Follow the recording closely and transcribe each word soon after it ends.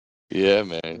Yeah,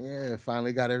 man. Yeah,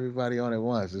 finally got everybody on at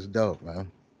once. It's dope, man.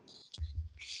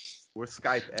 We're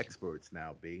Skype experts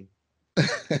now, B.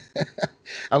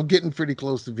 I'm getting pretty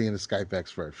close to being a Skype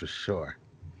expert for sure.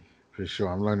 For sure.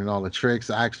 I'm learning all the tricks.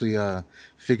 I actually I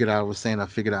figured out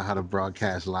how to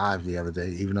broadcast live the other day,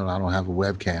 even though I don't have a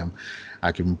webcam.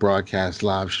 I can broadcast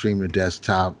live, stream the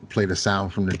desktop, play the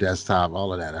sound from the desktop,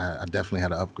 all of that. I definitely had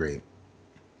to upgrade.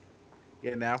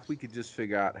 Yeah, now if we could just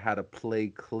figure out how to play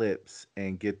clips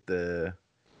and get the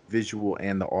visual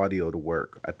and the audio to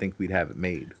work, I think we'd have it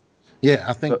made. Yeah,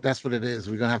 I think So, that's what it is.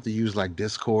 We're gonna have to use like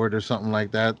Discord or something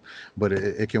like that, but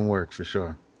it can work for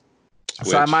sure.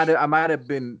 so I might Twitch. have, I might have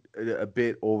been a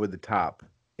bit over the top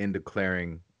in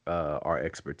declaring our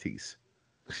expertise.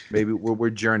 Maybe we're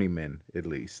journeymen at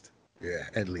least. Yeah,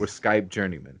 at We're least. Skype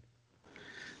journeymen.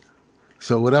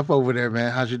 So what up over there,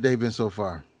 man? How's your day been so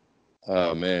far?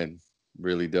 Oh man,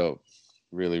 really dope.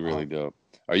 Really, Oh, really dope.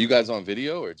 Are you guys on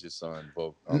video or just on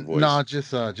no, voice?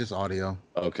 just audio.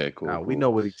 Okay, cool, Now we cool. know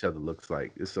what each other looks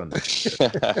like. It's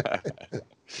understood.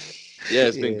 Yeah,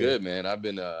 it's been Yeah, good, man. I've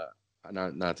been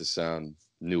not to sound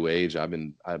new age. I've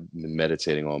been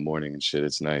meditating all morning and shit.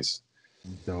 It's nice.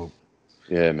 dope.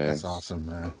 Yeah, man. That's awesome,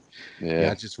 man. Yeah, I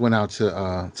Yeah. just went out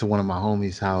to one of my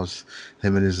homies' house.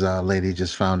 Him and his lady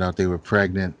just found out they were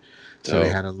pregnant, so they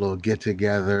Dope. had a little get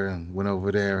together and went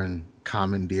over there and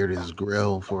commandeered his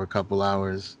grill for a couple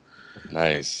hours,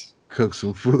 Nice. cooked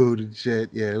some food and shit.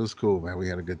 Yeah, it was cool, man. We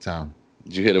had a good time.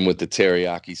 Did you hit him with the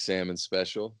teriyaki salmon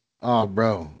special? Oh,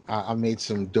 bro, I made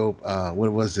some dope.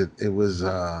 What was it? It was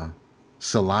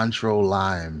cilantro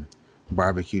lime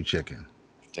barbecue chicken.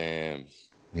 Damn.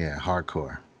 Yeah,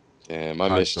 hardcore, Damn. I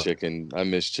miss hardcore. chicken. I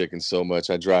miss chicken so much.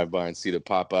 I drive by and see the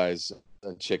Popeyes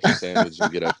chicken sandwich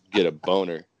and get a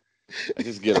boner. I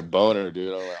just get a boner,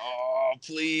 dude. I'm like, oh,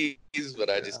 please, but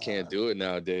I just can't do it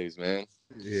nowadays, man.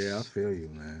 Yeah, I feel you,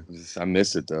 man. I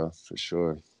miss it though, for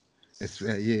sure. It's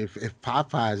yeah. If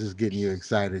Popeyes is getting you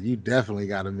excited, you definitely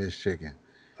got to miss chicken.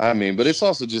 I mean, but it's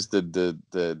also just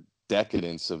the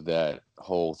decadence of that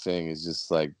whole thing is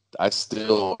just like I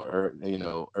still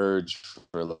urge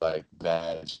for like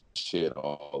bad shit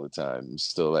all the time. I'm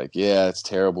still like, yeah, it's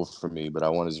terrible for me, but I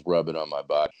want to just rub it on my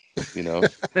body, you know?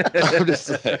 I'm just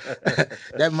like,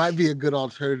 That might be a good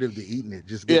alternative to eating it.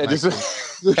 Just get yeah, like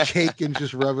just some cake and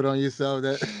just rub it on yourself.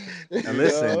 That. And you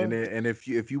listen, know, and if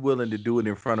you're willing to do it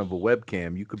in front of a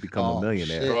webcam, you could become a Oh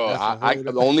millionaire. shit, bro. that's a I whole.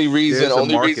 the only reason, There's a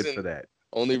only market for reason that.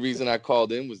 only reason I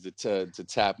called in was to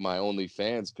tap my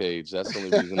OnlyFans page. That's the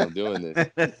only reason I'm doing this.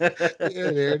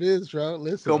 Yeah, there it is, bro.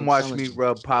 Listen, Come I'm watch telling me you.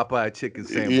 rub Popeye chicken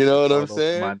You know sandwiches what I'm all over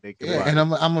saying? my naked Yeah, and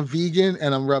body. I'm a vegan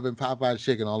and I'm rubbing Popeye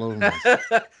chicken all over myself.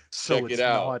 So Check it it's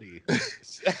out. naughty.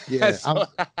 Yeah, So,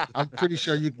 I'm pretty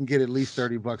sure you can get at least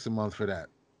 $30 a month for that.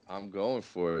 I'm going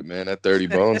for it, man. That 30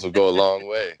 bones will go a long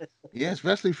way. Yeah,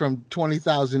 especially from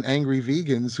 20,000 angry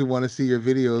vegans who want to see your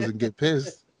videos and get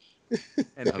pissed.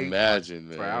 And hate watch Imagine,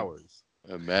 for man. hours.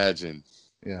 Imagine.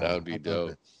 That Yeah, would I be love dope.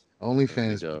 it. That would be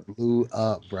OnlyFans dope. blew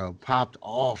up, bro. Popped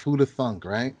off. Who'd have thunk,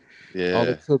 right? All Yeah.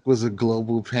 it took was a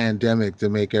global pandemic to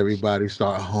make everybody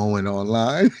start hoeing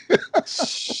online.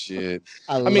 Shit.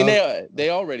 I I mean, love it. they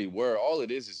already were. All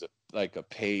it is like a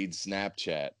paid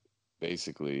Snapchat,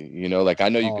 basically. Like I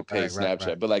know you Oh, could pay right, right, right.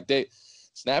 Snapchat, but like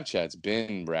Snapchat's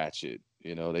been ratchet.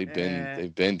 They've been Eh,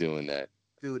 they've been doing that.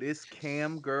 dude, it's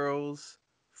cam girls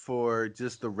for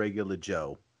just the regular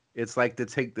Joe. It's like to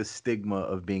take the stigma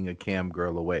of being a cam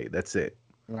girl away. That's it.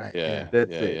 Right, Yeah, yeah.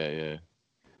 That's yeah, it. yeah, yeah.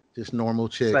 Just normal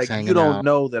It's chicks like you hanging don't out.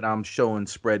 know that I'm showing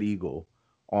spread eagle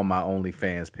on my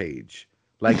OnlyFans page.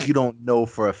 Like you don't know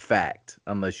for a fact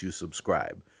unless you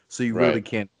subscribe. So you really Right.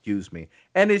 can't accuse me.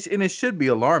 And it should be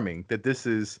alarming that this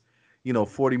is,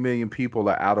 40 million people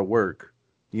are out of work.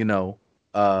 You know,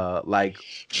 like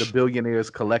the billionaires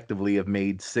collectively have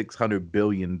made $600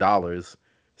 billion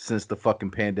since the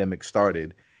fucking pandemic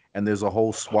started, and there's a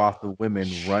whole swath of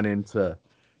women running to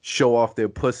show off their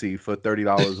pussy for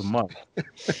 $30 a month.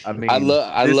 I I mean,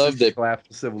 love I this is love the that collapse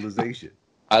of civilization.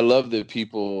 I love that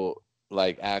people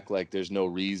like act like there's no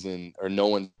reason or no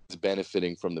one's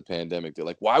benefiting from the pandemic. They're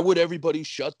like, why would everybody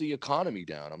shut the economy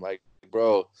down? I'm like,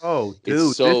 bro, Oh, it's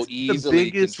dude, so this is the easily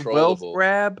biggest wealth controllable.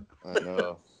 grab. I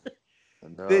know. I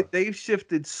They, know. they've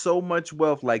shifted so much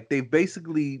wealth. Like they've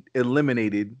basically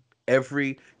eliminated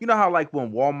every. You know how like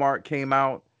when Walmart came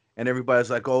out and everybody's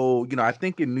like, oh, I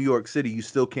think in New York City you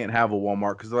still can't have a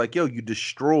Walmart because they're like, yo, you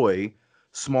destroy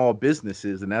small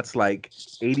businesses, and that's like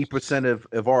 80%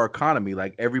 of our economy.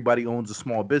 Like everybody owns a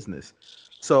small business.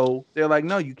 So they're like,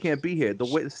 no, you can't be here.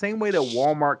 The same way that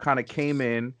Walmart kind of came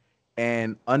in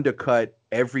and undercut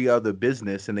every other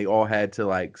business, and they all had to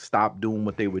like stop doing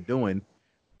what they were doing.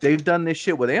 They've done this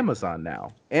shit with Amazon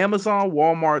now. Amazon,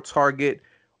 Walmart, Target,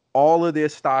 all of their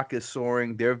stock is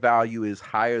soaring. Their value is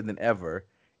higher than ever,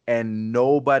 and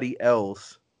nobody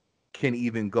else can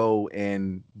even go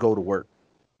to work.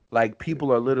 Like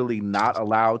people are literally not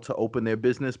allowed to open their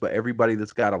business, but everybody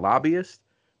that's got a lobbyist,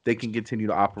 they can continue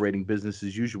to operating business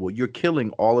as usual. You're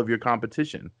killing all of your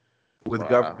competition with Wow.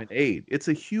 government aid. It's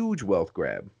a huge wealth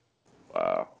grab.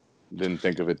 Wow. Didn't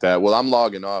think of it that well. I'm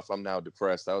logging off. I'm now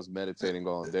depressed. I was meditating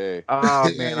all day. Ah,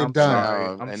 man, You're I'm And done. sorry. now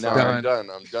I'm I'm sorry. Done. done.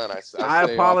 I'm done. I I stay off of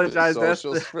the apologize. That's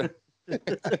socials.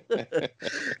 the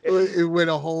It went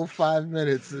a whole 5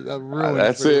 minutes ruined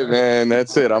That's for the it, rest. man.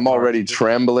 That's it. I'm sorry. already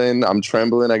trembling. I'm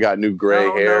trembling. I got new gray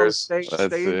No, no, hairs. stay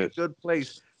That's stay in your it. good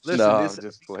place. No, Listen, this I'm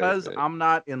just playing, because man. I'm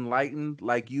not enlightened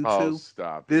like you Oh, two.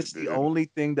 stop it, This the dude. only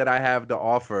thing that I have to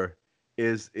offer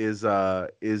is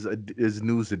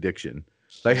news addiction.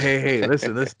 Like, hey,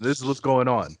 listen, this is what's going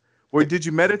on. Or did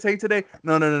you meditate today?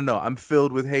 No. I'm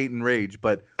filled with hate and rage.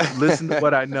 But listen to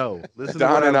what I know. Listen to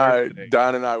what I learned today.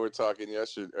 Don and I were talking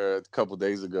yesterday, a couple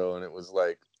days ago, and it was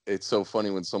like it's so funny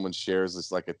when someone shares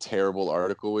this like a terrible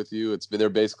article with you. They're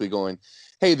basically going,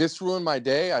 "Hey, this ruined my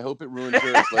day. I hope it ruins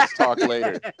yours. Let's talk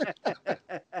later."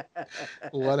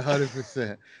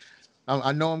 100%.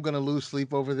 I know I'm gonna lose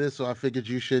sleep over this, so I figured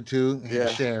you should too. Yeah,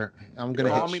 Share. I'm gonna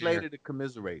yeah. hit Call me share. later to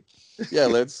commiserate. Yeah,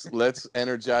 let's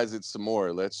energize it some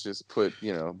more. Let's just put,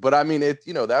 but I mean it,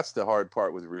 that's the hard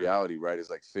part with reality, right? Is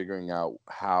like figuring out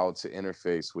how to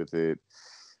interface with it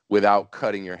without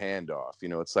cutting your hand off.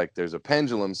 It's like there's a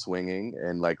pendulum swinging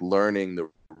and like learning the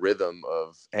rhythm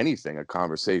of anything, a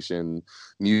conversation,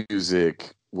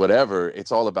 music, whatever.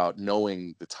 It's all about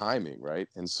knowing the timing, right?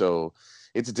 And so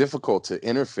it's difficult to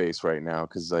interface right now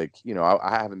because like,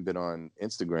 I haven't been on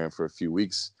Instagram for a few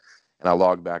weeks and I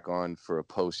logged back on for a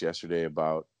post yesterday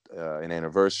about an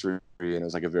anniversary and it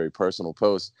was like a very personal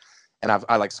post. And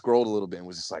I like scrolled a little bit and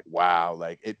was just like, wow,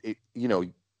 like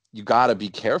you got to be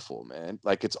careful, man.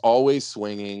 Like it's always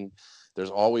swinging. There's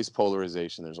always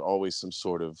polarization. There's always some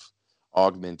sort of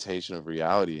augmentation of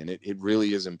reality. And it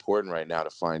really is important right now to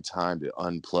find time to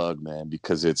unplug, man,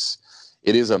 because it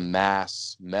is a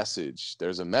mass message.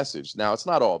 There's a message. Now, it's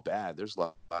not all bad. There's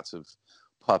lots of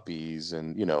puppies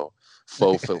and,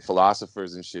 faux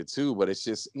philosophers and shit too. But it's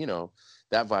just,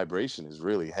 that vibration is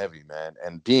really heavy, man.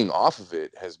 And being off of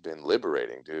it has been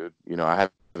liberating, dude. I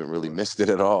haven't really missed it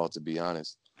at all, to be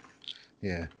honest.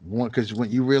 Yeah, one because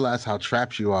when you realize how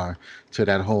trapped you are to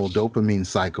that whole dopamine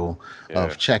cycle Yeah.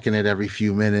 of checking it every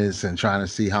few minutes and trying to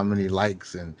see how many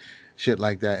likes and shit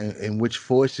like that, and which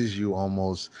forces you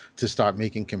almost to start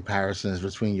making comparisons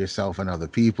between yourself and other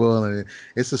people, and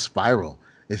it's a spiral.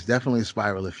 It's definitely a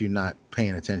spiral if you're not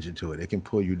paying attention to it. It can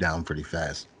pull you down pretty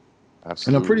fast.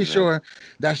 And I'm Absolutely, pretty man. sure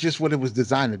that's just what it was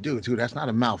designed to do, too. That's not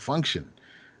a malfunction.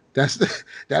 That's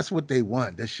that's what they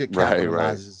want. That shit Right,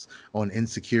 right. capitalizes on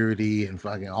insecurity and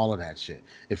fucking all of that shit.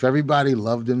 If everybody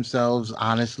loved themselves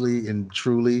honestly and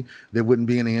truly, there wouldn't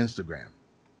be any Instagram.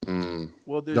 Mm,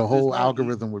 Well, The there's whole no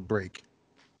algorithm would break.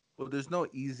 there's no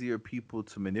easier people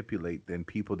to manipulate than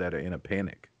people that are in a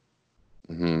panic.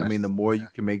 I hmm mean, the That's more you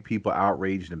can make people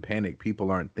outraged and panic,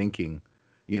 people aren't thinking,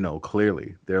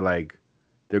 clearly.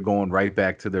 They're going right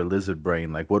back to their lizard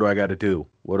brain. Like, what do I got to do?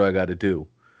 What do I got to do?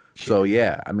 So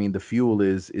yeah, yeah, I mean, the fuel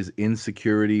is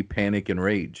insecurity, panic, and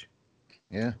rage.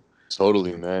 yeah.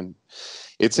 Totally, man.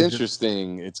 It's It just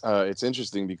interesting. It's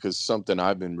interesting because something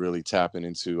I've been really tapping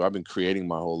into. I've been creating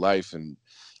my whole life and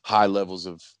high levels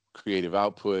of creative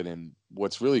output. And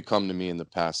what's really come to me in the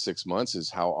past 6 months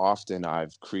is how often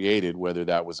I've created, whether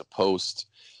that was a post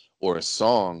or a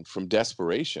song from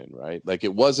desperation, right? Like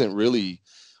it wasn't really,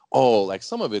 oh, like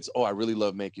some of it's, oh, I really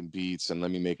love making beats and let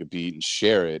me make a beat and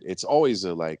share it. It's always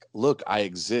a like, look, I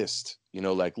exist,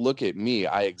 like, look at me,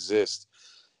 I exist.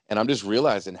 And I'm just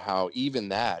realizing how even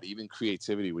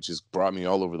creativity, which has brought me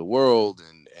all over the world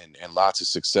and lots of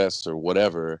success or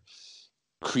whatever,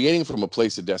 creating from a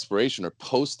place of desperation or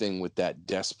posting with that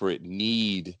desperate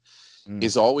need Mm.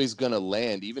 is always going to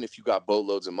land, even if you got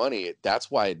boatloads of money. That's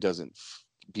why it doesn't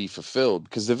be fulfilled,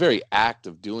 because the very act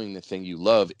of doing the thing you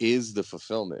love is the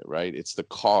fulfillment, right? It's the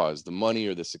cause. The money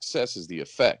or the success is the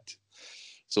effect.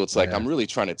 So it's like yeah. I'm really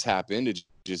trying to tap into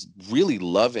just really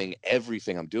loving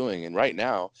everything I'm doing. And right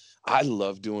now, I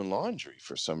love doing laundry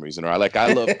for some reason, or I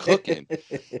love cooking.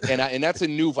 And that's a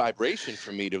new vibration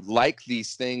for me, to like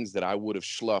these things that I would have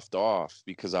sloughed off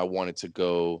because I wanted to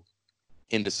go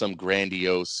into some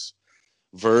grandiose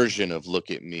version of look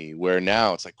at me, where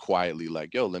now it's like quietly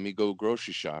like, yo, let me go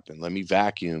grocery shopping, let me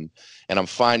vacuum. And I'm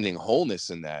finding wholeness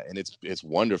in that. And it's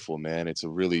wonderful, man.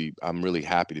 I'm really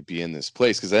happy to be in this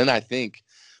place, because then I think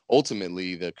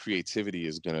ultimately the creativity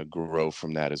is going to grow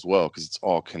from that as well, because it's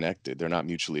all connected. They're not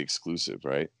mutually exclusive,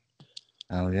 right?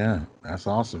 Oh yeah, that's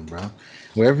awesome, bro.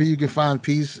 Wherever you can find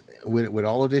peace with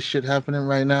all of this shit happening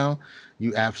right now,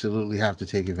 you absolutely have to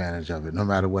take advantage of it, no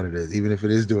matter what it is. Even if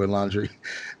it is doing laundry,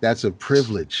 that's a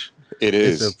privilege. It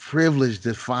It's a is. privilege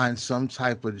to find some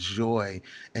type of joy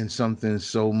in something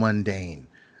so mundane.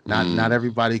 Not Mm.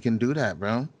 everybody can do that,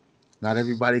 bro. Not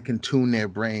everybody can tune their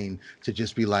brain to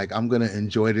just be like, I'm gonna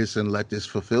enjoy this and let this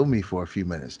fulfill me for a few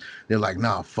minutes. They're like,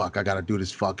 nah, fuck, I gotta do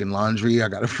this fucking laundry. I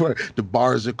gotta the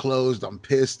bars are closed. I'm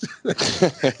pissed.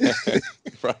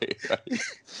 Right, right.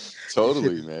 This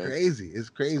shit Totally, is man. crazy. It's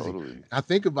crazy. Totally. I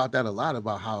think about that a lot,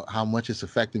 about how much it's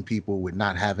affecting people with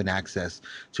not having access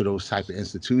to those type of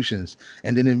institutions.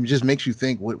 And then it just makes you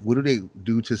think, what do they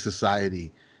do to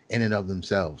society in and of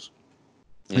themselves?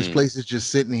 This Mm. place is just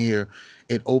sitting here.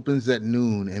 It opens at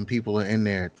noon and people are in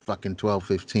there at fucking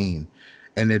 12:15,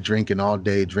 and they're drinking all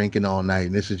day, drinking all night,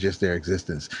 and this is just their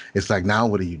existence. It's like, now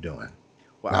what are you doing?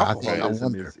 Well, Now I Right. alcoholism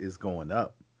wonder. is going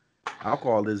up.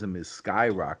 Alcoholism is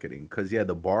skyrocketing because yeah,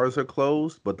 the bars are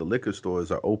closed, but the liquor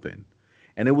stores are open.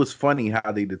 And it was funny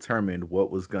how they determined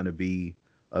what was going to be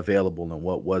available and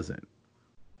what wasn't.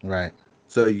 Right.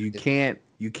 So you can't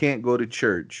go to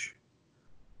church,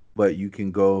 but you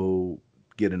can go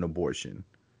get an abortion.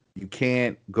 You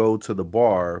can't go to the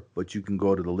bar, but you can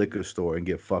go to the liquor store and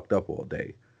get fucked up all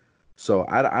day. So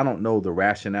I don't know the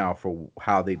rationale for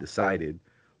how they decided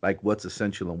like what's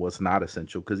essential and what's not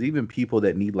essential. Because even people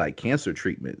that need like cancer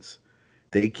treatments,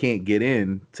 they can't get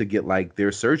in to get like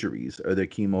their surgeries or their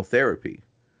chemotherapy.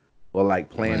 Well, like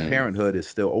Planned Right. Mm. Parenthood is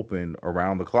still open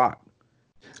around the clock.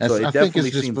 So That's, I it think it's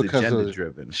definitely just seems because agenda of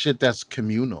driven. shit that's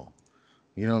communal.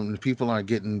 You know, people aren't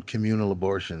getting communal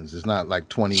abortions. It's not like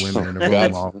 20 women Oh, in a room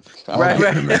God. all Right, God.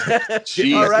 getting them, right.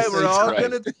 getting them All at the right, Jesus same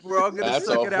time. Christ. we're all gonna That's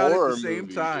suck a it out at the horror same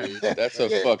movie, time. dude. That's a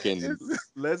Yeah, fucking.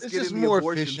 Let's it's get just in the more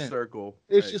abortion efficient. circle.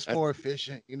 It's Right. just more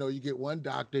efficient. You know, you get one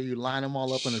doctor, you line them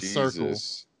all up in a circle,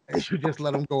 Jesus. and you just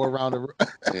let them go around the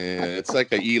Yeah, it's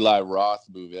like a Eli Roth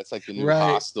movie. That's like the new right.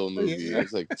 Hostel movie. Yeah.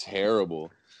 It's like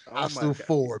terrible. Oh my Hostile god.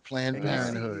 Forward, Planned And you Uh,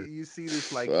 see Parenthood. you see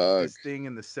this like fuck. this thing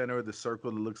in the center of the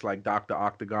circle that looks like Dr.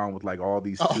 Octagon with like all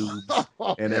these tubes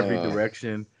Oh, in every Uh,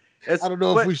 direction. I It's don't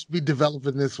know if but we should be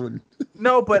developing this one.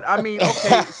 no, but I mean,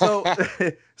 okay, so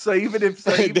so even if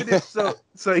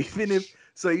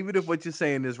what you're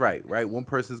saying is right, right? One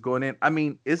person's going in. I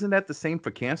mean, isn't that the same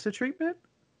for cancer treatment?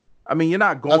 I mean, you're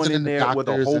not Other going than in the there with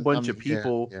a doctors, whole and I bunch of mean, yeah,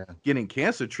 people yeah, getting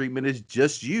cancer treatment. It's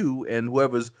just you and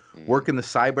whoever's mm, working the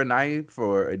cyber knife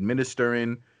or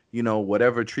administering,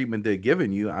 whatever treatment they're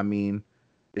giving you. I mean,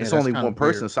 yeah. it's That's only kind one of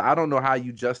weird. person, so I don't know how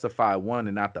you justify one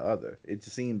and not the other. It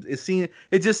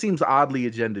just seems oddly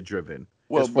agenda driven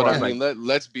well, as but far I as Yeah, mean, like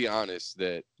let's be honest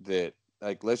that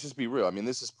like let's just be real. I mean,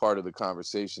 this is part of the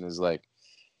conversation. Is like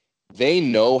they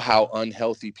know how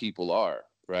unhealthy people are,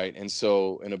 right? And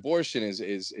so an abortion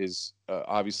is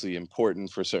obviously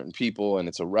important for certain people, and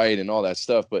it's a right and all that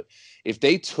stuff. But if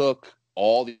they took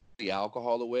all the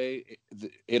alcohol away,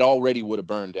 it already would have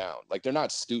burned down. Like they're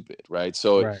not stupid, right?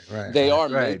 So right, right, they right. are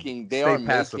right, making they stay are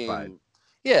pacified. making.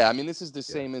 Yeah, I mean, this is the Yeah.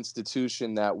 same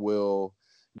institution that will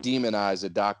demonize a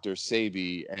Dr.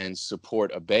 Sabi and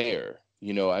support a bear.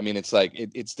 I mean, it's like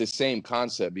it's the same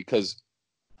concept because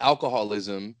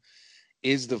alcoholism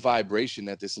is the vibration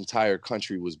that this entire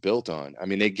country was built on. I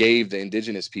mean, they gave the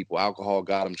indigenous people alcohol,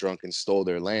 got them drunk, and stole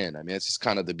their land. I mean, that's just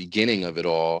kind of the beginning of it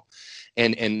all.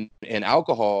 And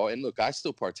alcohol, and look, I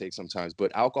still partake sometimes,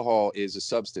 but alcohol is a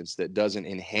substance that doesn't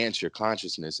enhance your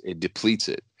consciousness; it depletes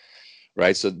it,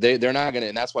 right? So they're not gonna,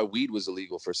 and that's why weed was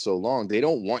illegal for so long. They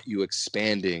don't want you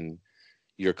expanding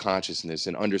your consciousness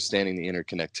and understanding the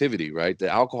interconnectivity, right? The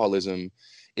alcoholism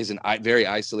is very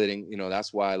isolating.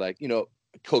 That's why, like,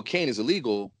 cocaine is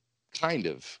illegal, kind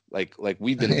of like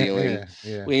we've been dealing. Yeah,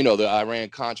 yeah. Well, the Iran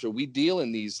Contra. We deal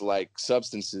in these like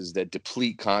substances that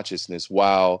deplete consciousness,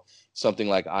 while something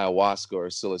like ayahuasca or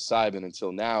psilocybin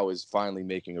until now is finally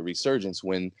making a resurgence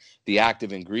when the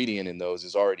active ingredient in those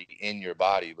is already in your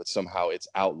body, but somehow it's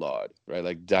outlawed, right?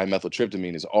 Like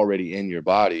dimethyltryptamine is already in your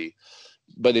body,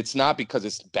 but it's not because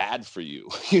it's bad for you.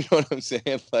 You know what I'm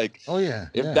saying? Like, Oh yeah,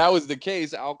 if yeah. that was the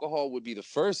case, alcohol would be the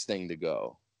first thing to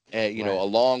go. And, Right.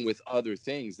 along with other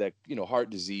things that, heart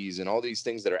disease and all these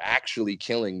things that are actually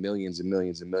killing millions and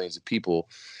millions and millions of people.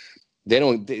 They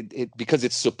don't, because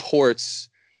it supports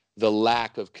the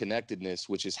lack of connectedness,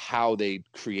 which is how they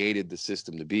created the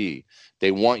system to be.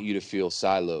 They want you to feel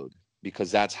siloed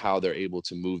because that's how they're able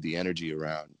to move the energy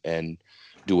around and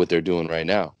do what they're doing right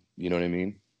now. You know what I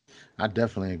mean? I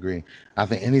definitely agree. I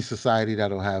think any society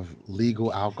that'll have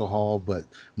legal alcohol but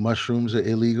mushrooms are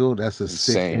illegal, that's a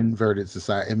sick Insane. inverted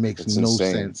society. It makes It's no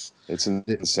insane. sense. It's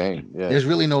Th- insane. Yeah. There's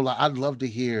really no. I'd love to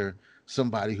hear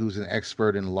somebody who's an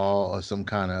expert in law or some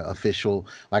kind of official.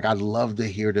 Like I'd love to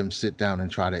hear them sit down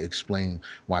and try to explain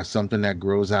why something that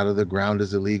grows out of the ground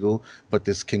is illegal, but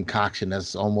this concoction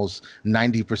that's almost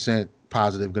 90%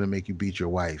 positive going to make you beat your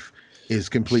wife is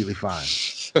completely fine.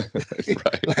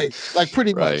 Right. Like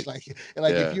pretty much Right.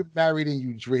 like if Yeah. you're married and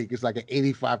you drink, it's like an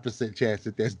 85% chance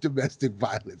that there's domestic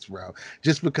violence, bro,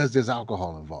 just because there's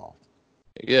alcohol involved.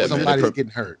 Yeah, Well, man. just Somebody's to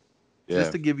getting hurt. just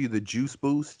Yeah. to give you the juice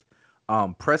boost,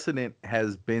 precedent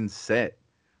has been set.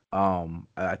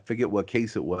 I forget what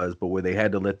case it was, but where they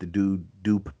had to let the dude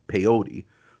do peyote.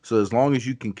 So as long as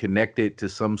you can connect it to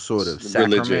some sort of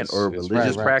sacrament Religious. or It's Right,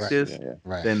 religious right, religious. right, Yeah, practice, yeah.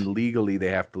 right. then legally they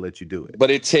have to let you do it.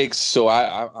 But it takes, so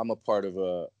I'm a part of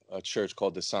a church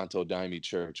called the Santo Daime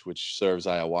Church, which serves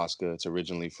ayahuasca. It's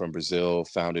originally from Brazil,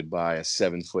 founded by a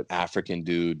 7-foot African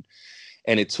dude.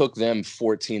 And it took them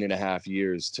 14 and a half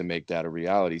years to make that a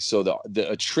reality. So the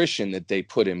attrition that they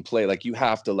put in play, like you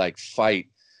have to like fight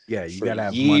Yeah, you for got to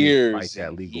have money to fight years that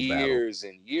and legal battle. years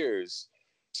and years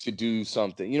to do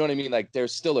something. You know what I mean? Like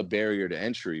there's still a barrier to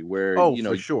entry where, Oh,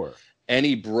 for sure.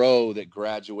 any bro that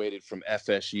graduated from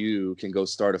FSU can go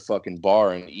start a fucking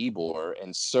bar in Ybor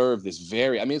and serve this I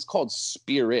mean, it's called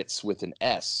spirits with an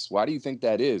S. Why do you think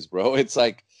that is, bro? It's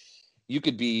like you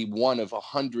could be one of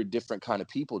 100 different kind of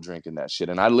people drinking that shit.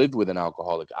 And I lived with an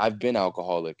alcoholic. I've been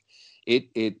alcoholic. It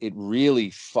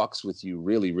really fucks with you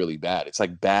really, really bad. It's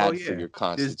like Oh bad for yeah, your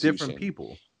there's different constitution.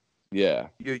 people. Yeah,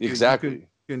 You exactly.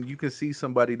 you can see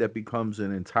somebody that becomes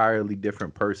an entirely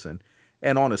different person,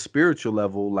 and on a spiritual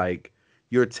level, like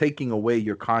you're taking away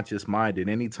your conscious mind, and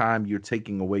anytime you're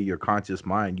taking away your conscious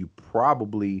mind, you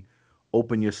probably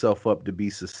open yourself up to be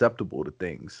susceptible to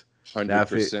things. Now, if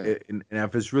 100%. and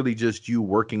if it's really just you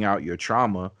working out your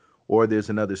trauma, or there's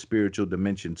another spiritual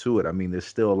dimension to it, I mean, there's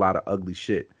still a lot of ugly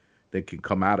shit that can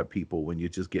come out of people when you're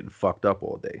just getting fucked up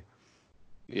all day.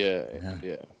 Yeah, Yeah,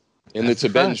 yeah. that's a fact. In the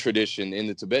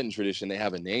Tibetan tradition, they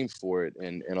have a name for it,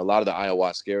 and a lot of the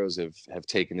ayahuasqueros have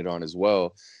taken it on as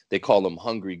well. They call them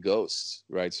hungry ghosts,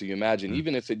 right? So you imagine, Mm.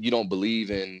 even if you don't believe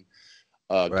in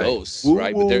Right. ghosts, Woo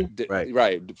right? But woo. Right.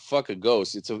 right. Fuck a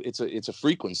ghost. It's a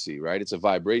frequency, right? It's a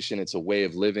vibration. It's a way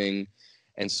of living.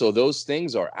 And so those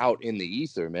things are out in the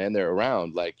ether, man. They're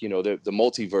around. Like, the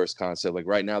multiverse concept. Like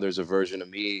right now, there's a version of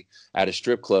me at a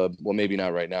strip club. Well, maybe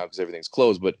not right now because everything's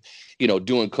closed, but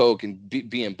doing coke and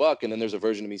being buck. And then there's a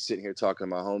version of me sitting here talking to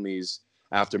my homies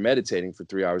after meditating for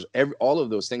 3 hours. All of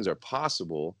those things are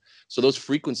possible. So those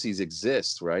frequencies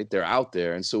exist, right? They're out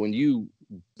there. And so when you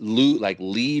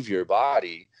leave your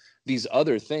body, these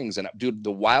other things, and dude,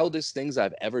 the wildest things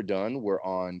I've ever done were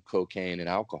on cocaine and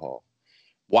alcohol.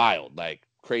 Wild, like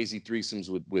crazy threesomes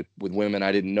with women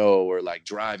I didn't know, or like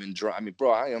driving. I mean,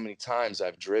 bro, I know how many times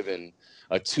I've driven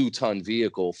a 2-ton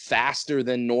vehicle faster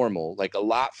than normal, like a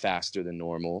lot faster than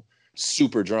normal,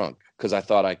 super drunk because I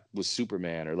thought I was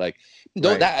Superman, or like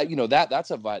Right.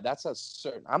 that's a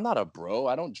certain. I'm not a bro.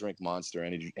 I don't drink Monster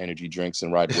energy drinks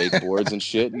and ride wakeboards and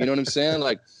shit. You know what I'm saying?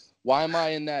 Like, why am I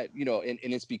in that? And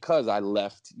it's because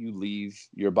you leave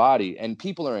your body, and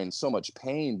people are in so much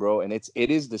pain, bro. And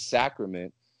it is the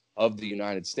sacrament of the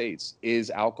United States is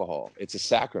alcohol. It's a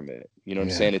sacrament. You know what I'm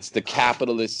Yeah, saying? It's the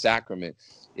capitalist sacrament.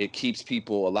 It keeps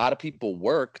a lot of people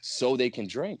work so they can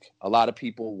drink. A lot of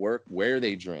people work where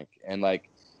they drink. And like,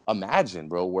 imagine,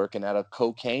 bro, working at a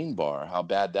cocaine bar, how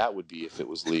bad that would be if it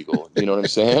was legal. You know what I'm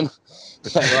saying?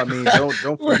 Well, I Like, mean,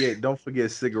 don't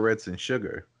forget cigarettes and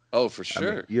sugar. oh, for I mean,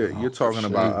 sure. you're oh, for talking sure.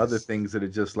 about other Jeez. things that are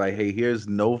just like, hey, here's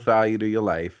no value to your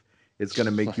life. It's gonna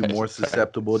make you Right, more right.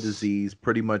 susceptible to disease,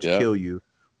 pretty much Yep, kill you.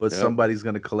 But yep. somebody's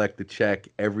gonna collect the check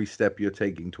every step you're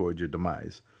taking towards your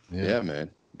demise. Yeah, Yeah,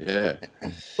 man. Yeah.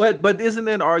 But isn't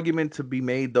there an argument to be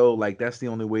made though? Like that's the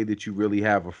only way that you really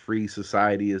have a free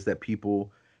society is that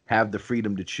people have the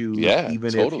freedom to choose, Yeah, even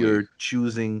if totally. you're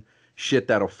choosing shit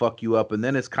that'll fuck you up. And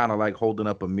then it's kind of like holding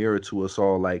up a mirror to us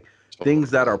all. Like things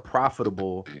that are Totally.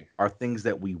 profitable are things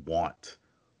that we want.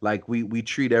 Like we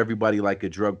treat everybody like a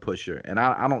drug pusher. And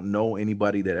I don't know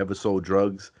anybody that ever sold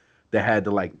drugs that had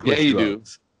to like Yeah, push you do.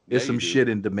 drugs. Yeah, It's you some do. shit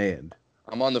in demand.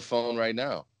 I'm on the phone right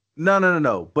now. No, no, no,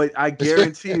 no. But I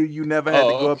guarantee you, you never had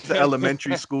to go Oh, up to okay.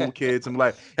 elementary school kids and be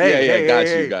like, Yeah, hey, yeah, hey, hey, got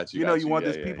you, hey. got you, You know, got you you. want Yeah,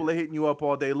 this yeah, people yeah. are hitting you up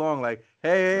all day long, like, hey,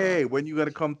 hey, No. hey, when you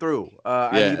gonna come through? Yeah, I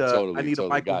totally, need a totally.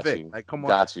 Michael Got Vick. you. Like, come on.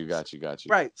 Got you, got you, got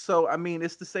you. Right. So I mean,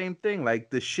 it's the same thing. Like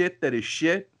the shit that is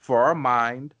shit for our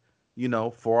mind,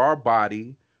 for our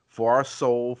body, for our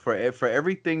soul, for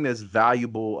everything that's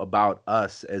valuable about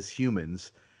us as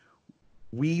humans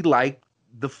we like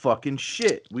the fucking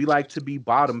shit. We like to be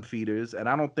bottom feeders, and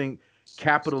I don't think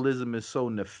capitalism is so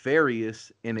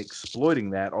nefarious in exploiting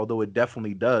that, although it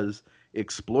definitely does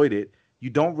exploit it. You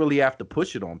don't really have to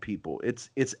push it on people.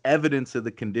 It's evidence of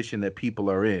the condition that people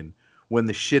are in when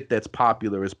the shit that's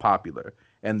popular is popular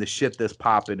and the shit that's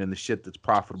popping and the shit that's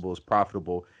profitable is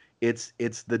profitable. It's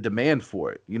the demand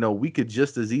for it. You know, we could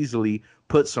just as easily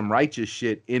put some righteous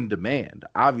shit in demand.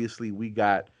 Obviously, we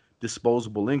got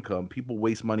disposable income. People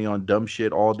waste money on dumb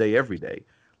shit all day, every day.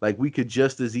 Like we could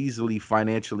just as easily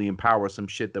financially empower some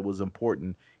shit that was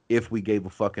important if we gave a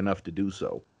fuck enough to do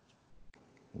so.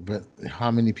 But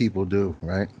how many people do,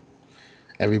 right?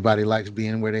 Everybody likes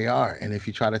being where they are, and if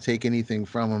you try to take anything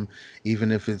from them,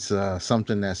 even if it's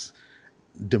something that's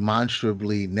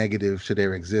demonstrably negative to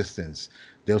their existence,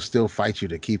 they'll still fight you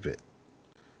to keep it.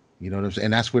 You know what I'm saying?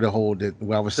 And that's where the whole that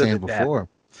what I was To the saying death. before.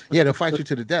 Yeah, they'll fight you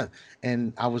to the death.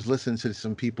 And I was listening to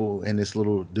some people in this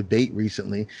little debate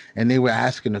recently, and they were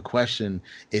asking the question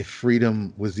if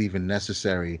freedom was even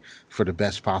necessary for the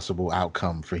best possible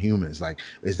outcome for humans. Like,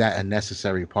 is that a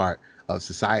necessary part of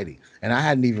society? And I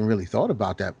hadn't even really thought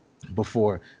about that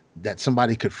before, that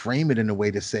somebody could frame it in a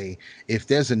way to say, if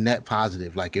there's a net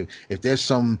positive, like if there's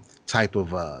some type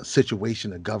of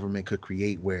situation a government could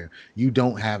create where you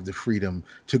don't have the freedom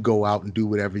to go out and do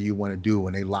whatever you want to do,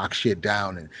 and they lock shit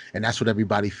down, and that's what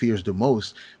everybody fears the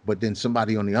most. But then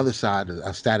somebody on the other side,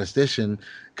 a statistician,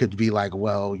 could be like,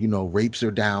 well, you know, rapes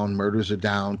are down, murders are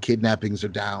down, kidnappings are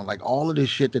down, like all of this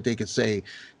shit that they could say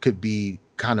could be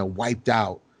kind of wiped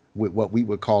out with what we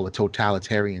would call a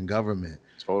totalitarian government.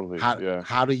 Totally. Yeah.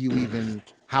 How do you even,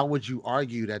 how would you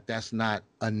argue that that's not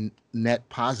a net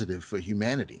positive for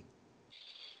humanity?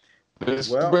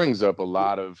 This Well, brings up a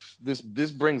lot of this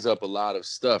brings up a lot of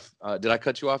stuff. Did I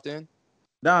cut you off, Dan?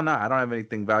 no, I don't have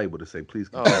anything valuable to say. Please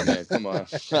Oh continue. man, come on.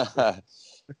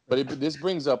 This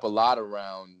brings up a lot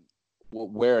around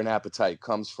where an appetite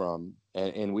comes from,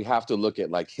 and we have to look at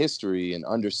like history and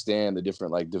understand the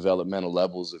different like developmental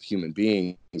levels of human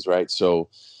beings, right? So,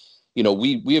 you know,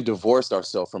 we have divorced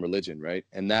ourselves from religion, right?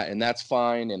 And that's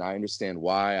fine, and I understand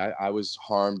why. I was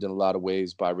harmed in a lot of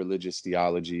ways by religious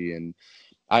theology, and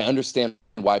I understand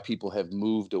why people have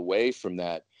moved away from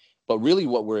that. But really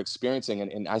what we're experiencing,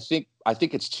 and I think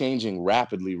it's changing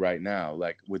rapidly right now,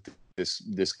 like with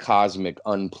this cosmic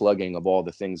unplugging of all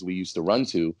the things we used to run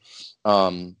to,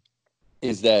 um,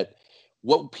 is that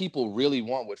what people really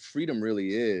want, what freedom really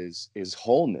is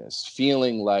wholeness,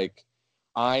 feeling like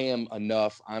I am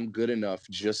enough, I'm good enough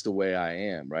just the way I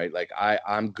am, right? Like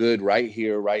I'm good right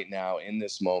here, right now, in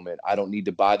this moment. I don't need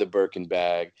to buy the Birkin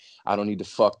bag. I don't need to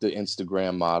fuck the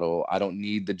Instagram model. I don't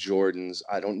need the Jordans.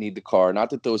 I don't need the car. Not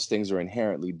that those things are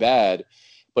inherently bad,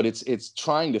 but it's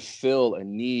trying to fill a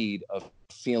need of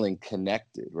feeling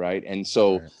connected, right? And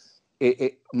so Right.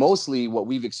 it mostly what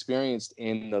we've experienced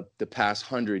in the past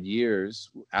 100 years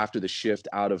after the shift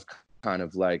out of kind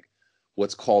of like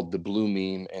what's called the blue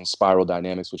meme and spiral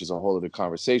dynamics, which is a whole other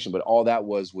conversation. But all that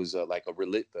was like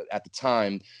at the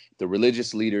time, the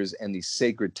religious leaders and these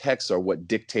sacred texts are what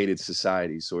dictated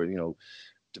society. So, you know,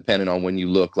 depending on when you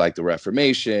look, like the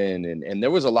Reformation, and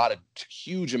there was a lot of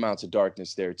huge amounts of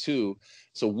darkness there too.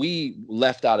 So we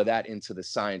left out of that into the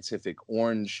scientific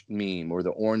orange meme, or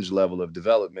the orange level of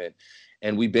development.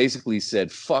 And we basically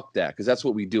said, fuck that, because that's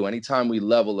what we do. Anytime we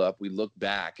level up, we look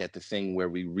back at the thing where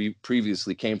we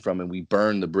previously came from, and we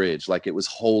burn the bridge like it was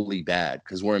wholly bad,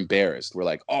 because we're embarrassed. We're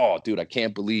like, oh, dude, I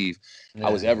can't believe I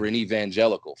was Yeah. ever an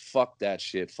evangelical. Fuck that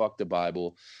shit. Fuck the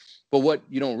Bible. But what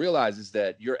you don't realize is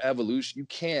that your evolution, you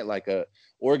can't, like a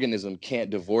organism can't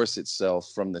divorce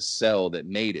itself from the cell that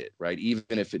made it, right? Even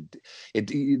if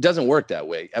it doesn't work that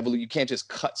way. You can't just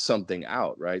cut something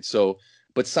out, right? So,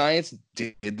 but science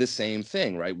did the same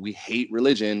thing, right? We hate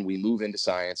religion, we move into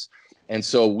science. And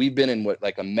so we've been in what,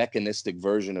 like a mechanistic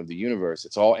version of the universe.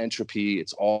 It's all entropy,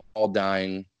 it's all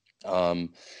dying.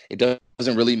 It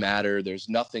doesn't really matter. There's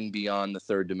nothing beyond the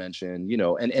third dimension, you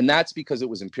know, and that's because it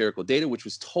was empirical data, which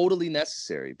was totally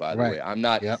necessary, by the Right. way. I'm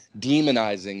not Yep.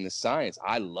 demonizing the science.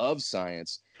 I love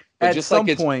science, but At just like some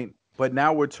it's point, but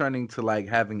now we're turning to like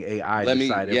having AI let me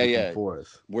decide yeah, everything yeah, for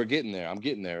us. we're getting there. I'm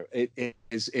getting there. It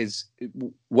is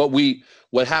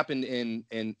what happened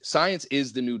in science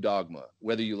is the new dogma,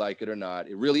 whether you like it or not.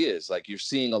 It really is. Like, you're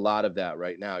seeing a lot of that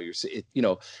right now. You're it, you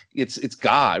know, it's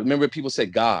God. Remember, people say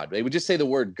God, they would just say the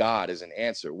word God as an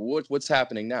answer. What's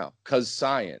happening now? Because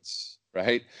science,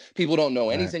 right? People don't know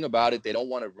Right. anything about it. They don't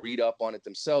want to read up on it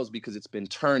themselves, because it's been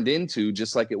turned into,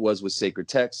 just like it was with sacred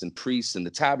texts and priests and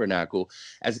the tabernacle,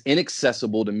 as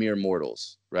inaccessible to mere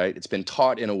mortals, right? It's been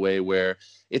taught in a way where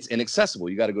it's inaccessible.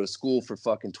 You got to go to school for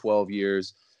fucking 12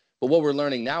 years. But what we're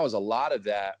learning now is a lot of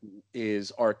that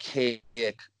is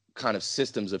archaic kind of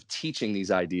systems of teaching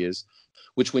these ideas,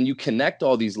 which when you connect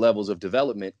all these levels of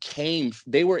development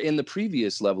they were in the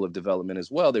previous level of development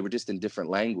as well. They were just in different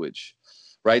language,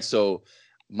 right? So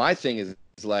my thing is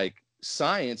like,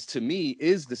 science to me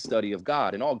is the study of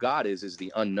God, and all God is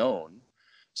the unknown.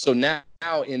 So now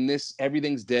in this,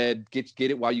 everything's dead. Get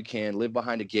it while you can. Live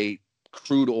behind a gate.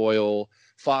 Crude oil,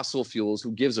 fossil fuels.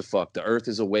 Who gives a fuck? The Earth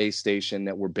is a way station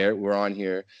that we're on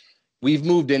here. We've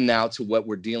moved in now to what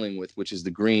we're dealing with, which is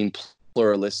the green,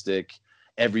 pluralistic,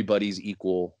 everybody's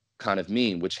equal kind of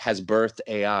meme, which has birthed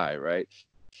AI, right?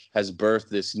 Has birthed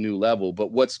this new level.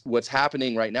 But what's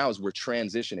happening right now is we're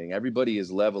transitioning. Everybody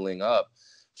is leveling up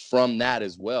from that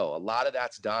as well. A lot of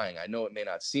that's dying. I know it may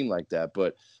not seem like that,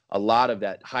 but a lot of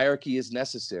that hierarchy is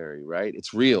necessary, right?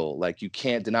 It's real. Like, you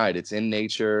can't deny it. It's in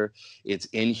nature. It's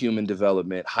in human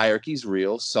development. Hierarchy is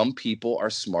real. Some people are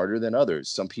smarter than others.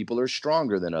 Some people are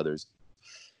stronger than others.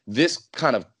 This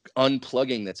kind of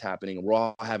unplugging that's happening, and we're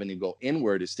all having to go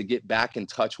inward, is to get back in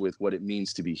touch with what it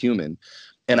means to be human.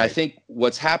 And I Right. think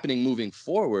what's happening moving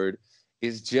forward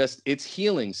is just, it's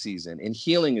healing season, and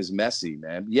healing is messy,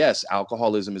 man. Yes,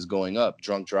 alcoholism is going up.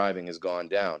 Drunk driving has gone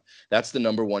down. That's the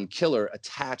number one killer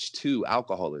attached to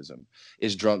alcoholism,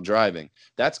 is drunk driving.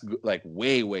 That's like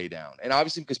way, way down. And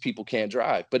obviously because people can't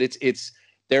drive, but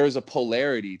there is a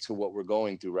polarity to what we're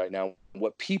going through right now.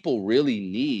 What people really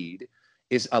need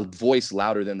is a voice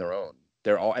louder than their own.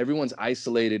 Everyone's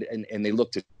isolated, and they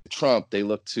look to Trump, they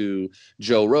look to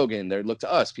Joe Rogan, they look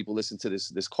to us. People listen to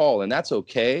this call, and that's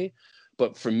okay.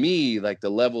 But for me, like,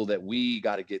 the level that we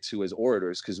got to get to as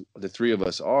orators, because the three of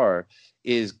us are,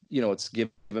 is, it's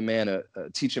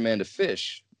teach a man to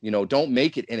fish. Don't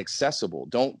make it inaccessible.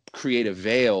 Don't create a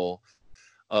veil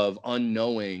of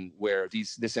unknowing where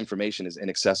this information is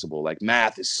inaccessible. Like,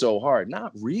 math is so hard.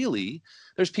 Not really.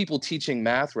 There's people teaching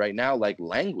math right now like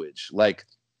language, like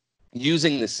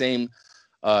using the same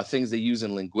things they use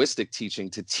in linguistic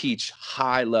teaching to teach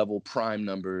high level prime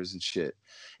numbers and shit.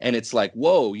 And it's like,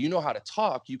 whoa, you know how to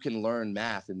talk, you can learn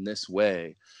math in this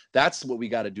way. That's what we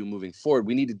got to do moving forward.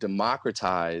 We need to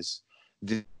democratize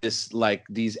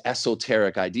these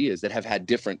esoteric ideas that have had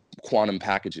different quantum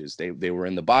packages. They were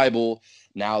in the Bible,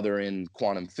 now they're in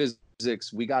quantum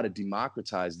physics. We got to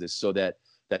democratize this so that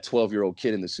 12-year-old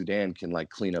kid in the Sudan can, like,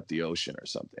 clean up the ocean or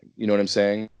something. You know what I'm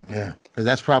saying? Yeah, because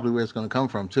that's probably where it's going to come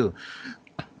from too.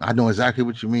 I know exactly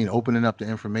what you mean. Opening up the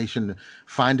information,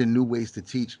 finding new ways to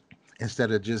teach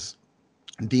instead of just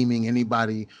deeming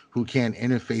anybody who can't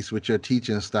interface with your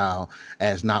teaching style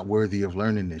as not worthy of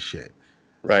learning this shit.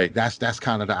 Right. That's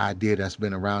kind of the idea that's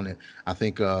been around it. I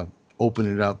think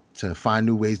open it up to find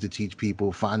new ways to teach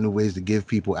people, find new ways to give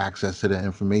people access to the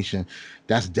information.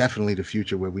 That's definitely the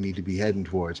future where we need to be heading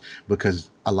towards,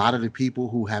 because a lot of the people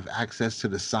who have access to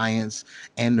the science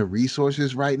and the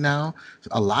resources right now,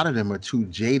 a lot of them are too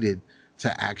jaded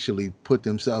to actually put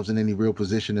themselves in any real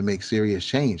position to make serious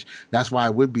change. That's why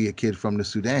it would be a kid from the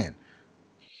Sudan.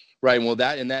 Right. Well,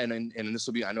 and this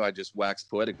will be, I know I just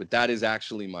waxed poetic, but that is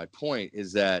actually my point,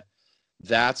 is that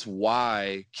that's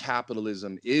why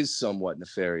capitalism is somewhat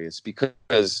nefarious,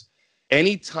 because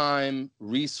anytime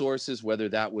resources, whether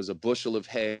that was a bushel of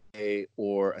hay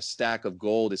or a stack of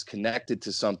gold, is connected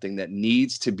to something that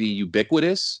needs to be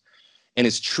ubiquitous and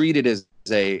is treated as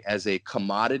a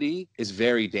commodity, is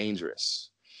very dangerous,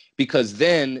 because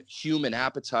then human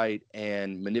appetite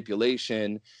and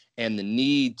manipulation and the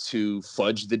need to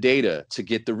fudge the data to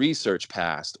get the research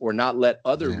passed, or not let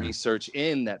other Yeah. research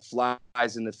in that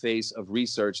flies in the face of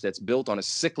research that's built on a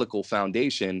cyclical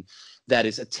foundation that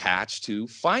is attached to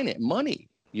finance, money,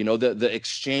 the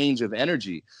exchange of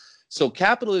energy. So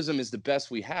capitalism is the best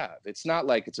we have. It's not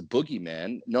like it's a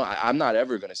boogeyman. No, I'm not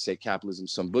ever going to say capitalism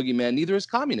is some boogeyman. Neither is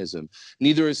communism.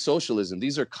 Neither is socialism.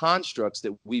 These are constructs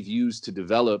that we've used to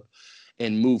develop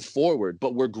and move forward,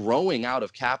 but we're growing out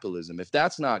of capitalism. If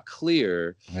that's not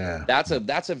clear, Yeah. that's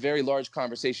a very large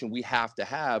conversation we have to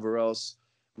have, or else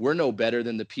we're no better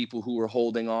than the people who were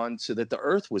holding on to that the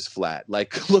earth was flat.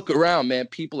 Like, look around, man.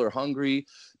 People are hungry,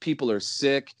 people are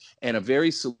sick, and a very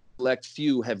select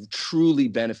few have truly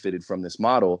benefited from this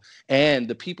model. And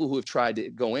the people who have tried to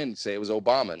go in and say it was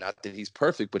Obama, not that he's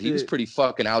perfect, but he was pretty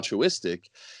fucking altruistic.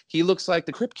 He looks like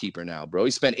the Crypt Keeper now, bro. He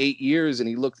spent 8 years and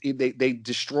they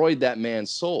destroyed that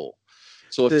man's soul.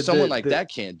 So if The someone the like the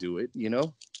that can't do it,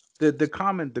 the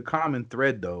common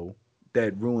thread though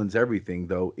that ruins everything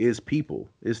though is people.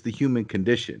 It's the human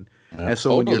condition. Yeah. And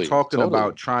so when you're totally, talking about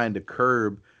totally. trying to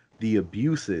curb the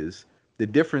abuses, the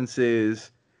difference is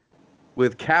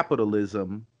with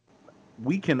capitalism,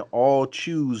 we can all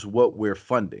choose what we're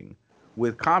funding.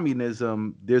 With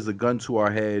communism, there's a gun to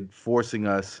our head forcing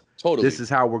us, this Totally. is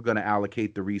how we're going to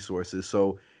allocate the resources.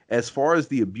 So, as far as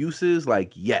the abuses,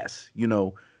 like, yes,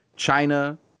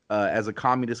 China, as a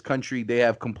communist country, they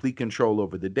have complete control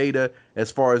over the data.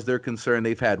 As far as they're concerned,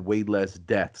 they've had way less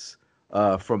deaths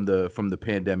from the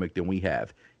pandemic than we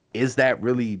have. Is that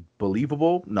really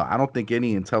believable? No, I don't think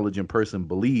any intelligent person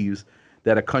believes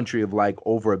that a country of like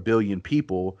over 1 billion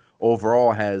people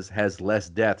overall has less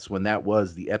deaths when that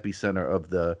was the epicenter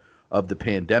of the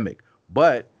pandemic.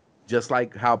 But just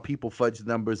like how people fudge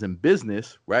numbers in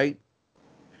business, right?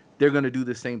 They're going to do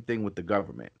the same thing with the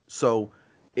government. So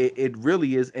it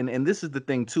really is, and this is the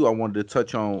thing too. I wanted to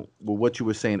touch on what you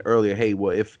were saying earlier. Hey,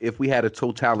 well, if we had a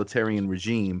totalitarian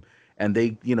regime and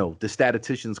they, the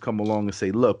statisticians come along and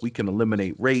say, look, we can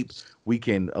eliminate rape, we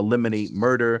can eliminate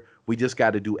murder, we just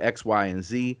got to do X, Y, and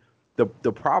Z.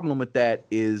 The problem with that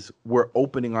is we're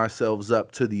opening ourselves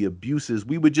up to the abuses.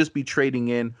 We would just be trading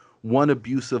in one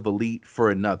abusive elite for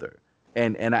another.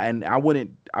 And I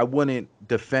wouldn't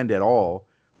defend at all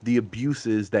the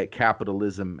abuses that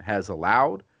capitalism has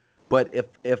allowed. But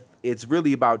if it's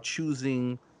really about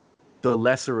choosing the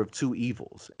lesser of two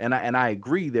evils, and I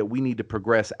agree that we need to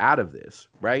progress out of this,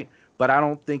 right? But I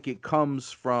don't think it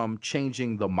comes from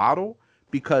changing the model,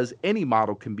 because any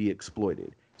model can be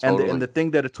exploited. And the Totally.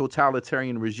 thing that a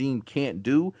totalitarian regime can't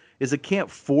do is it can't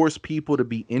force people to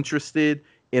be interested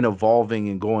in evolving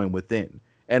and going within.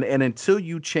 And until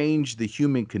you change the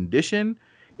human condition,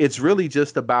 it's really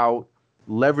just about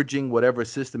leveraging whatever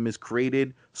system is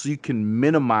created so you can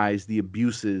minimize the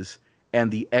abuses and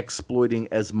the exploiting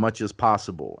as much as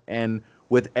possible. And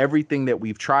with everything that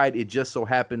we've tried, it just so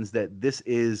happens that this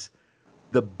is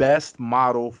the best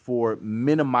model for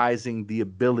minimizing the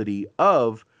ability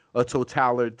of a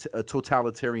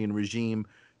totalitarian regime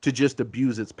to just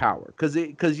abuse its power.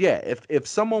 Because yeah, if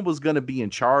someone was going to be in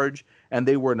charge and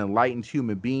they were an enlightened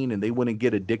human being and they wouldn't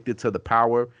get addicted to the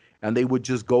power and they would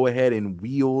just go ahead and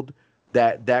wield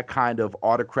that kind of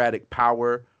autocratic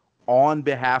power on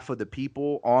behalf of the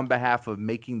people, on behalf of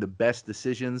making the best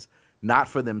decisions, not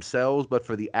for themselves, but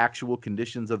for the actual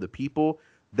conditions of the people,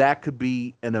 that could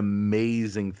be an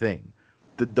amazing thing.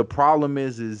 The problem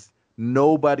is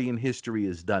nobody in history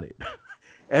has done it.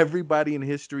 Everybody in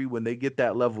history, when they get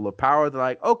that level of power, they're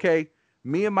like, okay,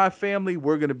 me and my family,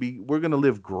 we're gonna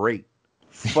live great.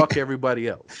 Fuck everybody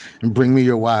else. And bring me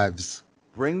your wives.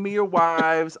 Bring me your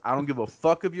wives. I don't give a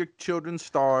fuck if your children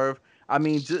starve. I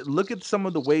mean, just look at some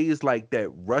of the ways like that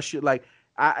Russia, like,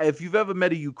 if you've ever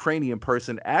met a Ukrainian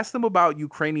person, ask them about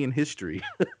Ukrainian history,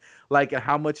 like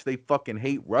how much they fucking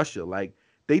hate Russia. Like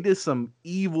they did some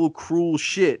evil, cruel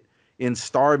shit in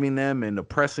starving them and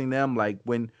oppressing them. Like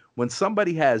when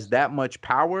somebody has that much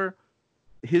power,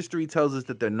 history tells us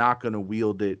that they're not going to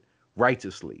wield it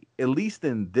righteously. At least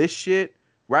in this shit,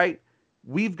 right?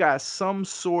 We've got some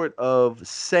sort of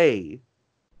say,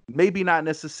 maybe not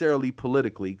necessarily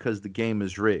politically because the game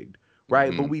is rigged,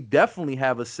 right? But Hmm. we definitely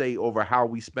have a say over how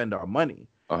we spend our money.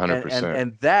 A hundred percent.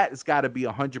 And that's got to be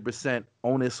 100%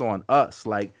 onus on us.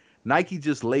 Like Nike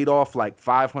just laid off like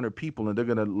 500 people and they're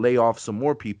going to lay off some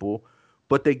more people,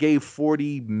 but they gave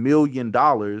 $40 million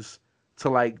to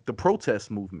like the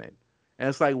protest movement. And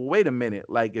it's like, well, wait a minute.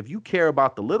 Like, if you care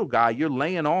about the little guy, you're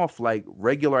laying off like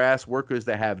regular ass workers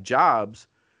that have jobs,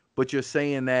 but you're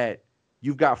saying that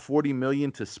you've got 40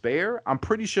 million to spare. I'm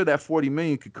pretty sure that 40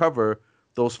 million could cover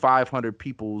those 500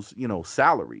 people's,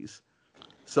 salaries.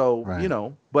 So,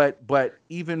 Right. but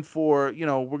even for,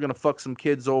 we're going to fuck some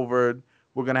kids over,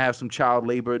 we're going to have some child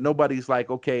labor. Nobody's like,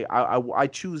 okay, I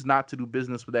choose not to do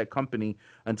business with that company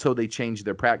until they change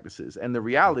their practices. And the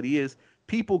reality is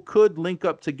people could link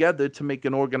up together to make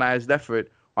an organized effort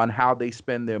on how they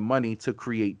spend their money to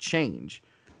create change.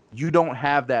 You don't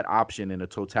have that option in a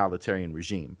totalitarian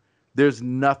regime. There's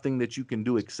nothing that you can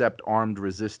do except armed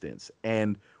resistance.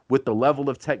 And with the level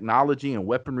of technology and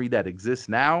weaponry that exists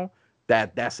now,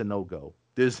 that's a no-go.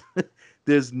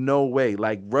 There's no way.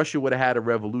 Like Russia would have had a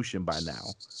revolution by now.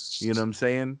 You know what I'm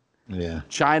saying? Yeah.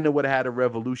 China would have had a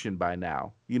revolution by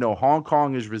now. Hong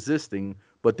Kong is resisting,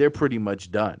 but they're pretty much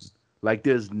done. Like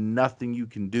there's nothing you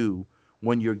can do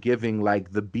when you're giving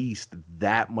like the beast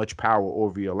that much power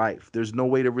over your life. There's no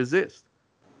way to resist.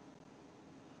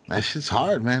 That shit's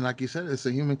hard, man. Like you said, it's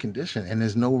a human condition, and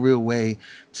there's no real way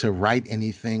to write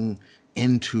anything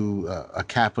into a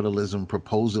capitalism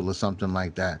proposal or something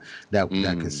like that could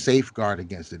Mm. safeguard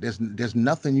against it. There's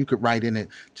nothing you could write in it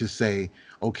to say,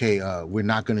 okay, we're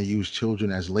not going to use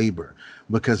children as labor,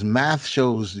 because math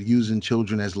shows using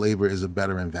children as labor is a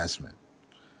better investment.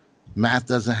 Math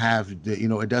doesn't have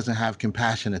it doesn't have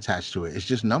compassion attached to it. It's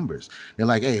just numbers. They're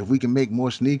like, hey, if we can make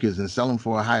more sneakers and sell them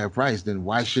for a higher price, then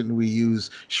why shouldn't we use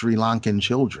Sri Lankan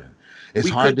children? It's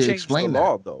We hard could to change the explain that.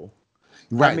 law though.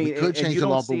 I Right, we mean, could and change you the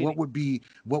don't law, but see what any. would be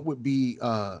what would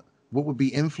be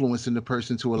influencing the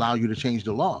person to allow you to change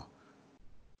the law?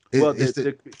 Well, It's the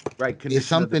the right it's condition of the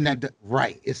something that people.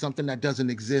 right, it's something that doesn't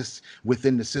exist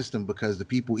within the system, because the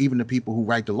people, even the people who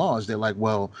write the laws, they're like,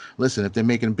 well, listen, if they're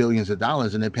making billions of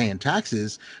dollars and they're paying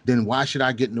taxes, then why should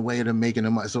I get in the way of them making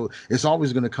them? So it's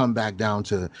always going to come back down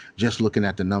to just looking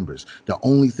at the numbers. The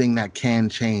only thing that can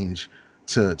change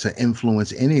to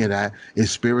influence any of that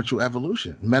is spiritual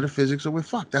evolution. Metaphysics, or we're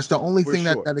fucked. That's the only For thing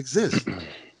that sure. that exists. I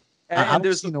And don't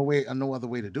there's see no other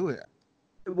way to do it.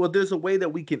 well, there's a way that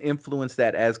we can influence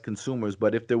that as consumers,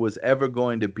 but if there was ever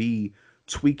going to be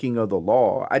tweaking of the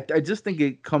law, I just think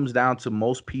it comes down to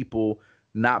most people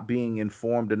not being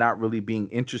informed and not really being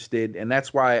interested. And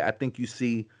that's why I think you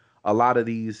see a lot of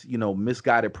these,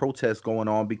 misguided protests going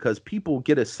on, because people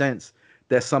get a sense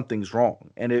that something's wrong.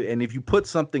 And if you put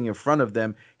something in front of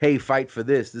them, hey, fight for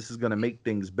this is going to make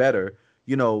things better,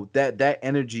 that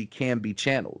energy can be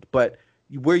channeled. But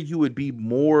where you would be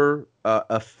more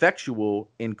effectual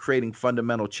in creating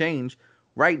fundamental change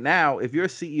right now, if you're a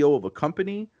CEO of a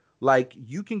company, like,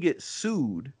 you can get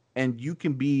sued and you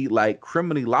can be like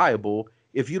criminally liable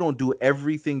if you don't do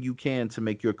everything you can to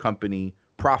make your company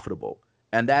profitable,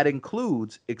 and that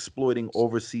includes exploiting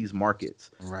overseas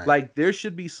markets. Right. Like, there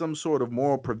should be some sort of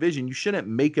moral provision. You shouldn't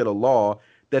make it a law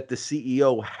that the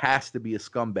CEO has to be a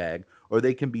scumbag or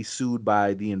they can be sued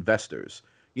by the investors.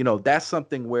 That's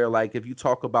something where, like, if you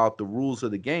talk about the rules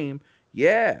of the game,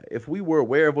 yeah, if we were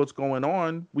aware of what's going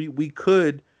on, we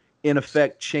could in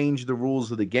effect change the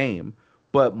rules of the game.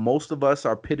 But most of us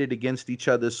are pitted against each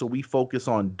other, so we focus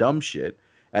on dumb shit.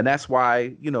 And that's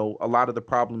why, a lot of the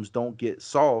problems don't get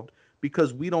solved,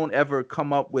 because we don't ever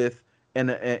come up with an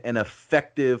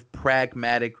effective,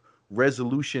 pragmatic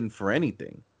resolution for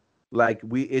anything. Like,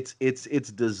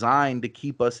 it's designed to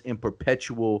keep us in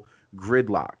perpetual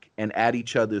gridlock and at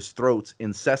each other's throats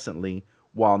incessantly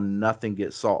while nothing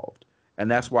gets solved. And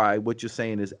that's why what you're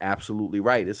saying is absolutely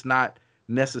right. It's not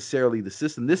necessarily the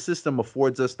system. This system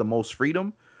affords us the most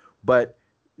freedom, but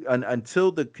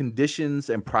until the conditions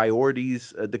and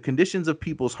priorities, the conditions of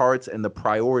people's hearts and the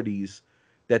priorities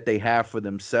that they have for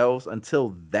themselves,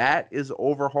 until that is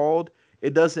overhauled,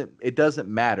 it doesn't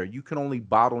matter. You can only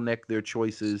bottleneck their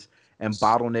choices and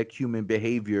bottleneck human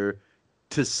behavior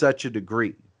to such a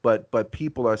degree. But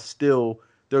people are still,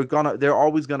 they're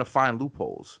always gonna find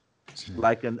loopholes.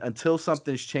 Like, until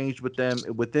something's changed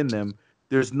within them,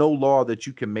 there's no law that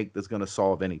you can make that's gonna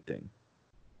solve anything.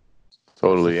 That's a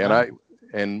Totally. fact.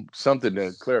 And something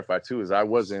to clarify too is I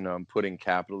wasn't putting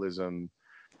capitalism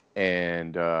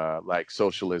and like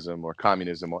socialism or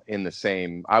communism in the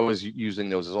same. I was using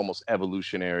those as almost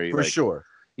evolutionary, For like, sure.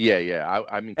 yeah.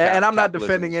 I mean, And I'm not capitalism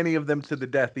defending is, any of them to the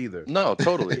death either. no,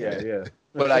 totally. Yeah, yeah.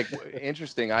 But like,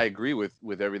 interesting. I agree with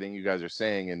everything you guys are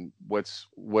saying, and what's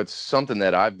something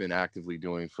that I've been actively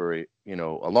doing for a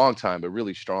long time, but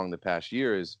really strong the past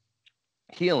year, is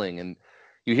healing. And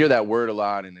you hear that word a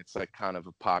lot, and it's like kind of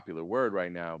a popular word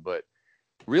right now, but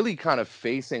really kind of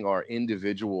facing our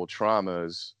individual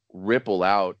traumas ripple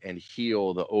out and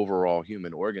heal the overall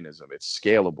human organism. It's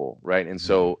scalable, right? And Right.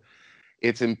 so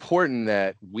it's important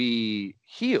that we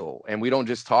heal, and we don't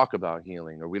just talk about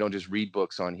healing, or we don't just read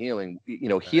books on healing.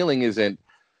 Right. Healing isn't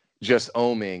just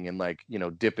oming and, like,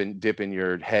 dipping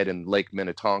your head in Lake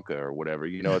Minnetonka or whatever.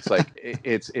 It's like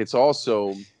it's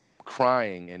also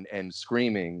crying and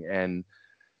screaming, and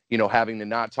having to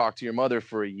not talk to your mother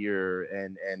for a year,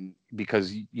 and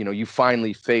because you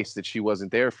finally faced that she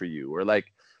wasn't there for you, or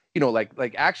like,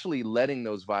 like actually letting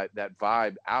that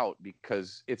vibe out,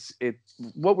 because it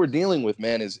what we're dealing with,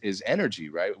 man, is energy,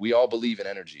 right? We all believe in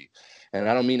energy, and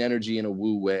I don't mean energy in a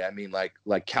woo way. I mean like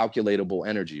calculatable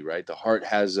energy, right? The heart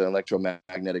has an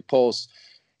electromagnetic pulse.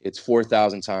 It's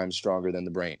 4,000 times stronger than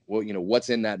the brain. Well, what's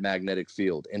in that magnetic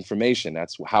field? Information.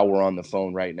 That's how we're on the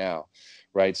phone right now,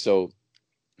 right? So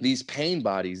these pain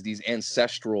bodies, these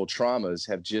ancestral traumas,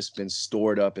 have just been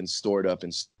stored up and stored up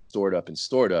and stored up and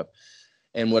stored up.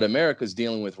 And what America's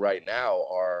dealing with right now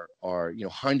are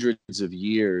hundreds of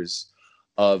years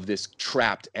of this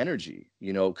trapped energy,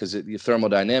 because the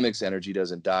thermodynamics, energy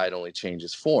doesn't die, it only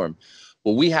changes form.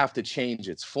 Well, we have to change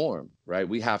its form, right?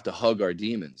 We have to hug our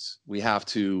demons. We have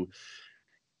to,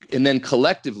 and then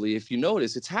collectively, if you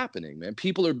notice, it's happening, man.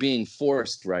 People are being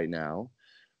forced right now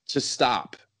to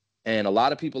stop. And a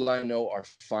lot of people I know are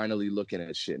finally looking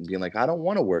at shit and being like, I don't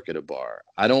want to work at a bar.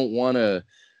 I don't want to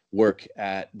work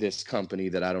at this company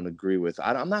that I don't agree with.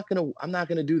 I'm not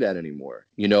gonna do that anymore.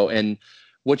 You know, and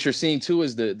what you're seeing too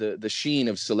is the sheen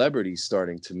of celebrities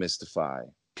starting to mystify.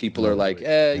 People are like,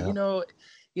 Totally.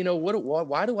 Yeah.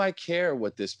 why do I care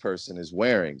what this person is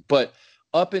wearing? But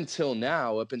up until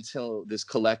now, up until this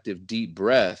collective deep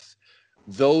breath,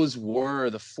 those were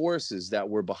the forces that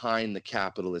were behind the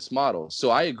capitalist model. So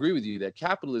I agree with you that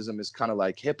capitalism is kind of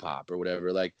like hip hop or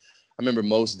whatever. Like I remember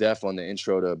Mos Def on the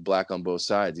intro to Black on Both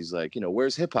Sides. He's like,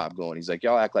 where's hip hop going? He's like,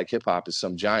 y'all act like hip hop is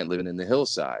some giant living in the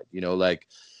hillside. Like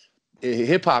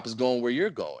hip hop is going where you're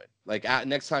going. Like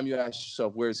next time you ask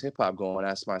yourself, where's hip hop going?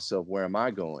 Ask myself, where am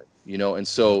I going? And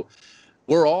so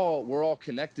we're all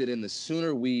connected, and the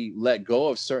sooner we let go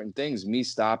of certain things, me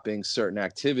stopping certain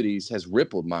activities has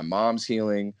rippled. My mom's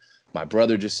healing, my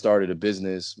brother just started a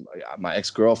business, my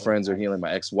ex-girlfriends are healing,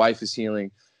 my ex-wife is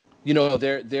healing.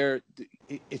 They're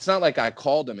it's not like I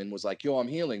called them and was like, yo, I'm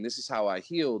healing, this is how I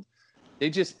healed. They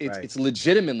just Right. it's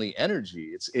legitimately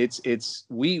energy. It's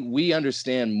we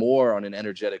understand more on an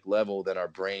energetic level than our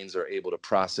brains are able to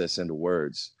process into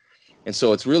words. And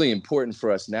so it's really important for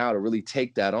us now to really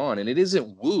take that on. And it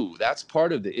isn't woo. That's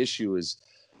part of the issue. Is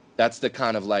that's the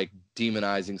kind of like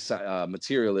demonizing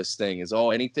materialist thing. Is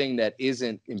anything that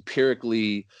isn't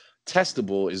empirically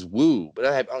testable is woo. But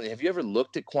have you ever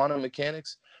looked at quantum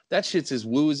mechanics? That shit's as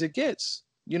woo as it gets.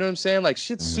 You know what I'm saying? Like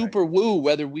shit's Mhm. super woo,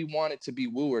 whether we want it to be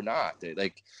woo or not.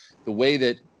 Like the way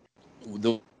that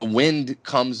the wind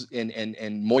comes and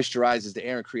moisturizes the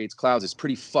air and creates clouds is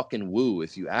pretty fucking woo,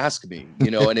 if you ask me.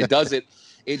 And it does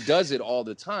it all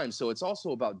the time. So it's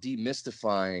also about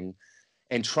demystifying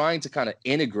and trying to kind of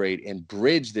integrate and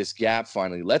bridge this gap.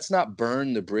 Finally, let's not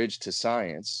burn the bridge to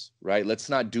science, right? Let's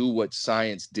not do what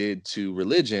science did to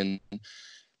religion.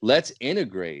 Let's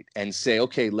integrate and say,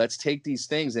 okay, let's take these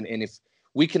things, and if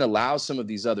we can allow some of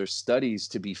these other studies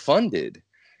to be funded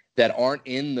that aren't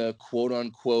in the quote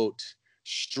unquote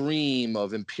stream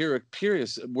of empiric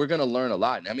periods, we're going to learn a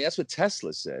lot. I mean, that's what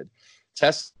Tesla said.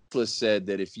 Tesla said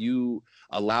that if you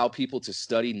allow people to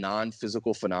study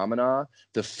non-physical phenomena,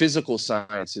 the physical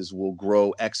sciences will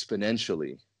grow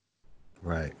exponentially.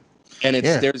 Right. And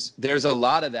Yeah. there's a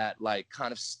lot of that, like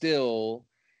kind of still,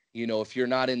 if you're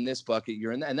not in this bucket,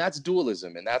 you're in that. And that's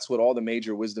dualism. And that's what all the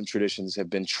major wisdom traditions have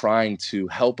been trying to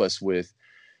help us with,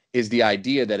 is the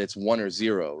idea that it's 1 or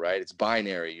 0, right? It's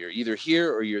binary. You're either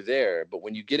here or you're there. But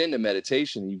when you get into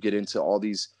meditation, you get into all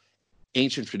these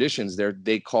ancient traditions,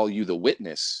 they call you the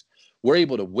witness. We're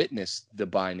able to witness the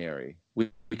binary. We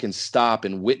can stop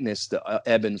and witness the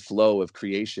ebb and flow of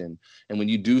creation. And when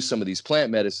you do some of these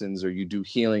plant medicines, or you do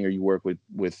healing, or you work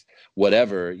with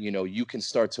whatever, you can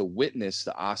start to witness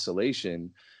the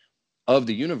oscillation of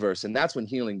the universe. And that's when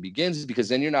healing begins, because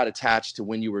then you're not attached to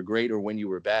when you were great or when you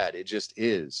were bad. It just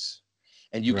is.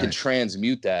 And you can Right.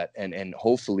 transmute that and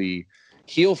hopefully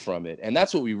heal from it. And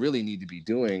that's what we really need to be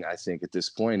doing, I think, at this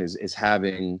point, is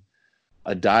having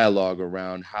a dialogue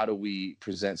around how do we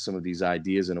present some of these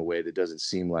ideas in a way that doesn't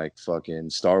seem like fucking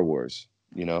Star Wars,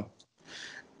 you know?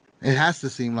 It has to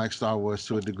seem like Star Wars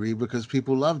to a degree because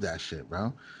people love that shit,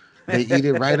 bro. They eat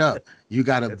it right up. You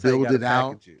got to That's how you build got to it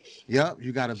out. package it. Yep,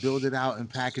 you got to build it out and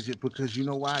package it because you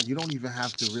know why? You don't even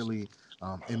have to really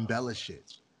embellish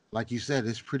it. Like you said,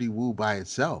 it's pretty woo by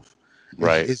itself. It's,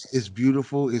 Right. it's it's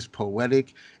beautiful. It's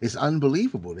poetic. It's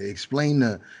unbelievable. They explain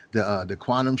the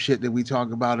quantum shit that we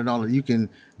talk about and all that. You can.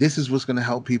 This is what's gonna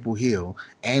help people heal,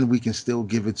 and we can still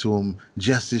give it to them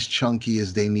just as chunky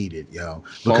as they need it, yo.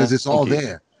 Because it's all Funky.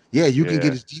 there. Yeah, you can get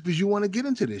Yeah. as deep as you want to get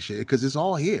into this shit because it's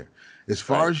all here. As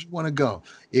far Right. as you want to go,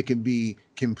 it can be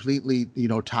completely,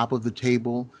 top of the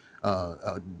table,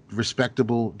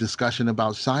 respectable discussion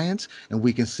about science, and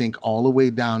we can sink all the way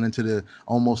down into the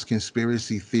almost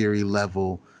conspiracy theory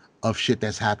level of shit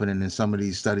that's happening in some of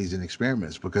these studies and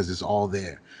experiments because it's all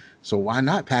there. So why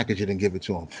not package it and give it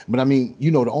to them? But I mean,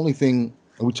 the only thing,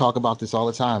 and we talk about this all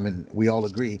the time, and we all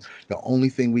agree, the only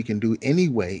thing we can do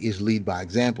anyway is lead by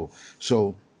example.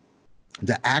 So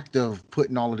the act of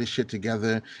putting all of this shit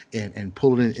together and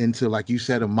pulling it into, like you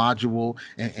said, a module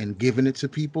and giving it to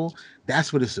people,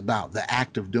 that's what it's about. The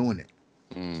act of doing it.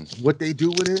 Mm. What they do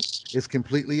with it is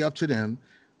completely up to them.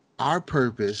 Our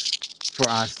purpose for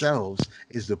ourselves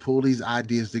is to pull these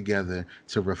ideas together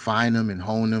to refine them and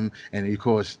hone them. And of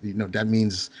course, that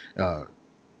means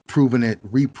proving it,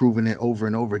 reproving it over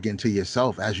and over again to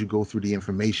yourself as you go through the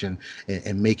information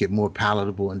and make it more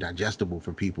palatable and digestible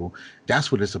for people.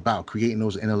 That's what it's about, creating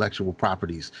those intellectual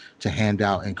properties to hand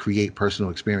out and create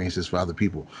personal experiences for other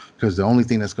people. Because the only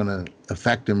thing that's going to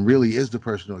affect them really is the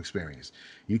personal experience.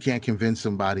 You can't convince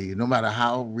somebody, no matter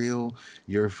how real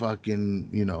your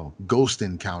fucking, ghost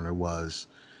encounter was,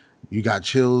 You got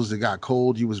chills, it got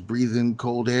cold, you was breathing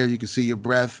cold air, you could see your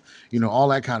breath, all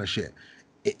that kind of shit.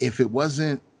 If it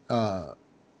wasn't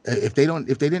if they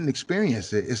didn't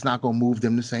experience it, it's not going to move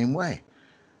them the same way.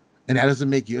 And that doesn't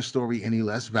make your story any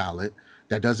less valid.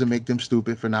 That doesn't make them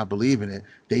stupid for not believing it.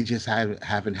 They just haven't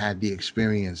had the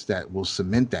experience that will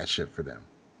cement that shit for them.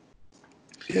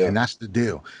 Yeah. And that's the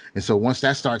deal. And so once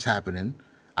that starts happening,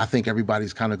 I think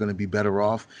everybody's kind of going to be better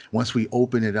off once we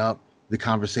open it up, the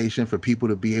conversation for people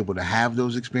to be able to have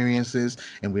those experiences,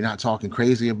 and we're not talking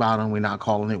crazy about them. We're not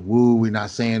calling it woo. We're not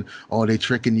saying, oh, they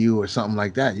tricking you or something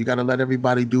like that. You got to let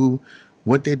everybody do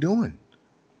what they're doing.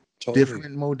 Totally.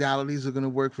 Different modalities are going to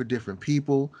work for different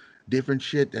people. Different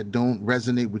shit that don't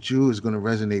resonate with you is going to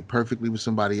resonate perfectly with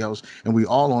somebody else. And we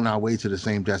all on our way to the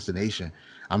same destination.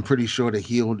 I'm pretty sure the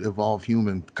healed, evolved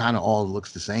human kind of all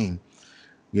looks the same.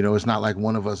 It's not like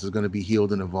one of us is going to be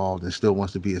healed and evolved and still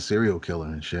wants to be a serial killer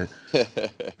and shit.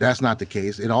 That's not the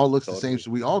case. It all looks the same. Totally.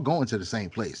 So we all going to the same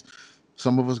place.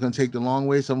 Some of us going to take the long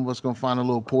way. Some of us going to find a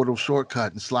little portal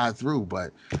shortcut and slide through.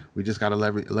 But we just got to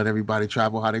let everybody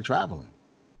travel how they traveling.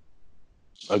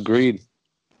 Agreed.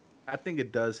 I think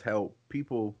it does help.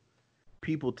 People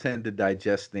tend to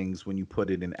digest things when you put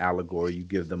it in allegory. You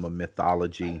give them a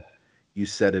mythology. You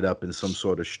set it up in some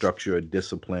sort of structure or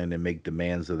discipline and make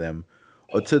demands of them,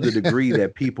 or to the degree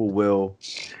that people will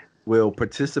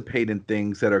participate in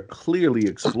things that are clearly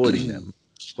exploiting them,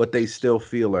 but they still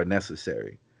feel are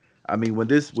necessary. I mean, when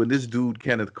this dude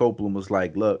Kenneth Copeland was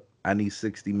like, "Look, I need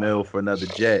 60 mil for another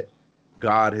jet,"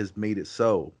 God has made it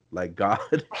so. Like God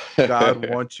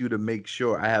wants you to make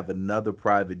sure I have another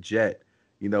private jet,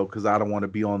 because I don't want to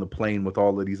be on the plane with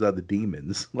all of these other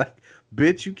demons. Like,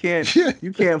 bitch, you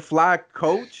can't fly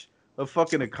coach a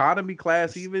fucking economy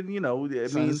class even. I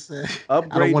Son mean, said, I don't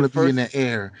upgrade want the to be in first the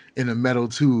air in a metal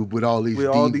tube with all these with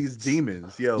all these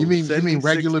demons. demons. You Yo, mean you send mean me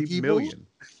regular 60 people? million.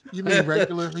 You mean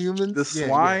regular The humans? Yeah, yeah.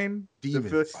 swine,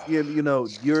 Demons.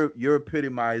 you're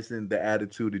epitomizing the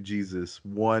attitude of Jesus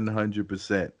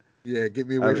 100%. Yeah, get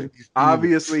me I away from mean, these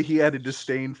obviously demons. he had a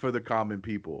disdain for the common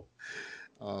people.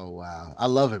 Oh wow. I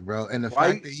love it, bro. And the fact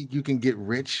White, that you can get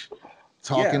rich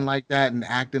talking yeah. like that and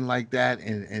acting like that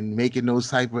and making those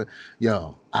type of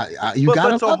you But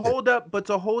gotta love it.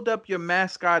 to hold up your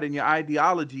mascot and your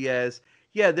ideology as,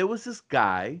 yeah, there was this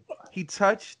guy, he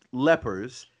touched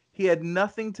lepers. He had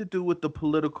nothing to do with the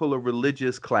political or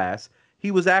religious class. He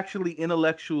was actually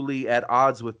intellectually at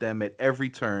odds with them at every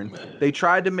turn. They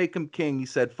tried to make him king. He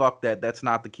said, "Fuck that. That's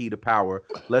not the key to power.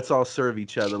 Let's all serve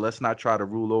each other. Let's not try to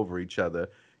rule over each other."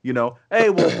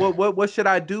 Hey, well, what should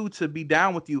I do to be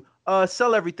down with you?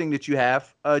 Sell everything that you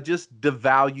have. Just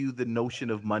devalue the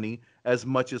notion of money as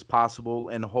much as possible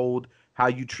and hold how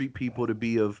you treat people to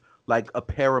be of like a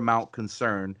paramount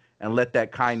concern, and let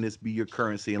that kindness be your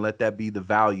currency, and let that be the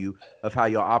value of how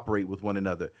you'll operate with one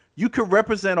another. You could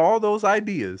represent all those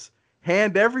ideas,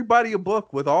 hand everybody a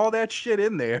book with all that shit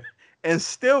in there, and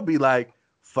still be like,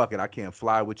 fuck it, I can't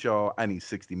fly with y'all. I need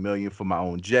 60 million for my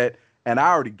own jet. And I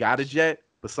already got a jet,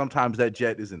 but sometimes that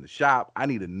jet is in the shop. I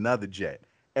need another jet.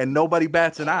 And nobody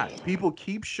bats an eye. People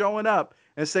keep showing up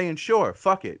and saying, sure,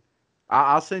 fuck it.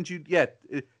 I'll send you, yeah,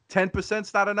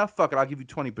 10%'s not enough. Fuck it, I'll give you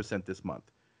 20% this month.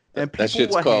 And That people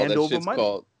shit's will called hand that over shit's money.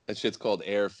 called that shit's called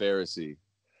air Pharisee.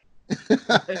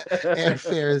 And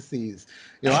Pharisees.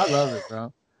 I love it,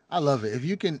 bro. I love it. If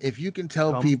you can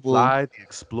tell Come people, fly the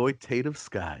exploitative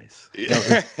skies.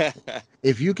 yo,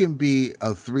 if you can be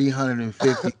a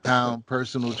 350-pound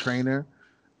personal trainer,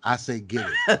 I say get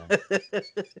it, bro.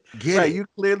 Get Right, it. you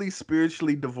clearly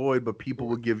spiritually devoid, but people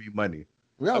will give you money.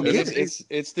 I I Yo, mean, mean, get it's it. it's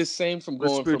it's the same from with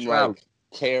going from like spirituality.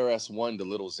 KRS-One to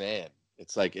Little Xan.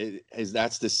 It's like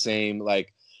that's the same.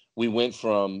 Like we went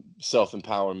from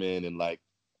self-empowerment and like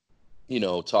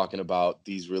talking about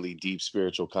these really deep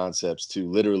spiritual concepts to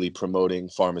literally promoting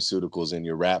pharmaceuticals in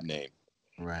your rap name.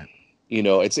 Right.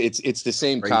 It's the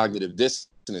same Crazy. cognitive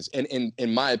dissonance. And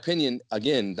in my opinion,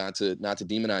 again, not to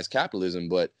demonize capitalism,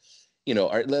 but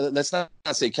let's not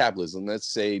say capitalism. Let's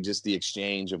say just the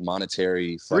exchange of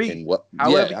monetary fucking Greed, what?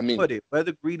 however Yeah, I you mean, put it,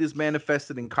 whether greed is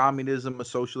manifested in communism or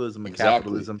socialism or exactly,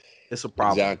 capitalism, it's a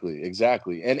problem.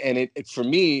 exactly. And for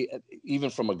me, even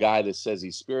from a guy that says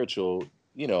he's spiritual,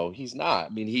 he's not. I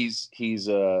mean, he's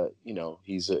a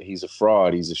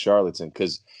fraud. He's a charlatan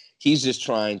because he's just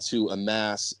trying to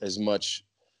amass as much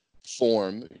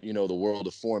form, the world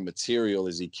of form material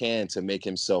as he can to make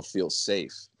himself feel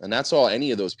safe. And that's all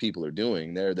any of those people are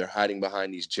doing. They're hiding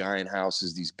behind these giant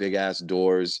houses, these big ass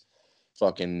doors,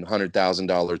 fucking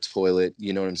 $100,000 toilet.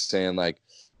 You know what I'm saying? Like,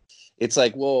 it's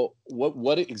like, well,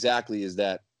 what exactly is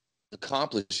that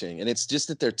accomplishing? And it's just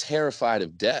that they're terrified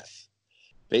of death.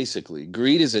 Basically,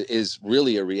 greed is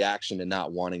really a reaction to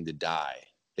not wanting to die.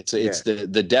 It's Yeah, the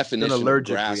it's an definition of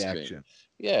allergic grasping. reaction.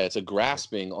 Yeah, it's a Yeah.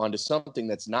 grasping onto something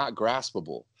that's not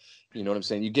graspable. You know what I'm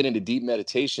saying? You get into deep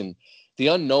meditation, the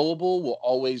unknowable will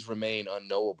always remain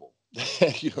unknowable.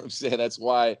 You know what I'm saying? That's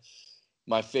why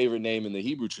my favorite name in the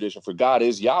Hebrew tradition for God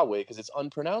is Yahweh, because it's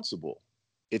unpronounceable.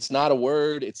 It's not a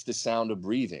word, it's the sound of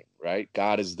breathing, right?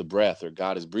 God is the breath, or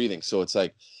God is breathing. So it's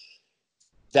like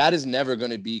that is never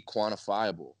going to be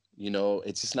quantifiable. You know,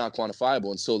 it's just not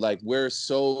quantifiable. And so, like, we're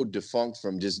so defunct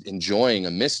from just enjoying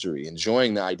a mystery,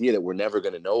 enjoying the idea that we're never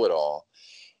going to know it all,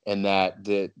 and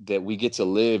that we get to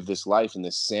live this life in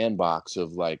this sandbox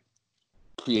of like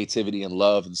creativity and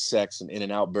love and sex and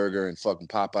In-N-Out Burger and fucking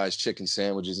Popeyes chicken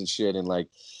sandwiches and shit. And like,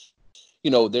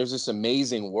 you know, there's this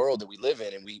amazing world that we live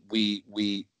in, and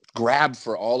we grab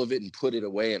for all of it and put it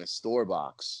away in a store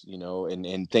box, you know,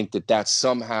 and think that that's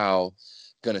somehow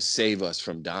going to save us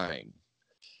from dying.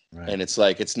 Right. And it's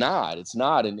like, it's not.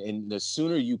 And the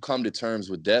sooner you come to terms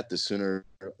with death, the sooner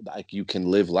like you can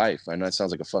live life. I know it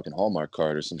sounds like a fucking Hallmark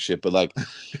card or some shit, but like,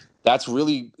 that's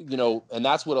really, you know, and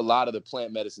that's what a lot of the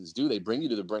plant medicines do. They bring you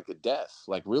to the brink of death.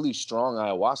 Like really strong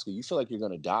ayahuasca, you feel like you're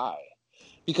going to die,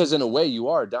 because in a way you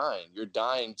are dying. You're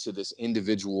dying to this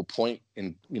individual point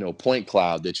in, you know, point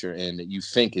cloud that you're in, that you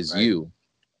think is Right. you.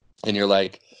 And you're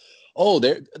like, oh,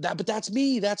 but that's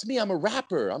me. That's me. I'm a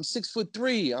rapper. I'm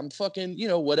 6'3". I'm fucking, you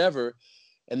know, whatever.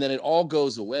 And then it all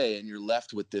goes away, and you're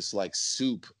left with this like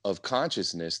soup of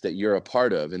consciousness that you're a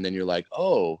part of. And then you're like,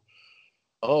 oh,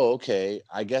 okay.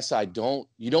 I guess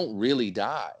you don't really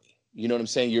die. You know what I'm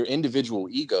saying? Your individual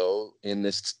ego in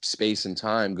this space and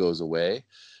time goes away,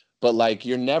 but like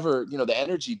you're never, you know, the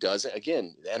energy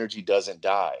doesn't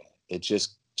die. It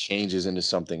just changes into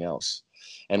something else.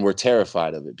 And we're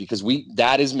terrified of it because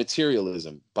that is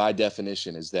materialism by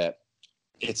definition, is that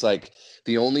it's like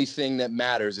the only thing that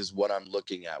matters is what I'm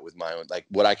looking at with my own, like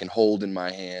what I can hold in my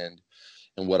hand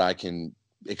and what I can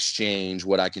exchange,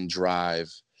 what I can drive.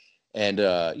 And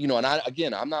you know, and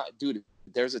I'm not, dude,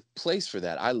 there's a place for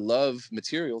that. I love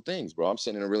material things, bro. I'm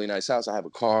sitting in a really nice house. I have a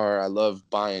car. I love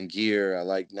buying gear. I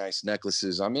like nice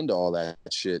necklaces. I'm into all that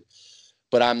shit.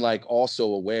 But I'm like also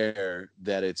aware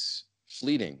that it's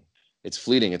fleeting. It's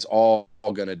fleeting. It's all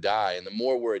gonna die. And the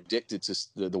more we're addicted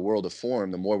to the world of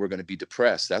form, the more we're gonna be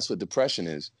depressed. That's what depression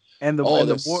is. Oh, And the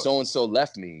there's more so and so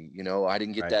left me. You know, I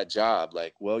didn't get right. that job.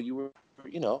 Like, well, you were,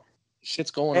 you know,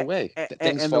 shit's going away.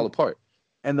 Things And fall the apart.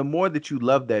 and the more that you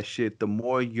love that shit, the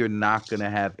more you're not gonna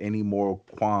have any more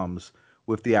qualms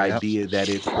with the Yep. idea that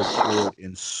it's restored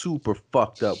in super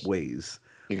fucked up ways.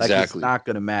 Like it's Exactly. not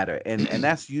gonna matter. And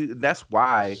that's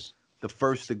why the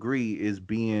first degree is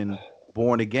being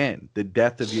born again, the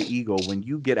death of your ego. When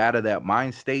you get out of that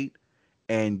mind state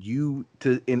and you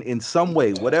to in some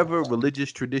way, whatever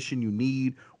religious tradition you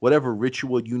need, whatever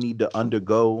ritual you need to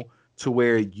undergo to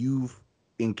where you've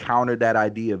encountered that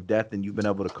idea of death and you've been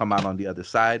able to come out on the other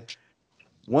side.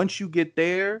 Once you get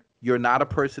there, you're not a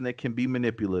person that can be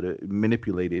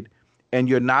manipulated, and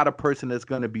you're not a person that's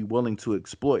going to be willing to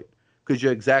exploit, because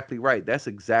you're exactly right. That's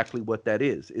exactly what that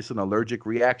is. It's an allergic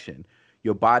reaction.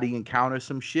 Your body encounters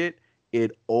some shit,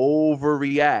 it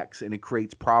overreacts and it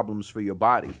creates problems for your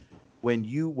body. When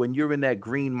you're in that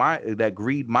greed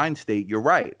mind state, you're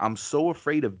right. I'm so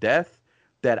afraid of death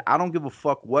that I don't give a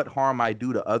fuck what harm I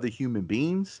do to other human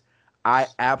beings. I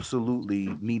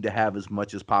absolutely need to have as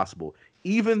much as possible,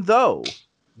 even though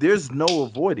there's no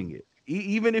avoiding it.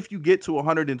 Even if you get to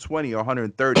 120 or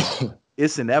 130,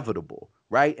 it's inevitable,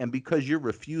 right? And because you're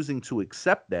refusing to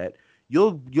accept that,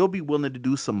 you'll be willing to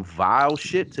do some vile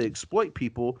shit to exploit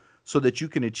people so that you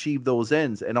can achieve those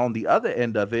ends. And on the other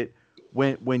end of it,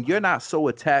 when you're not so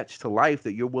attached to life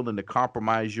that you're willing to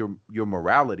compromise your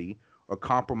morality or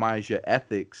compromise your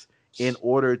ethics in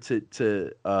order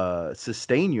to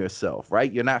sustain yourself,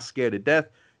 right? You're not scared of death.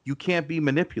 You can't be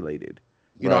manipulated.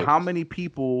 You know, Right. how many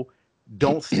people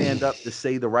don't stand up to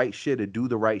say the right shit or do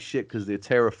the right shit because they're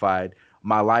terrified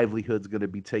my livelihood's going to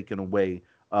be taken away,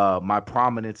 my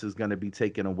prominence is going to be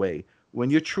taken away. When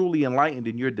you're truly enlightened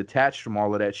and you're detached from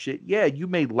all of that shit, yeah, you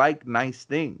may like nice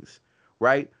things,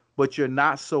 right? But you're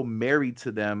not so married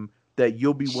to them that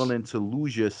you'll be willing to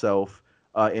lose yourself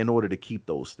in order to keep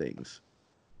those things.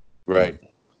 Right.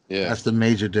 Yeah. That's the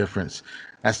major difference.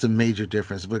 That's the major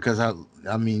difference because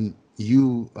I mean,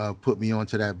 you put me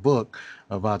onto that book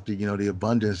about the, you know, the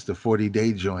abundance, the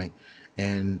 40-day joint,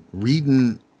 and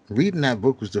reading that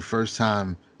book was the first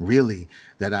time really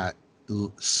that I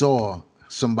saw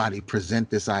somebody present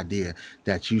this idea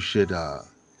that you should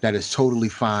that it's totally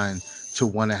fine to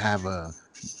want to have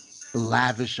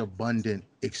lavish, abundant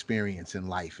experience in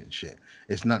life and shit.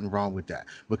 It's nothing wrong with that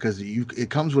because it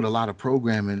comes with a lot of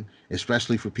programming,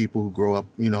 especially for people who grow up,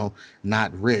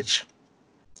 not rich.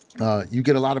 You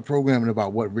get a lot of programming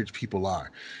about what rich people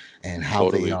are and how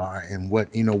they Totally. are and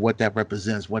what that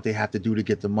represents, what they have to do to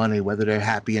get the money, whether they're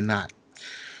happy or not.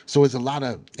 So it's a lot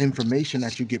of information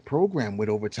that you get programmed with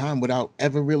over time without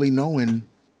ever really knowing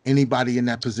anybody in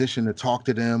that position to talk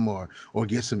to them or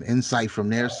get some insight from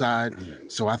their side.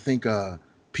 So I think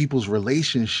people's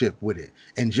relationship with it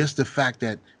and just the fact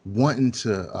that wanting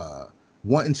to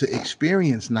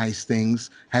experience nice things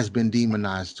has been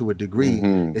demonized to a degree,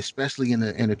 Hmm. especially in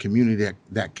a community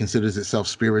that considers itself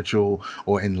spiritual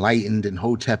or enlightened and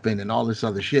hoteping and all this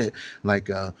other shit. Like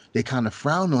they kind of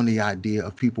frown on the idea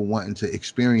of people wanting to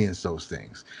experience those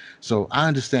things. So I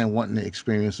understand wanting to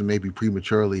experience them maybe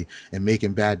prematurely and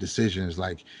making bad decisions.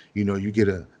 Like you get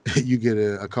a you get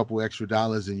a couple extra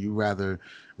dollars and you rather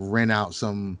rent out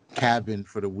some cabin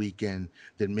for the weekend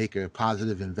than make a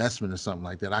positive investment or something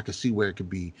like that. I could see where it could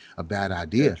be a bad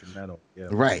idea. Detrimental. Yeah.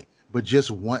 Right. But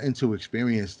just wanting to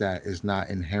experience that is not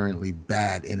inherently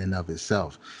bad in and of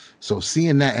itself. So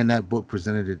seeing that in that book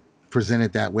presented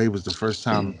that way was the first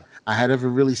time I had ever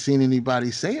really seen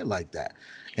anybody say it like that.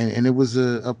 And it was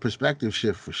a perspective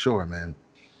shift for sure, man.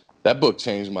 That book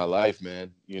changed my life,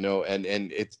 man. And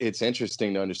it's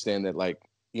interesting to understand that, like,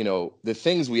 the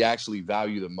things we actually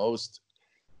value the most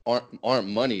aren't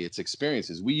money, it's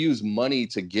experiences. We use money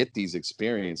to get these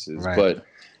experiences, Right. but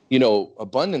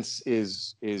abundance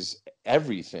is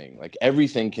everything. Like,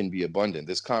 everything can be abundant.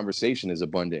 This conversation is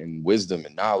abundant in wisdom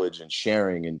and knowledge and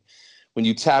sharing. And when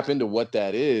you tap into what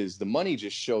that is, the money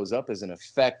just shows up as an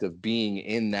effect of being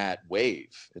in that wave.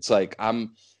 It's like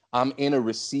I'm in a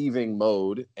receiving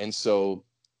mode, and so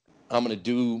I'm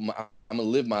gonna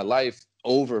live my life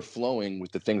overflowing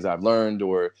with the things I've learned,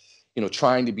 or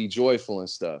trying to be joyful and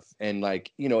stuff. And,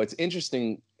 like, it's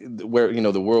interesting where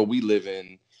the world we live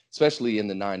in, especially in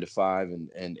the 9 to 5,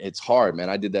 and it's hard, man.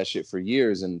 I did that shit for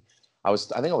years, and I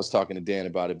think I was talking to Dan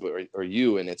about it, but or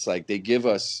you, and it's like they give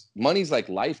us money's like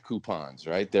life coupons,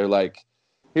 right? They're like,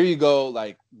 here you go,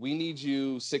 like, we need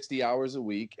you 60 hours a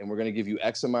week, and we're gonna give you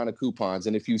X amount of coupons,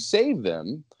 and if you save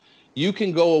them, you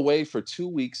can go away for 2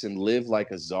 weeks and live like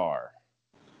a czar.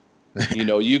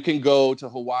 You can go to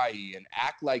Hawaii and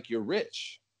act like you're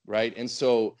rich, right? And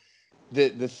so the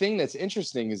thing that's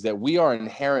interesting is that we are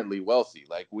inherently wealthy.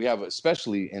 Like, we have,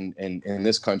 especially in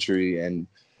this country, and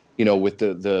with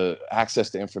the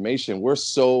access to information, we're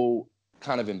so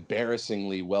kind of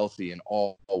embarrassingly wealthy in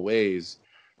all ways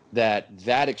that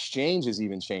exchange is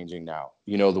even changing now.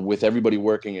 With everybody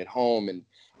working at home, and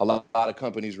a lot of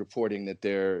companies reporting that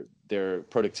their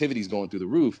productivity is going through the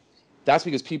roof. That's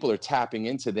because people are tapping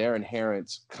into their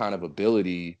inherent kind of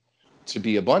ability to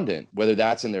be abundant, whether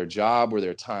that's in their job or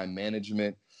their time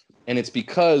management. And it's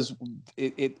because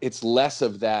it's less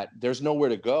of that. There's nowhere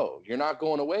to go. You're not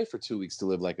going away for 2 weeks to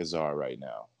live like a czar right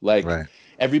now. Like, Right.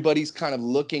 everybody's kind of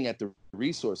looking at the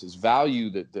resources.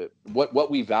 Value, what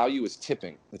we value is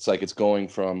tipping. It's like it's going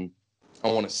from,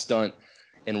 I want to stunt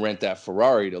and rent that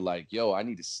Ferrari, to, like, yo, I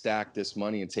need to stack this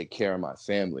money and take care of my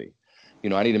family.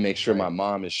 I need to make sure Right. my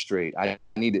mom is straight. I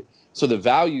need to. So the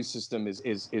value system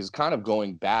is kind of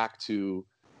going back to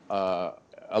uh,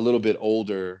 a little bit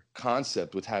older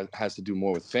concept, which has to do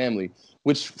more with family.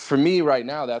 Which, for me right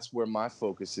now, that's where my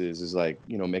focus is like,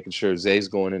 making sure Zay's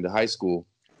going into high school,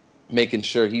 making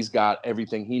sure he's got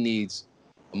everything he needs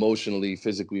emotionally,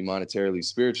 physically, monetarily,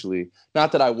 spiritually.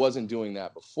 Not that I wasn't doing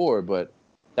that before, but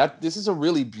that this is a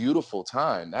really beautiful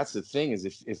time. That's the thing, is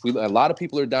if we a lot of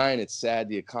people are dying, it's sad,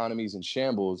 the economy's in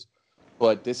shambles,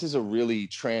 but this is a really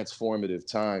transformative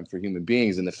time for human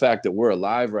beings. And the fact that we're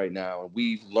alive right now and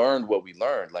we've learned what we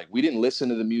learned, like, we didn't listen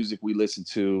to the music we listened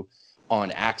to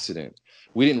on accident.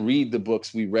 We didn't read the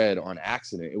books we read on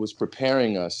accident. It was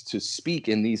preparing us to speak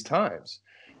in these times.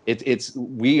 It's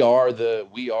we are the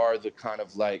kind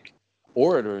of, like,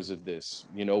 orators of this.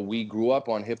 We grew up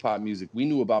on hip hop music. We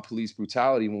knew about police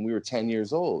brutality when we were 10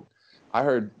 years old. I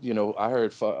heard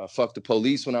fuck the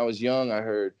police when I was young. I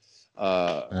heard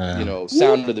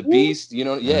Sound of the Beast.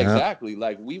 Yeah, Yeah. exactly.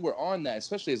 Like, we were on that,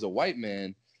 especially as a white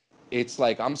man. It's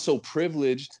like I'm so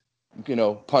privileged,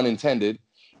 pun intended,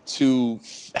 to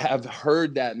have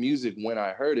heard that music when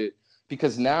I heard it,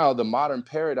 because now the modern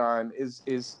paradigm is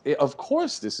of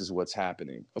course this is what's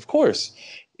happening. Of course,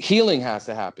 healing has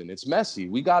to happen. It's messy.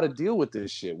 We got to deal with this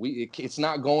shit. It's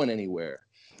not going anywhere.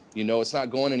 It's not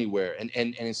going anywhere.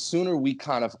 And as sooner we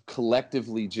kind of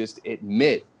collectively just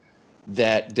admit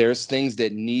that there's things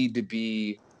that need to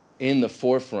be in the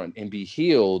forefront and be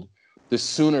healed, the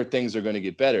sooner things are going to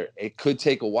get better. It could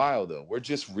take a while though. We're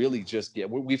just really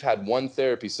we've had one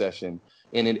therapy session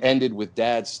and it ended with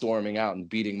dad storming out and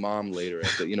beating mom later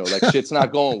at the, like shit's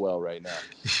not going well right now.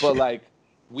 But like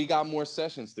we got more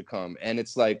sessions to come, and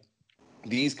it's like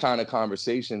these kind of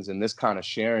conversations and this kind of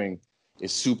sharing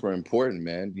is super important,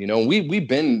 man.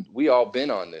 We all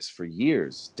been on this for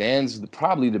years. Dan's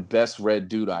probably the best read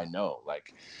dude I know.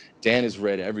 Like Dan has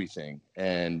read everything,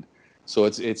 and so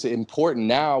it's important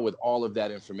now with all of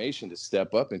that information to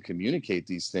step up and communicate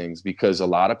these things, because a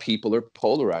lot of people are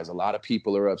polarized, a lot of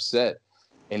people are upset,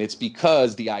 and it's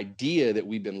because the idea that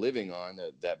we've been living on,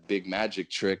 that big magic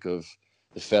trick of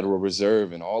the Federal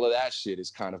Reserve and all of that shit,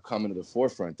 is kind of coming to the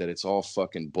forefront, that it's all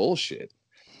fucking bullshit.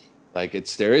 Like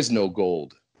there is no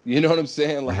gold. You know what I'm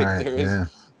saying? Like Right, yeah.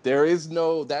 there is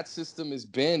no, that system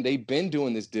they've been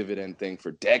doing this dividend thing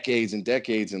for decades and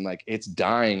decades, and like it's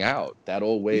dying out. That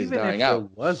old way is Even dying if there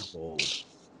out. was gold, It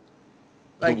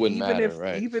like wouldn't matter,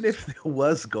 right? even if there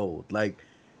was gold, like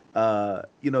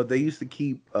they used to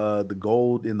keep the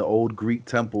gold in the old Greek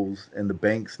temples, and the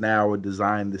banks now are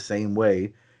designed the same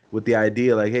way, with the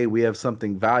idea like, hey, we have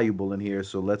something valuable in here,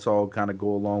 so let's all kind of go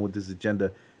along with this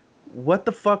agenda. What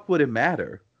the fuck would it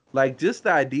matter? Like, just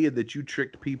the idea that you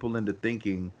tricked people into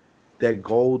thinking that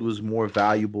gold was more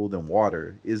valuable than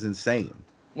water is insane.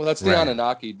 Well, that's the Right.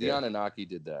 Anunnaki. The Yeah. Anunnaki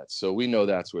did that, so we know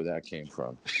that's where that came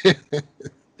from.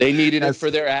 They needed it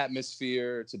for their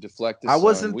atmosphere to deflect the I sun.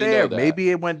 wasn't We there. know that. Maybe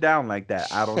it went down like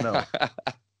that. I don't know.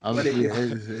 I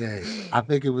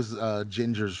think it was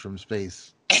gingers from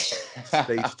space.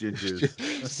 Space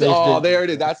gingers. There it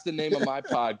is. That's the name of my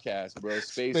podcast, bro.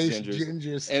 Space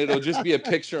Gingers. And it'll just be a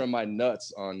picture of my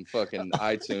nuts on fucking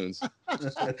iTunes.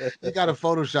 You got to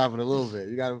Photoshop it a little bit.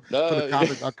 You got to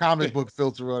put a comic book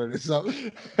filter on it or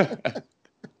something.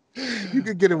 You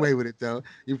could get away with it though.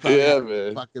 You probably have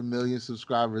man. fucking million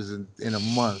subscribers in a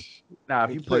month. Nah,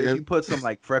 if you put some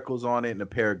like freckles on it and a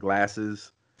pair of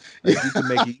glasses, like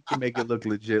you can make it look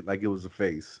legit, like it was a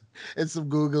face. And some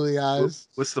googly eyes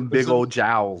with some big old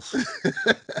jowls.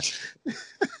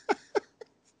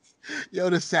 Yo,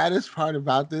 the saddest part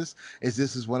about this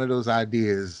is one of those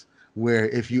ideas where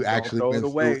if you actually went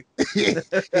through,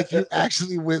 if you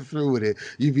actually went through with it,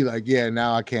 you'd be like, yeah,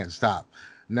 now I can't stop.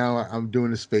 Now I'm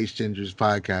doing the Space Gingers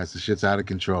podcast. The shit's out of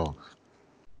control.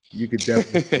 You could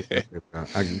definitely,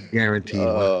 I can guarantee.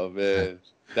 Oh man,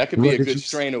 that could be a good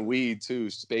strain of weed too.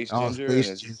 Space Ginger.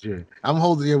 Space Ginger. I'm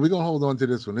holding. Yeah, we're gonna hold on to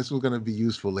this one. This one's gonna be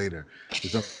useful later.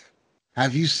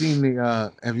 Have you seen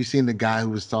the guy who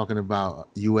was talking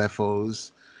about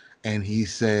UFOs, and he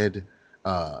said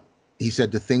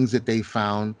the things that they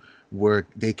found were,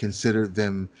 they considered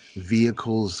them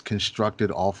vehicles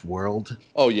constructed off world.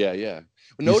 Oh yeah.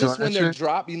 Notice when they're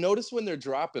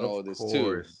dropping all of this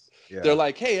too. Yeah. They're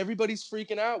like, hey, everybody's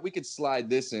freaking out. We could slide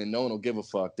this in. No one will give a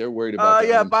fuck. They're worried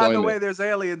about by the way, there's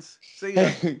aliens. See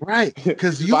ya. Right.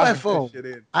 Because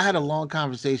UFO, I had a long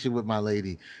conversation with my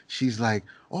lady. She's like,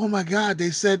 oh my God, they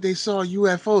said they saw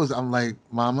UFOs. I'm like,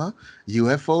 Mama,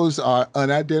 UFOs are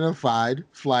unidentified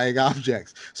flying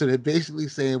objects. So they're basically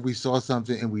saying we saw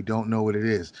something and we don't know what it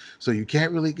is. So you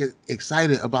can't really get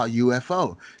excited about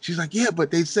UFO. She's like, yeah,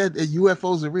 but they said that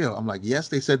UFOs are real. I'm like, yes,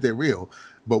 they said they're real.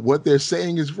 But what they're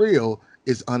saying is real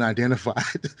is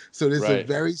unidentified. So there's a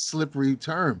very slippery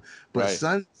term. But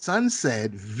Son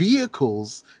said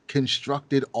vehicles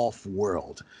constructed off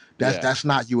world. That's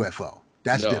not UFO.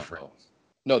 That's different.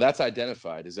 No, that's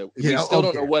identified. Is that we still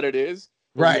don't know what it is?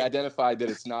 But we identified that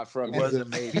it's not from wasn't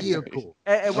made vehicle.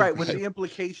 And with the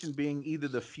implication being either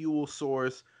the fuel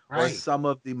source or some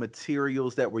of the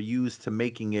materials that were used to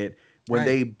making it. When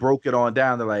they broke it on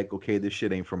down, they're like, okay, this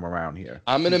shit ain't from around here.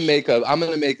 I'm gonna make a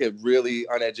really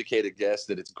uneducated guess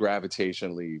that it's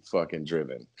gravitationally fucking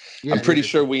driven. Yeah, I'm pretty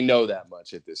sure we know that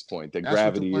much at this point. That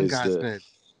gravity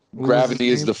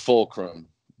is the fulcrum.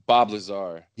 Bob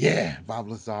Lazar. Yeah, Bob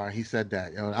Lazar. He said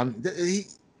that.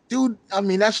 Dude, I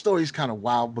mean, that story's kind of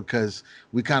wild because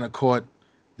we kind of caught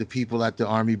the people at the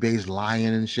Army base lying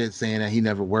and shit, saying that he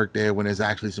never worked there when there's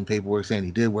actually some paperwork saying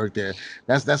he did work there.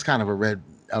 That's kind of a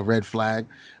red flag,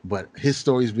 but his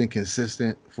story's been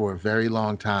consistent for a very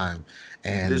long time,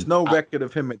 and there's no record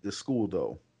of him at the school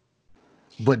though.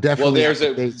 But definitely, there's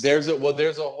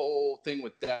a whole thing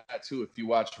with that too. If you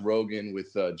watch Rogan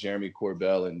with Jeremy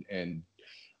Corbell and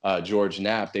George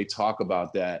Knapp, they talk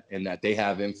about that, and that they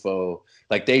have info.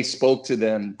 Like they spoke to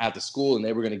them at the school, and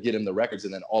they were going to get him the records,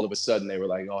 and then all of a sudden they were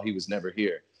like, "Oh, he was never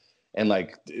here." And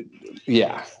like,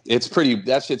 yeah, it's pretty.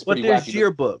 That shit's pretty. But there's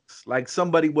yearbooks. Like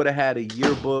somebody would have had a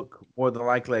yearbook, more than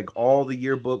like all the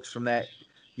yearbooks from that,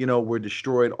 were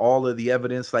destroyed. All of the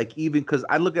evidence, like even because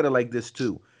I look at it like this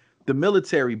too. the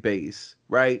military base,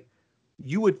 right?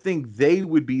 You would think they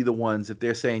would be the ones if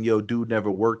they're saying, "Yo, dude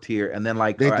never worked here," and then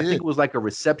like, They or I think did. it was like a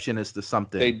receptionist or They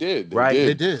something, did. They right? They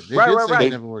did. did. They Right, did right, say he right. They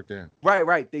never worked there.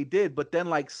 Right, they did. But then,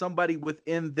 like, somebody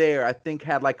within there, I think,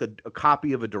 had like a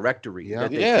copy of a directory Yep.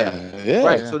 that they kept. yeah, yeah.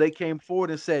 Right. Yeah. So they came forward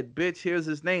and said, "Bitch, here's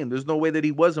his name. There's no way that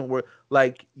he wasn't where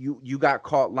like you got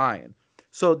caught lying."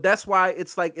 So that's why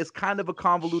it's like it's kind of a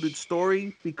convoluted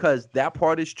story because that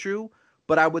part is true.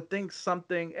 But I would think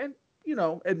something, and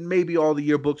and maybe all the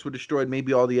yearbooks were destroyed,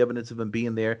 maybe all the evidence of him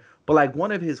being there. But like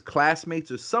one of his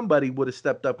classmates or somebody would have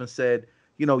stepped up and said,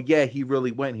 yeah, he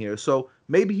really went here. So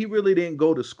maybe he really didn't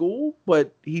go to school,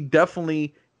 but he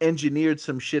definitely engineered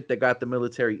some shit that got the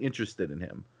military interested in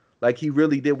him. Like he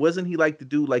really did. Wasn't he like the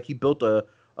dude like he built a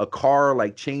car,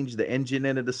 like changed the engine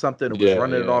in it or something, and was Yeah,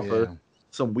 running it yeah, off of Yeah.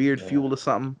 some weird yeah. fuel or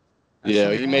something? That's Yeah,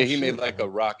 some wild he made shit, like a bro.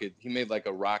 rocket. He made like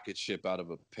a rocket ship out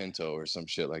of a Pinto or some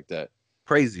shit like that.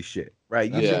 Crazy shit, right?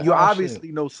 You That's some Yeah. you wild shit.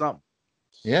 obviously know something.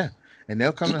 Yeah. And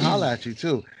they'll come and holler at you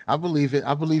too. I believe it.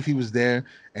 I believe he was there,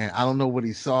 and I don't know what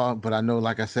he saw, but I know,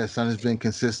 like I said, Son has been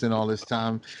consistent all this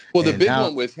time, Well, the and big now,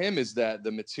 one with him is that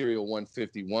the material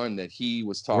 151 that he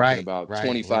was talking right, about right, right,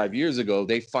 25 years ago,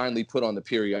 they finally put on the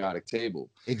periodic table.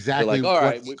 They're exactly like, all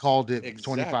what right, he called it 25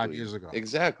 exactly, years ago.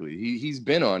 exactly. He's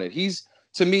been on it. He's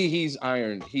to me, he's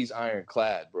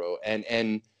ironclad, bro.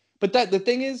 But that the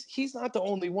thing is, he's not the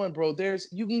only one, bro.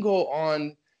 You can go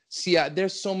on. See,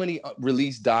 there's so many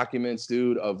released documents,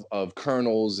 dude, of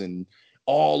colonels and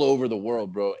all over the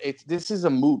world, bro. This is a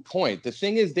moot point. The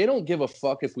thing is, they don't give a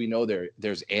fuck if we know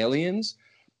there's aliens.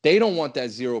 They don't want that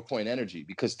 0 point energy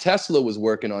because Tesla was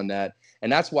working on that, and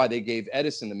that's why they gave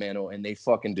Edison the mantle and they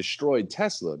fucking destroyed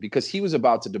Tesla because he was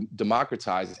about to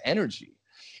democratize energy.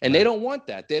 And they Right. don't want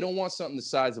that. They don't want something the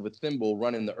size of a thimble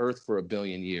running the earth for 1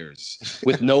 billion years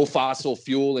with no fossil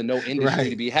fuel and no industry to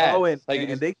Right. be Oh, had. and Like and,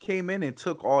 it and is, they came in and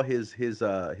took all his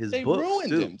they books ruined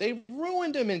too. him. They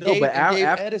ruined him No, but and gave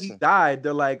after he Edison. died,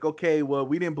 they're like, okay, well,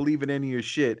 we didn't believe in any of your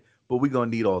shit, but we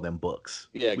gonna need all them books.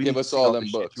 Yeah, We give need to us see all all the them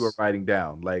shit you were books. writing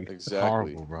down. Like,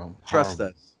 Exactly. Horrible, bro. trust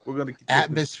Horrible. us. We're gonna take this.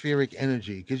 Atmospheric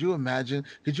energy. Could you imagine?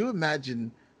 Could you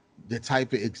imagine the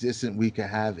type of existence we could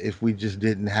have if we just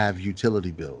didn't have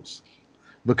utility bills?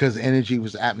 Because energy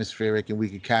was atmospheric and we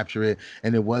could capture it,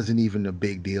 and it wasn't even a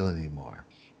big deal anymore.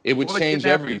 It would Or they didn't change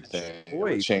have to everything. It would destroy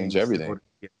change things in everything. order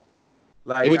to get. It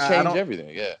Like, would I change don't.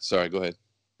 everything. Yeah. Sorry, go ahead.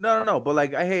 No. But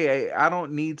like, hey, I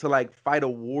don't need to like fight a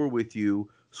war with you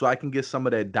so I can get some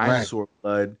of that Right. dinosaur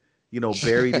blood,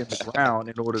 buried in the ground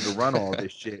in order to run all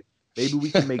this shit. Maybe we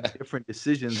can make different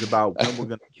decisions about when we're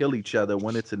gonna kill each other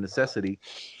when it's a necessity.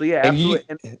 So yeah, And you absolutely.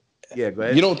 And yeah, go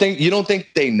ahead. you don't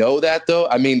think they know that though?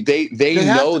 I mean, they They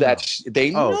have know to that know.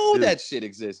 they Oh, know dude, that shit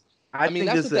exists. I mean,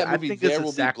 that's what that I movie think it's There a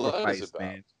Will Be Blood is sacrifice, about.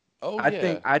 man. Oh I yeah.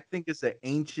 think I think it's an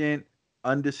ancient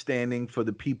understanding for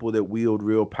the people that wield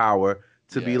real power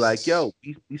to be like, Yes.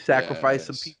 yo, we sacrifice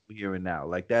some Yes. people here and now.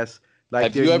 Like that's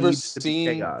like there needs to be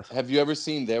chaos. Have you ever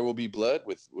seen There Will Be Blood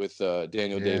with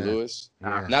Daniel Yeah. Day-Lewis? I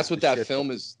Yeah. And heard the shit though.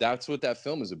 that's what that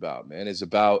film is about, man. It's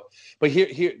about but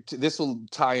this will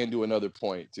tie into another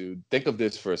point, dude. Think of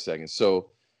this for a second. So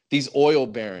these oil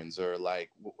barons are like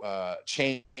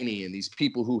Cheney and these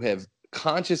people who have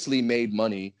consciously made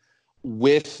money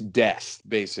with death,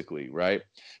 basically, right?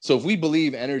 So if we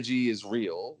believe energy is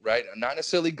real, right? Not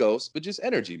necessarily ghosts, but just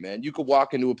energy, man. You could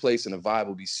walk into a place and a vibe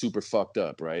will be super fucked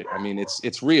up, right? I mean,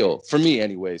 it's real for me,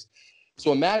 anyways.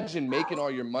 So imagine making all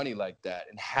your money like that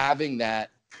and having that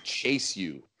chase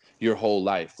you your whole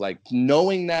life, like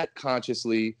knowing that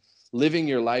consciously, living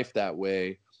your life that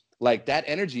way. Like that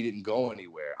energy didn't go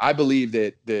anywhere. I believe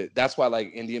that's why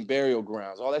like Indian burial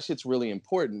grounds, all that shit's really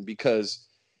important because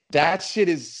that shit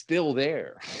is still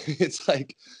there. It's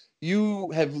like you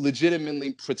have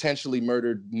legitimately potentially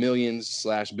murdered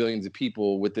millions/billions of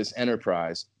people with this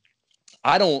enterprise.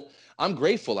 I don't. I'm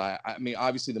grateful. I mean,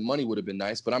 obviously the money would have been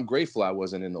nice, but I'm grateful I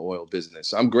wasn't in the oil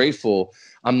business. I'm grateful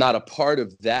I'm not a part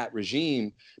of that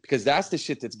regime because that's the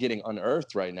shit that's getting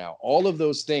unearthed right now. All of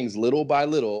those things, little by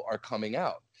little, are coming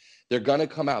out. They're gonna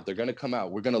come out. They're gonna come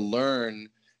out. We're gonna learn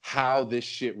how this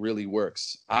shit really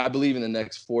works. I believe in the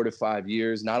next 4 to 5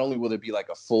 years, not only will there be like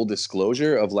a full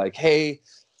disclosure of like, hey,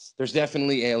 there's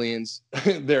definitely aliens.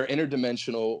 They're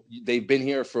interdimensional. They've been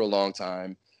here for a long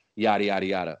time. Yada, yada,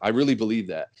 yada. I really believe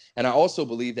that. And I also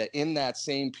believe that in that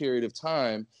same period of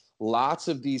time, lots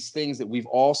of these things that we've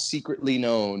all secretly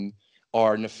known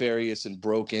are nefarious and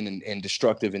broken and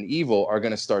destructive and evil are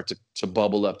going to start to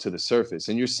bubble up to the surface.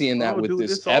 And you're seeing that Oh, with dude,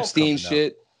 this it's all Epstein coming out.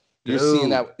 shit. You're seeing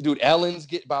Dude. that, dude, Ellen's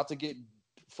about to get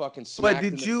fucking But smacked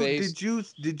in the face.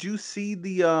 did you see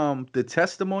the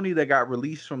testimony that got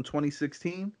released from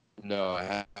 2016? No,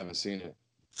 I haven't seen it.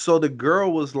 So the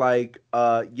girl was like,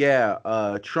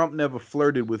 Trump never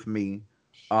flirted with me.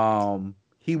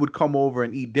 He would come over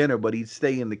and eat dinner, but he'd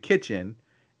stay in the kitchen.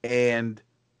 And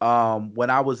when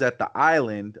I was at the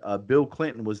island, Bill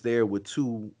Clinton was there with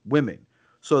two women.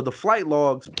 So the flight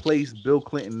logs placed Bill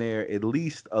Clinton there at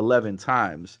least 11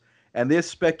 times. And there's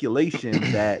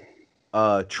speculation that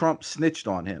Trump snitched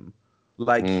on him.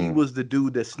 Like he Mm. was the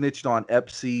dude that snitched on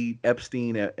Epstein,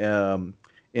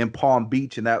 in Palm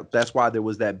Beach, and that's why there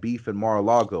was that beef in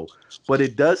Mar-a-Lago. But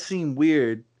it does seem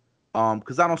weird,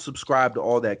 because I don't subscribe to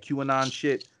all that QAnon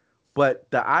shit.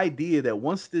 But the idea that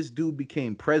once this dude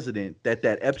became president, that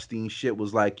Epstein shit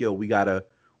was like, yo, we gotta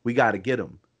get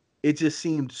him. It just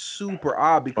seemed super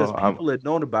odd because Well, people had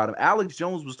known about him. Alex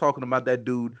Jones was talking about that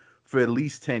dude for at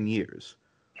least 10 years.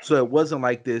 So it wasn't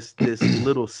like this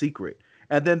little secret.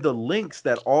 And then the links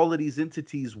that all of these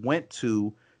entities went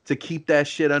to keep that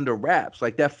shit under wraps.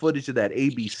 Like that footage of that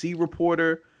ABC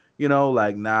reporter,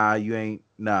 like, you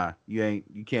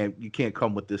can't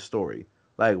come with this story.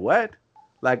 Like what?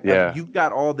 Like yeah, you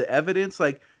got all the evidence.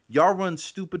 Like y'all run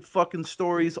stupid fucking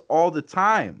stories all the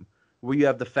time where you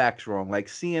have the facts wrong. Like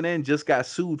CNN just got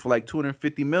sued for like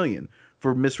 250 million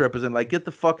for misrepresenting. Like get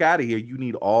the fuck out of here. You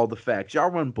need all the facts. Y'all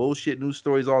run bullshit news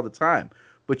stories all the time.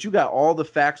 But you got all the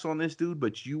facts on this dude,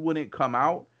 but you wouldn't come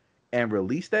out and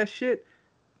release that shit.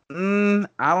 I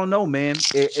don't know, man.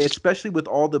 Especially with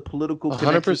all the political a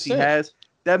hundred connections he percent, has,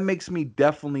 that makes me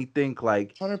definitely think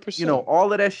like, 100%.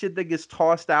 all of that shit that gets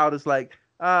tossed out is like,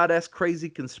 that's crazy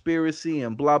conspiracy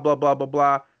and blah blah blah blah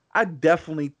blah. I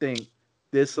definitely think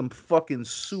there's some fucking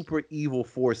super evil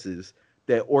forces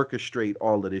that orchestrate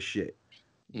all of this shit.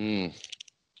 100%,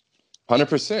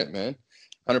 man.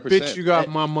 Bitch, 100%. you got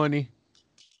my money.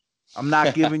 I'm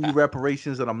not giving you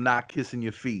reparations and I'm not kissing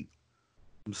your feet.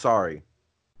 I'm sorry.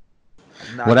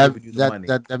 I'm Well, not giving you the that money.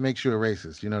 that that makes you a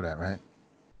racist. You know that, right?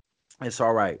 It's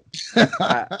all right.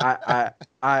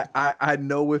 I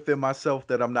know within myself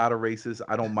that I'm not a racist.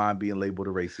 I don't mind being labeled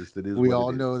a racist. It is We what it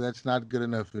all is. know that's not good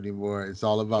enough anymore. It's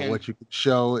all about Can what you can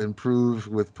show and prove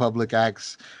with public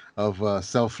acts of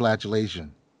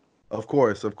self-flagellation. Of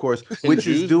course, can which is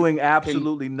Jews be, doing can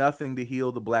absolutely nothing to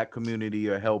heal the black community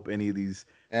or help any of these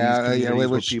Yeah, wait, communities where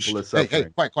wait, people are hey, hey,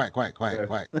 suffering. quiet, quiet, quiet, quiet, Yeah.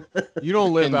 quiet. You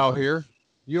don't live can out here.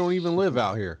 You don't even live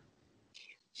out here.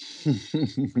 I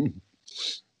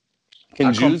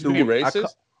can come Jews be through.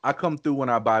 racist? I come through when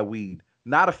I buy weed.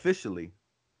 Not officially,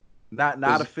 not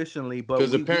Because officially, but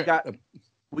because we apparent got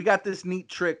we got this neat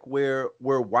trick where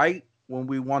we're white when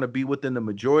we want to be within the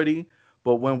majority,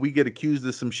 but when we get accused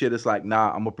of some shit, it's like,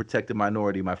 nah, I'm a protected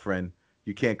minority, my friend.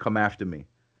 You can't come after me.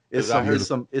 It's because I some it's heard Beautiful.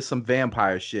 some it's some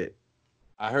vampire shit.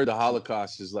 I heard the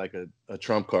Holocaust is like a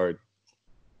trump card.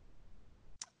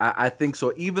 I think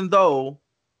so. Even though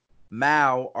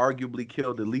Mao arguably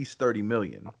killed at least 30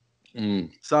 million,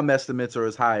 Mm. some estimates are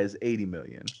as high as 80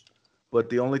 million. But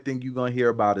the only thing you're gonna hear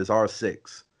about is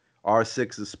R6.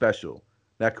 R6 is special.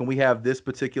 Now, can we have this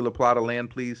particular plot of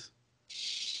land, please?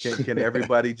 Can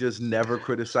everybody just never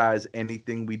criticize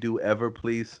anything we do ever,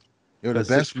 please? You know, Because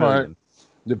 6 million.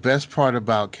 the best part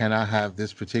about can I have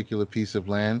this particular piece of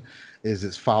land is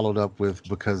it's followed up with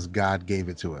because God gave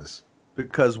it to us.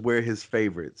 Because we're his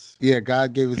favorites. Yeah,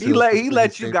 God gave it He to us let because he we're his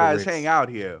lets you favorite guys hang race. out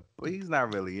here, but he's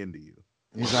not really into you.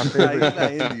 He's our He's favorite.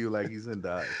 not into you like he's into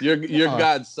us. You're Uh,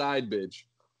 God's side bitch.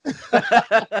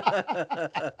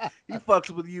 He fucks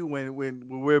with you when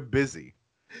we're busy.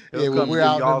 He'll yeah, come give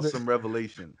y'all some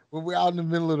revelation. when we're out in the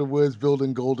middle of the woods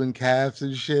building golden calves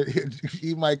and shit,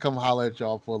 he might come holler at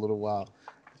y'all for a little while.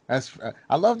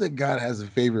 I love that God has a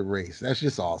favorite race. That's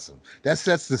just awesome. That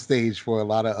sets the stage for a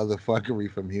lot of other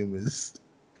fuckery from humans.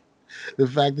 The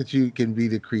fact that you can be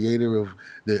the creator of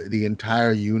the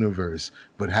entire universe,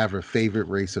 but have a favorite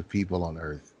race of people on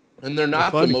Earth. And they're The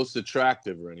not the funny, most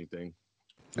attractive or anything.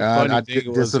 the funny I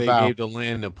thing was they disavow. gave the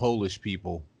land to Polish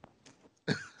people.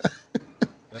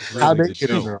 That's How really they the get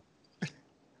in joke there?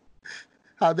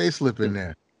 How they slip in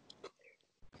there?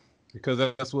 because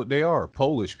that's what they are,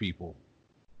 Polish people.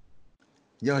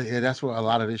 Yo, yeah, that's where a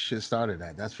lot of this shit started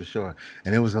at. That's for sure.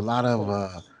 And it was a lot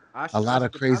of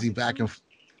crazy Ashkenazi back and Jews?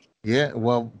 yeah.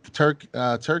 Well,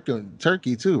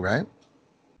 Turkey too, right?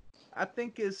 I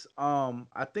think it's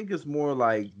more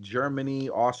like Germany,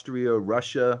 Austria,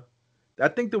 Russia. I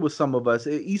think there was some of us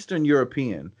Eastern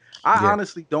European. I Yeah.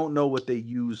 honestly don't know what they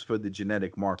use for the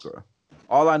genetic marker.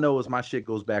 All I know is my shit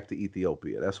goes back to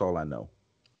Ethiopia. That's all I know.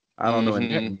 I don't know E-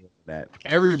 Hmm. anything more than that.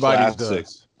 Everybody Classic.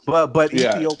 does. But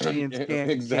Yeah, Ethiopians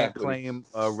can't exactly. claim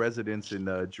residence in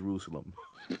Jerusalem.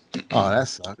 Oh, that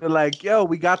sucks. They're like, yo,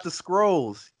 we got the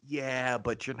scrolls. Yeah,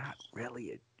 but you're not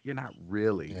really. You're not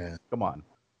really. Yeah. Come on.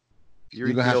 You're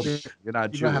You're gonna have Ethiopian. to. You're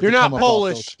not You're gonna have Jewish. to You're come not up off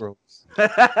those Polish. scrolls.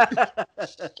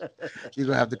 You're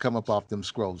gonna have to come up off them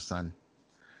scrolls, son.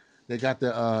 They got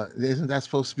the. Isn't that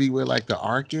supposed to be where like the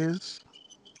ark is?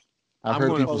 I've I'm heard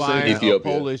gonna people say find that. a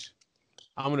Ethiopia. Polish.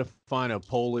 I'm gonna find a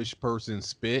Polish person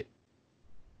spit,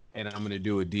 and I'm gonna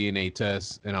do a DNA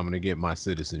test, and I'm gonna get my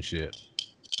citizenship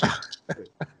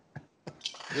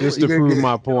just You to gonna prove get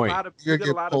my point. you You gonna get a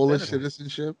get lot of Polish benefits.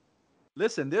 citizenship.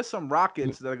 Listen, there's some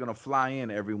rockets that are gonna fly in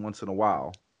every once in a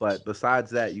while, but besides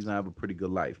that, you're gonna have a pretty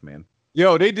good life, man.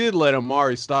 Yo, they did let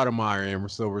Amari Stoudemire in,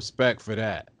 so respect for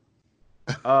that.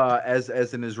 As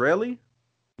an Israeli?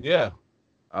 Yeah.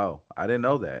 Oh, I didn't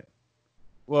know that.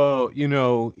 Well, he's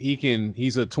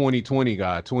a 20-20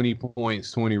 guy, 20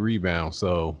 points, 20 rebounds.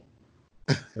 So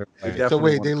They like, So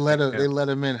definitely wait, want to they let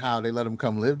him in. How they let him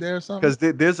come live there or something?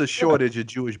 because there's a shortage of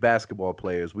Jewish basketball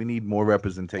players. We need more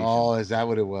representation. Oh, is that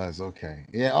what it was? Okay,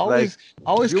 yeah. Like,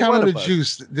 Always you're count one on the of us.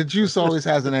 juice. The juice always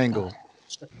has an angle.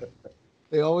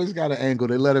 They always got an angle.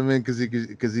 They let him in because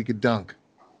he could dunk.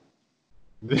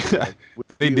 Yeah,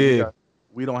 they we, did.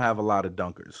 we don't have a lot of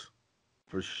dunkers,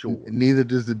 for sure. Neither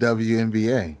does the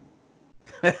WNBA.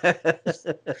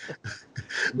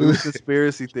 New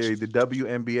conspiracy theory: the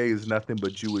WNBA is nothing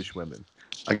but Jewish women.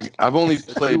 I've only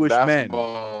played Jewish men.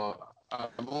 basketball. I've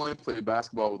only played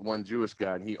basketball with one Jewish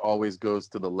guy, and he always goes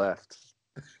to the left.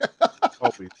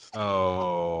 Always.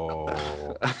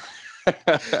 Oh.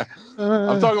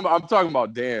 I'm talking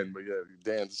about Dan, but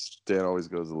yeah, Dan always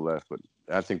goes to the left, but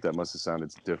I think that must have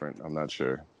sounded different. I'm not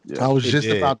sure. I Yeah. was It just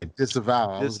did. about to disavow.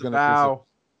 I was gonna Disavow.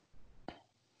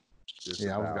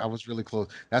 Yeah, I was really close.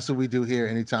 That's what we do here.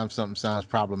 Anytime something sounds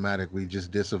problematic, we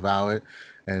just disavow it,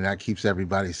 and that keeps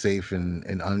everybody safe and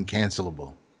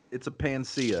uncancelable. It's a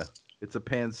panacea. It's a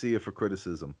panacea for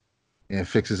criticism. And it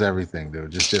fixes everything, dude.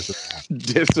 Just disavow.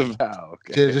 Disavow.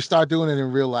 Okay. Just start doing it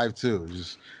in real life too.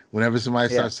 Just whenever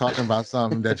somebody Yeah. starts talking about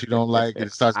something that you don't like,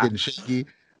 it starts getting shaky.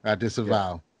 I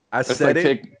disavow. I That's said like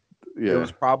it. It yeah.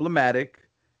 was problematic,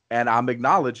 and I'm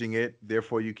acknowledging it.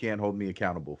 Therefore, you can't hold me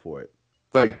accountable for it.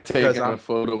 Like Because taking a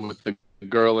photo with the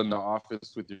girl in the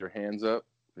office with your hands up.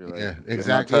 You're like, Yeah, I'm not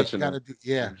exactly. You touching gotta her. do,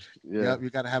 yeah. Yeah. Yep, you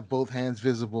got to have both hands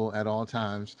visible at all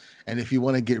times. And if you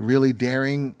want to get really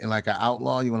daring and like an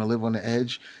outlaw, you want to live on the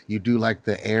edge, you do like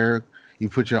the air. You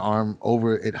put your arm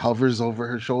over, it hovers over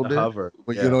her the shoulder, hover.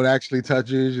 but Yeah. you don't actually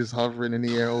touch it, it's just hovering in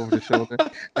the air over the shoulder.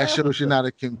 That shows you're not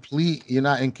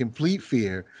in complete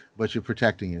fear, but you're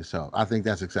protecting yourself. I think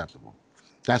that's acceptable.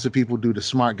 That's what people do. The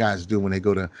smart guys do when they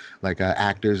go to like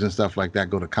actors and stuff like that,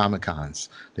 go to Comic Cons.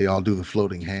 They all do the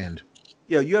floating hand.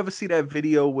 Yeah, you ever see that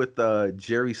video with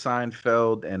Jerry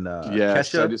Seinfeld and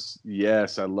Yes,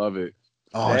 Kesha? I love it.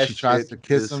 Oh, That she tries shit to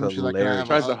kiss is him. She's like, "Can I hilarious. have a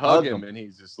Tries to hug?" hug Hug him, him. and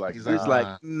he's just like, He's He's like,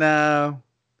 like, no.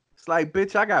 It's like,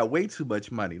 bitch, I got way too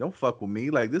much money. Don't fuck with me.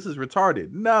 Like, this is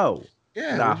retarded. No,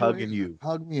 "Yeah, not would hugging you.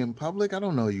 hug me in public? I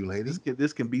don't know you, lady."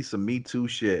 This can be some Me Too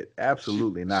shit.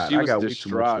 Absolutely not. she I was got way too much.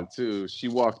 distraught too. She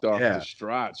walked off Yeah.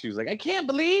 distraught. She was like, I can't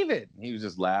believe it. He was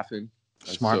just laughing.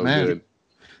 That's Smart so man. good.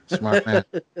 Smart man.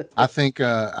 I think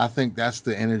that's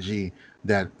the energy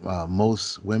that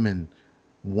most women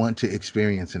want to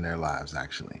experience in their lives.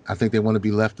 Actually, I think they want to be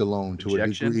left alone to a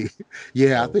Rejection? degree.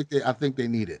 Yeah, Oh. I think they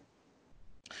need it,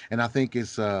 and I think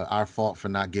it's our fault for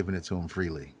not giving it to them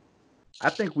freely. I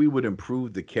think we would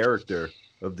improve the character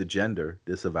of the gender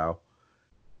disavow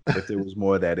if there was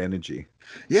more of that energy.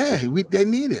 Yeah, they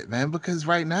need it, man, because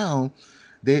right now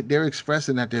they're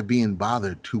expressing that they're being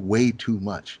bothered too way too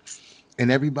much. And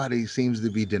everybody seems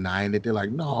to be denying it. They're like,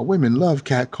 no, women love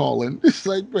catcalling. It's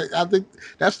like, but I think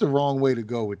that's the wrong way to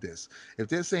go with this. If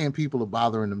they're saying people are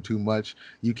bothering them too much,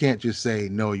 you can't just say,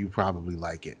 no, you probably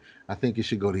like it. I think it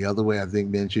should go the other way. I think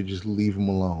men should just leave them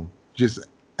alone. Just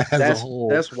as a whole,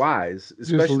 That's wise,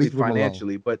 just especially leave them alone.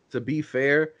 financially. But to be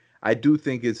fair, I do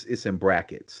think it's in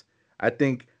brackets. I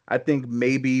think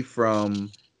maybe from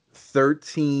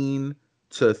 13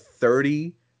 to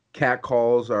 30, cat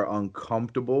calls are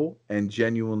uncomfortable and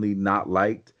genuinely not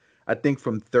liked. I think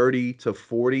from 30 to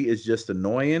 40 is just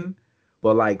annoying,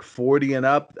 but like 40 and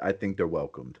up, I think they're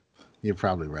welcomed. You're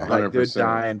probably right. Like they're 100%.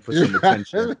 dying for You're some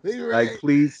attention. probably Like, right.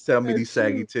 please tell me That's these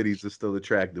saggy true. titties are still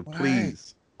attractive. Right.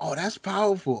 Please. Oh, that's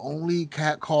powerful. Only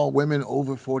catcall women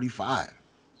over 45.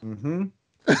 Mm-hmm.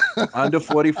 Under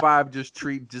 45, just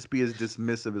be as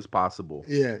dismissive as possible.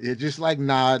 Yeah, just like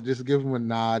nod. Just give them a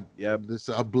nod. Yep. This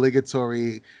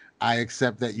obligatory. I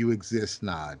accept that you exist.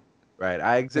 Nod. Right.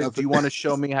 I exist. Do you want to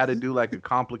show me how to do like a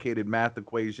complicated math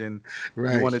equation? You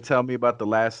Right. want to tell me about the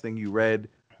last thing you read?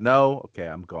 No? Okay,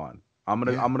 I'm gone. Yeah. I'm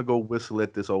gonna go whistle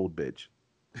at this old bitch.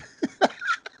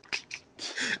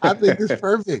 I think it's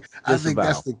perfect. I think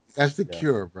Disavow. that's the Yeah.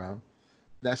 cure, bro.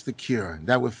 That's the cure.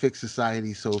 That would fix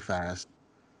society so fast.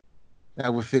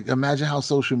 That would fix. Imagine how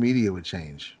social media would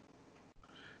change.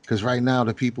 Because right now,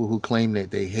 the people who claim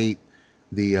that they hate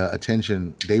the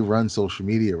attention, they run social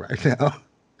media right now.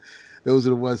 Those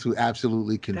are the ones who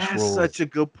absolutely That's control. such a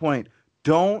good point.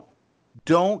 Don't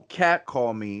don't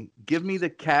catcall me. Give me the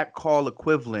catcall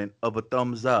equivalent of a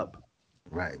thumbs up.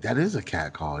 Right. That is a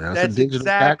cat call. That's a That's digital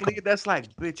cat exactly. call. That's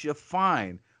like, bitch, you're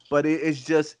fine. But it's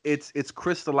just it's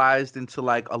crystallized into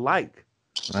like a like.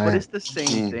 But Right. it's the same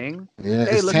Mm, thing. Yeah.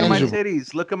 Hey, It's look at my mm. tangible.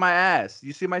 titties. Look at my ass.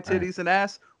 You see my Right. titties and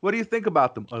ass? What do you think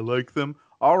about them? I like them.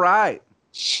 All right.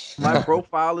 My Right.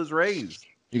 profile is raised.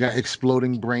 You got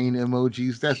exploding brain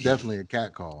emojis. That's definitely a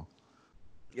cat call.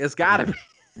 It's gotta be.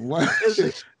 What?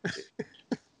 It's-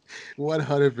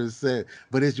 100%.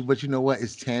 But you know what?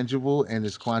 It's tangible and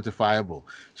it's quantifiable.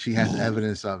 She has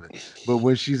evidence of it. But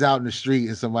when she's out in the street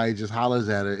and somebody just hollers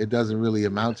at her, it doesn't really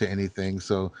amount to anything.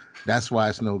 So that's why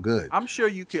it's no good. I'm sure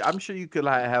you could. I'm sure you could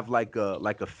have like a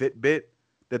Fitbit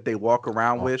that they walk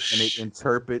around Oh, with, and it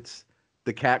interprets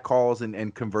the cat calls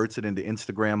and converts it into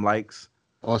Instagram likes,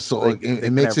 so also, they it, can they it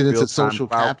can makes have it into real time social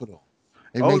clout. capital.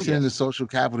 It Oh makes it yeah. into social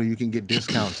capital. You can get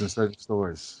discounts in certain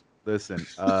stores. Listen,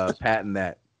 patent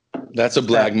that. That's a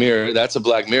Black Patent. Mirror. That's a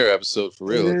Black Mirror episode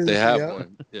for It real. If they is, have yeah.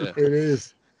 one. Yeah. It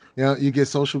is. You get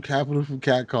social capital from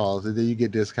cat calls, and then you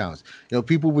get discounts.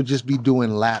 People would just be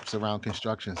doing laps around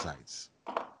construction sites,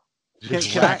 Can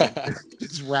just can I? racking,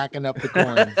 just racking up the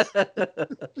coins,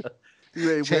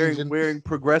 Wearing changing, wearing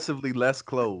progressively less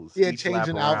clothes yeah, each lap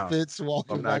changing around. outfits, I'm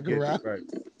walking not back getting it around. right.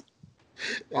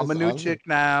 I'm a That's new awesome. chick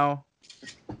now.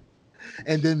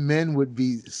 And then men would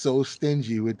be so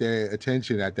stingy with their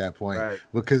attention at that point Right.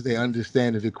 because they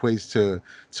understand it equates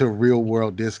to real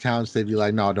world discounts. They'd be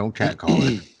like, "No, don't catcall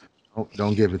her.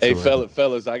 Don't give it Hey, to her."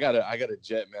 fellas, I got a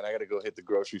jet, man. I gotta go hit the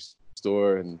grocery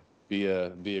store and be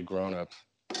a grown up.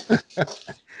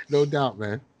 No doubt,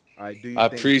 man. All right. Do you I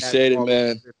think cat appreciate it, call over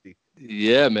man. 50?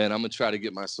 Yeah, man. I'm gonna try to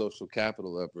get my social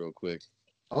capital up real quick.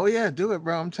 Oh yeah, do it,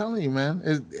 bro. I'm telling you,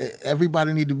 man.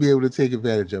 Everybody need to be able to take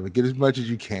advantage of it. Get as much as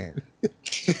you can.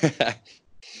 It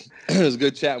was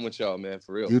good chatting with y'all, man.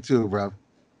 For real. You too, bro. All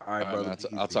All right, right, brother. man.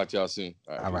 Be I'll easy. talk to y'all soon.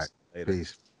 All right, All right, peace. Later.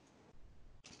 peace.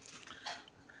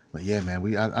 But yeah, man,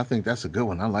 I think that's a good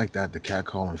one. I like that, the cat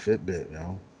calling Fitbit,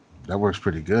 that works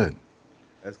pretty good.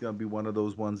 That's gonna be one of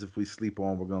those ones. If we sleep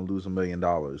on, we're gonna lose $1 million.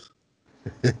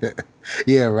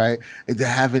 Yeah, right. And to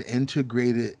have it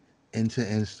integrated into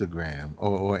Instagram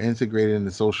or integrated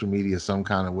into social media some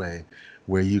kind of way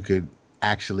where you could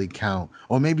actually count,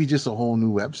 or maybe just a whole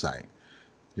new website.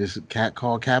 Just cat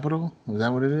call capital. Is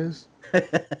that what it is?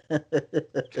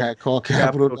 Capital cat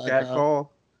Catcallcapital.com.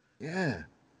 call. Yeah.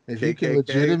 If you can KKK.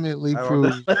 legitimately I don't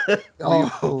prove, know.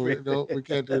 oh Reappropriate. no, we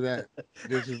can't do that.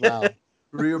 This is loud.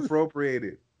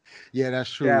 Reappropriated. Yeah, that's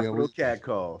true. Yeah, Capital cat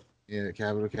call.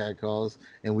 capital cat calls,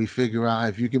 and we figure out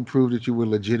if you can prove that you were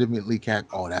legitimately cat.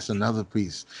 Oh, that's another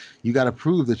piece. You got to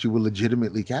prove that you were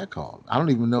legitimately cat called. I don't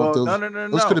even know if Well, no, those no, no,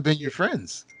 those could no. have been your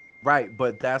friends. Right,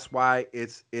 but that's why it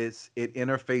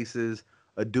interfaces.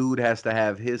 A dude has to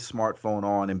have his smartphone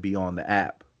on and be on the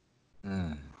app,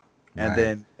 Mm,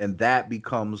 and right. that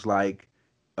becomes like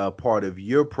a part of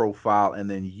your profile, and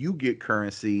then you get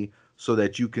currency so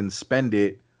that you can spend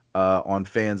it on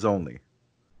fans only.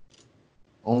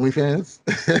 OnlyFans.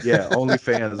 Yeah, only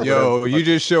fans, whatever the Yo, fuck. you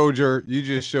just showed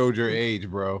your age,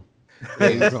 bro. Yeah,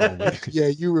 Fans only. yeah,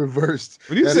 you reversed.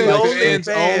 When you That's The said like only saying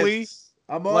fans only, fans.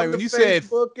 I'm like on the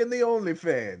Facebook and the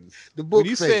OnlyFans. the when book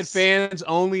you said face. fans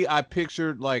only, I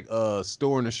pictured like a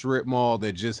store in a strip mall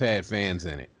that just had fans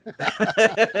in it.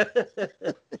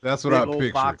 That's what Big I old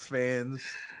pictured. box fans.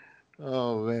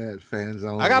 Oh man, fans I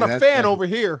only. got Yeah, a that's fan definitely over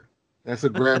here. that's a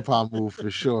grandpa move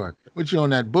for sure. What you on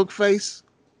that book face?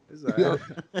 It's You, all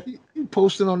you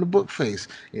posting on the book face.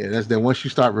 Yeah, that's that. Once you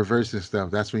start reversing stuff,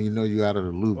 that's when you know you out of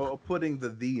the loop. or putting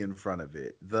the in front of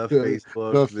it. The The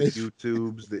Facebooks, the face.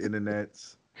 YouTubes, the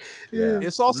internets. Yeah. Yeah.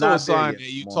 It's I'm also a not there sign yet.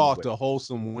 that you I'm on the talk way. to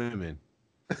wholesome women.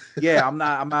 Yeah, I'm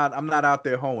not out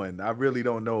there hoeing. I really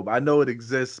don't know. I know it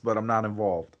exists, but I'm not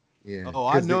involved. Yeah. Oh,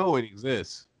 I know it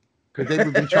exists. Because they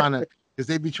would be trying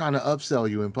to upsell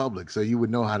you in public, so you would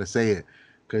know how to say it.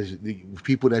 Because the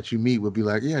people that you meet would be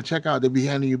like, "Yeah, check out." They'd be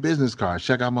handing you business cards.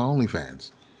 Check out my OnlyFans.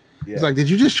 It's Yeah. like, did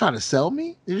you just try to sell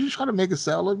me? Did you just try to make a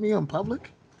sell of me in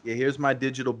public? Yeah, here's my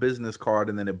digital business card,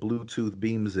 and then it Bluetooth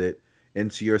beams it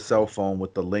into your cell phone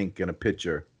with the link and a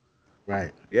picture.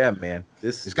 Right. Yeah, man.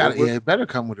 This It's got to. we're Yeah, it better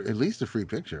come with at least a free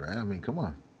picture, right? I mean, come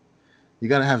on. You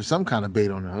got to have some kind of bait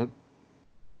on the hook.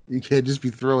 You can't just be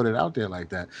throwing it out there like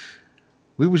that.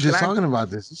 We was can just I talking about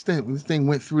this. This thing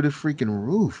went through the freaking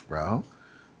roof, bro.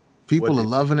 People are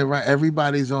loving it, right?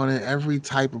 Everybody's on it. Every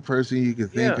type of person you can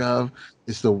think Yeah. of.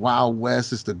 It's the Wild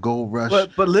West. It's the Gold Rush.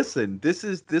 But listen, this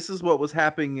is what was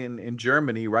happening in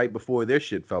Germany right before their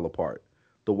shit fell apart.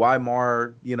 The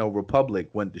Weimar, Republic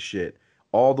went to shit.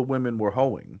 All the women were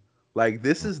hoeing. Like,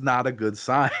 this is not a good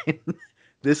sign.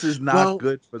 This is not Well,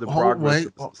 good for the hold, progress wait.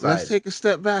 of the Let's society. take a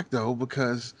step back though,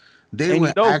 because they And were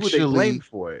you know who they actually blamed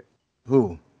for it?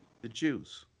 who? The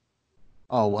Jews.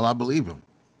 Oh well, I believe him.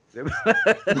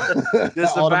 Automatic.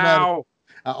 Disavow.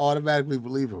 I automatically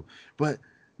believe him. But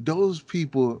those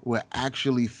people were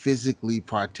actually physically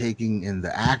partaking in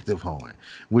the act of hoeing,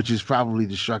 which is probably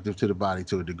destructive to the body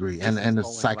to a degree, and This is the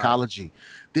hoeing life. psychology.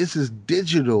 This is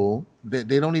digital. That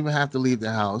they don't even have to leave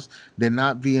the house. They're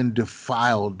not being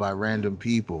defiled by random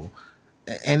people,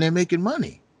 and they're making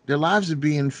money. Their lives are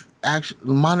being actually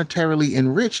monetarily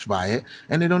enriched by it,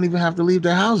 and they don't even have to leave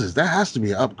their houses. That has to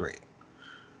be an upgrade.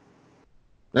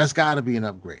 That's got to be an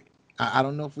upgrade. I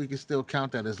don't know if we can still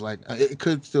count that as like it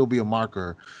could still be a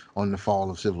marker on the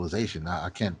fall of civilization. I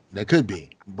can't. That could be,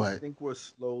 I but think we're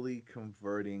slowly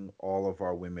converting all of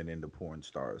our women into porn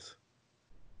stars.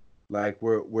 Like,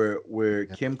 we're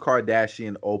yeah, Kim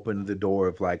Kardashian opened the door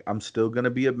of, like, I'm still gonna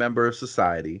be a member of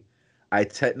society. I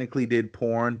technically did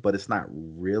porn, but it's not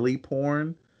really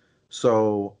porn.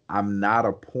 So I'm not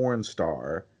a porn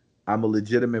star. I'm a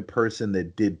legitimate person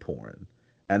that did porn.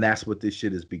 And that's what this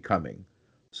shit is becoming.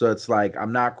 So it's like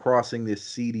I'm not crossing this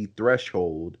seedy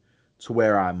threshold to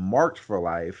where I'm marked for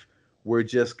life. We're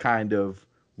just kind of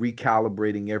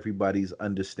recalibrating everybody's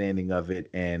understanding of it,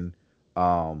 and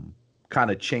um kind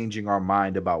of changing our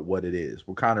mind about what it is.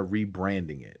 We're kind of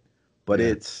rebranding it. But yeah.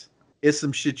 it's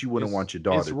some shit you wouldn't want your It's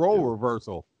daughter to role do.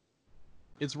 reversal.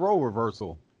 It's role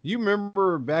reversal. You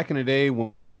remember back in the day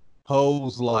when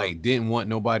hoes like didn't want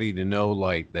nobody to know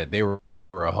like that they were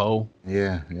a hoe?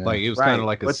 Yeah, yeah. Like it was kind of Right.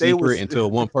 like a But they secret was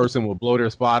until one person would blow their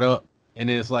spot up, and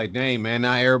then it's like, dang man,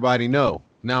 now everybody know.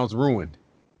 Now it's ruined.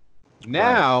 right.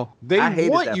 Now they I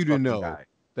hated want that you to fucking know guy.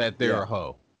 that they're Yeah. a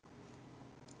hoe.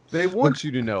 They But want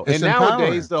you to know. it's And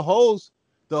nowadays empowering.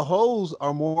 the hoes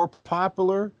are more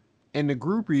popular and the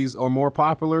groupies are more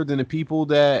popular than the people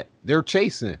that they're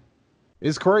chasing.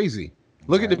 It's crazy.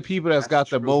 Look at the Right. people that's That's got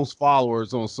the true. most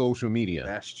followers on social media.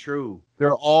 That's true.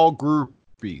 They're all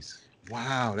groupies.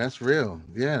 Wow, that's real.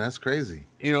 Yeah, that's crazy.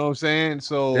 You know what I'm saying? They're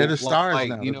So the stars like,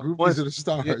 now. The groupies are once the yeah,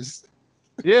 stars.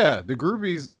 yeah, the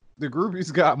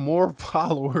groupies got more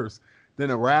followers than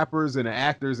the rappers and the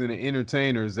actors and the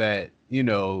entertainers that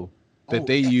Oh,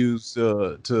 they use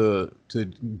to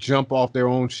jump off their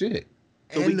own shit.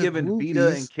 So we and the giving Vita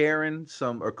and groupies. Karen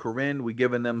or Corinne, we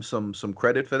giving them some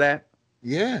credit for that.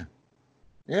 Yeah,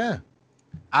 yeah.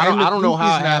 I don't And the I don't know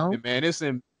how groupies it now, happened,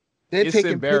 man. they're It's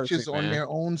taking embarrassing, pictures on man. their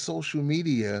own social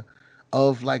media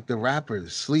of like the rappers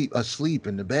asleep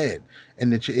in the bed,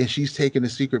 and and she's taking a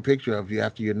secret picture of you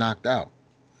after you're knocked out.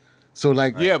 So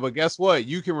like, Right. Yeah, but guess what?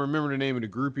 You can remember the name of the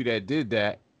groupie that did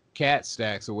that, Cat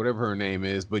Stacks or whatever her name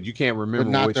is, but you can't but remember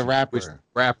not the which rapper,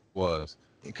 rapper it was.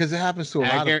 because it happens to a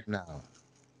And I lot of guarantee, them now.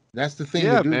 That's the thing to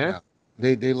yeah, do man. now.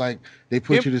 They like they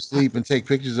put Kim, you to sleep and take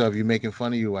pictures of you making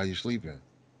fun of you while you're sleeping.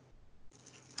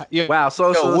 yeah, Wow. So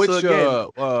yo, so so which again,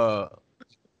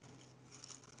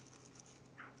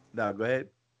 no, go ahead.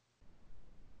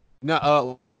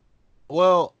 no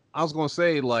well, I was gonna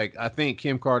say like I think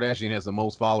Kim Kardashian has the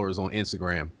most followers on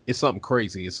Instagram. It's something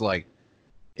crazy. It's like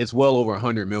it's well over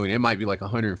 100 million. It might be like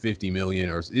 150 million,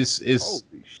 or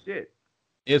Holy shit.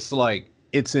 it's like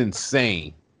it's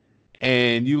insane.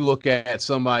 And you look at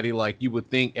somebody like you would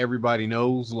think everybody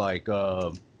knows, like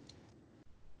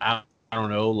I don't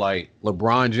know, like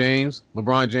LeBron James.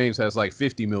 LeBron James has like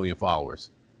 50 million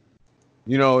followers.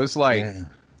 It's Yeah.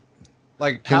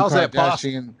 like Kim how's that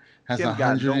possible? Kardashian has Kim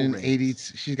got no 180.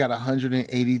 rings. She's got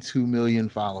 182 million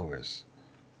followers.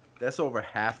 That's over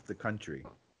half the country.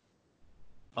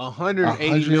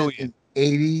 180 million.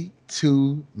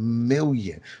 182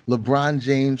 million. LeBron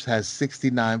James has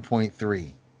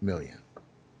 69.3 million.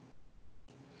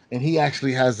 And he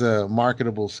actually has a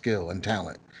marketable skill and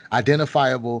talent.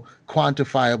 Identifiable,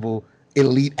 quantifiable,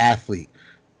 elite athlete.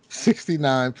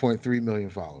 69.3 million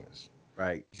followers.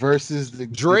 Right. Versus the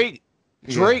Drake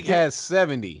yeah. Drake has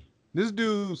 70. This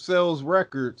dude sells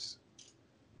records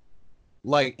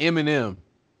like Eminem,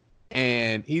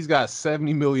 and he's got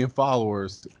 70 million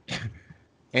followers.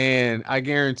 And I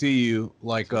guarantee you,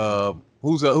 like,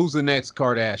 who's the next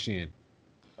Kardashian?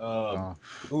 Um, Uh,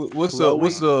 what's Chloe,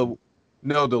 the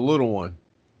no, the little one?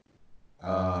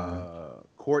 uh,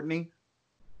 Courtney,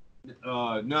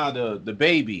 Nah, the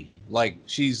baby. Like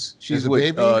there's she's a with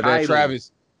baby. that Kylie.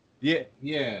 Travis. Yeah,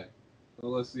 yeah. So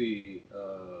let's see.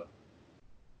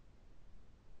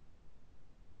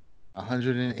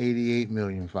 188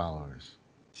 million followers.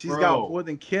 She's got Bro, more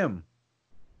than Kim,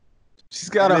 she's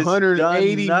got and it's done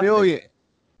 180 nothing. million.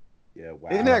 Yeah, Isn't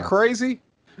wow. that Uh, crazy?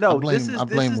 I No, blame I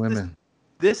blame women.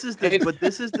 this is the And but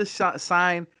this is the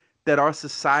sign that our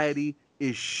society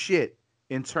is shit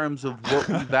in terms of what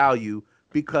we value,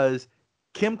 because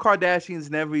Kim Kardashian's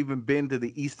never even been to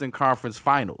the Eastern Conference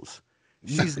Finals.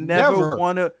 never.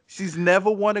 She's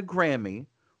never won a Grammy,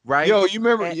 right? Yo, you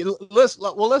remember? And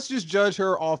Let's just judge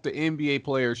her off the NBA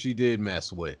player she did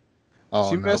mess with. Oh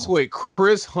She messed no. with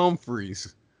Chris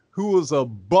Humphries, who was a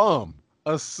bum,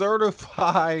 a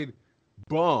certified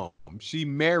bum. She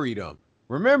married him.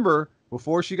 Remember,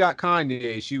 before she got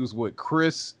Kanye, she was with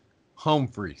Chris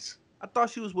Humphries. I thought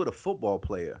she was with a football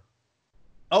player.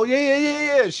 Oh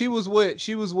yeah. She was with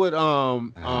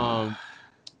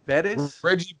Bettis?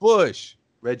 Reggie Bush.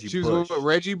 Reggie She was with Bush.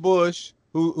 Reggie Bush,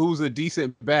 who's a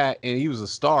decent bat, and he was a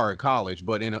star in college.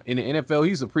 But in the NFL,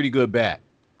 he's a pretty good bat.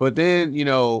 But then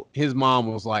his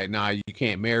mom was like, "Nah, you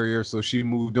can't marry her," so she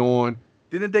moved on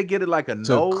Didn't they get it like a to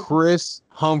no? Chris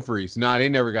Humphries. Nah, they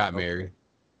never got Okay. married.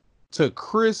 To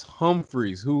Chris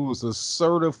Humphries, who was a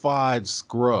certified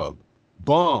scrub,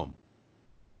 bum.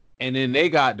 And then they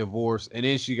got divorced, and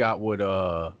then she got with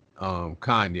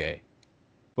Kanye.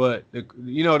 But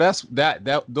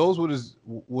those were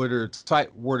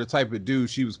the type of dude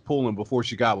she was pulling before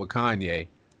she got with Kanye.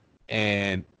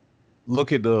 And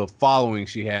look at the following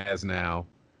she has now.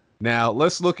 Now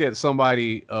let's look at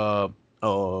somebody a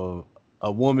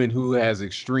woman who has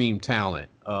extreme talent.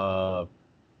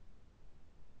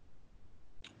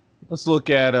 Let's look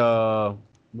at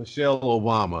Michelle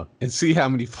Obama and see how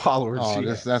many followers Oh, she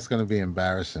has. that's gonna be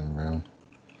embarrassing, bro.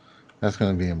 That's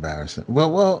gonna be embarrassing.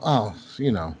 Well. Oh,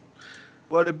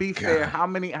 Well, to be fair, God.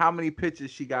 how many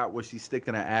pictures she got where she's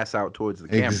sticking her ass out towards the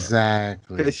camera?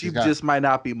 Exactly. Because she just might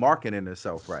not be marketing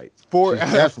herself right. For She's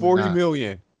definitely 40 not.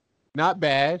 million. Not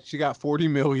bad. She got 40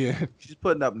 million. She's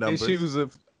putting up And she numbers. was a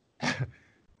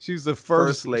she's the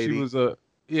First first she lady. was a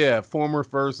former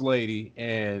first lady,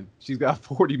 and she's got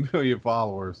 40 million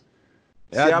followers.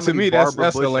 See how To many me that's Barbara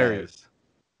that's Bush hilarious. has.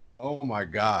 Oh my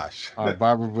gosh.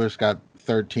 Barbara Bush got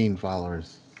 13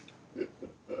 followers. Yeah,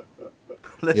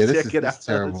 Let's check it this is out. Let's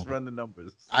terrible. run the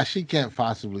numbers. She can't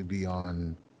possibly be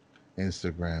on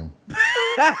Instagram.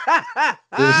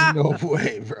 There's no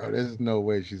way, bro. There's no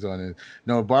way she's on it.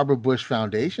 No, Barbara Bush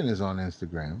Foundation is on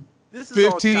Instagram. This is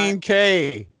all China.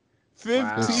 15K.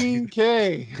 Wow.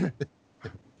 15K.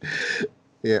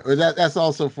 Yeah, or that's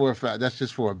also for a fact. That's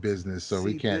just for a business, so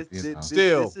we See, can't, this, you this know. this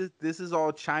Still. this is this is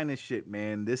all China shit,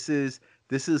 man. This is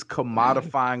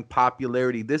commodifying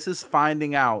popularity. This is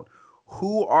finding out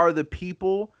who are the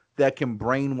people that can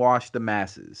brainwash the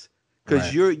masses.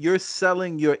 Because Right. you're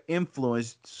selling your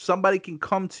influence. Somebody can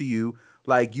come to you,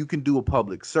 like you can do a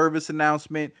public service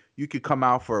announcement. You could come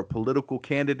out for a political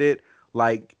candidate.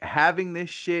 Like having this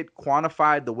shit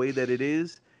quantified the way that it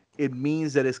is, it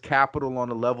means that it's capital on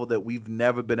a level that we've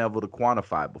never been able to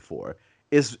quantify before.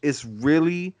 It's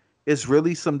really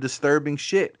some disturbing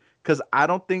shit, because I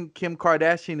don't think Kim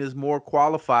Kardashian is more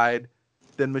qualified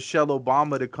than Michelle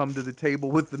Obama to come to the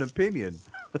table with an opinion.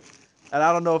 And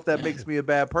I don't know if that makes me a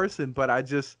bad person, but I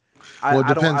just Well, it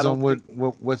I depends on don't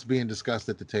think what's being discussed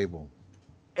at the table.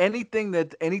 anything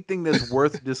that's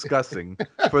worth discussing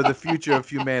for the future of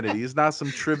humanity is not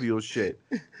some trivial shit.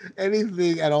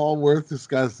 Anything at all worth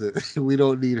discussing, we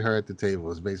don't need her at the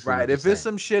table. Is basically Right. what you're If it's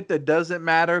saying. some shit that doesn't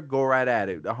matter, go right at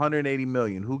it. 180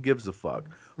 million. Who gives a fuck?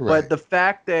 But Right. the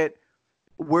fact that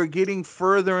we're getting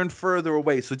further and further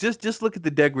away. So just look at the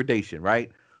degradation,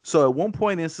 right? So at one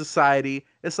point in society,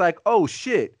 it's like, oh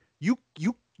shit, you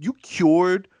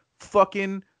cured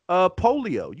fucking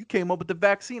polio. You came up with the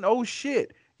vaccine. Oh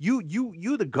shit. You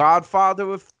the godfather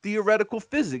of theoretical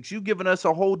physics. You've given us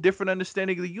a whole different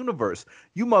understanding of the universe.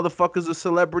 You motherfuckers are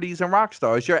celebrities and rock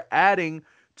stars. You're adding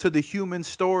to the human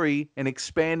story and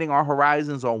expanding our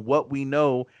horizons on what we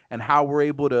know and how we're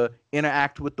able to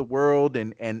interact with the world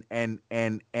and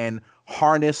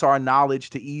harness our knowledge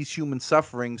to ease human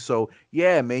suffering. So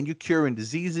yeah, man, you're curing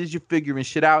diseases, you're figuring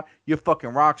shit out, you're fucking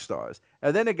rock stars.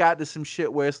 And then it got to some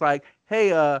shit where it's like,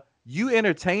 hey, you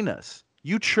entertain us.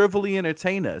 You trivially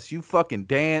entertain us. You fucking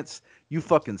dance, you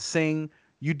fucking sing,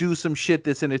 you do some shit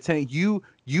that's entertaining.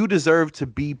 You deserve to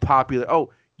be popular.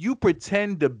 Oh, you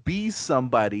pretend to be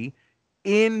somebody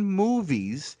in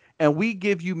movies, and we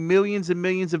give you millions and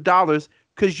millions of dollars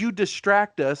because you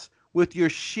distract us with your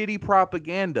shitty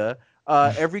propaganda.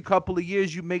 Every couple of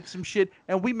years, you make some shit,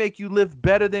 and we make you live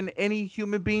better than any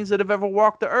human beings that have ever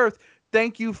walked the earth.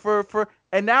 Thank you for.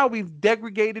 And now we've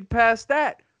degraded past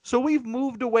that. So we've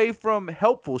moved away from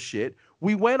helpful shit.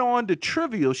 We went on to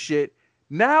trivial shit.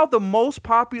 Now the most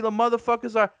popular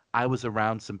motherfuckers are, I was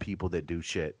around some people that do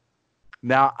shit.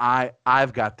 Now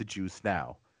I've got the juice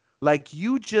now. Like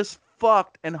you just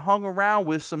fucked and hung around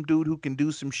with some dude who can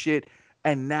do some shit,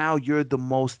 and now you're the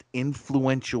most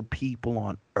influential people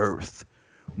on earth.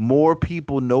 More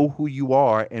people know who you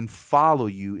are and follow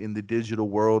you in the digital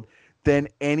world than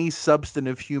any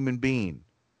substantive human being.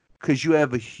 Cause you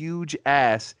have a huge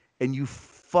ass and you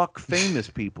fuck famous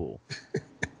people.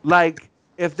 Like,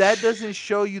 if that doesn't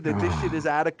show you that this shit is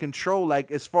out of control, like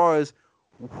as far as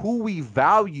who we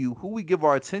value, who we give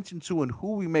our attention to, and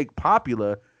who we make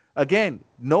popular, again,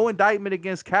 no indictment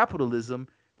against capitalism.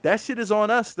 That shit is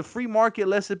on us. The free market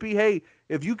lets it be. Hey,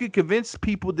 if you can convince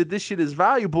people that this shit is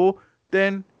valuable,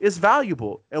 then it's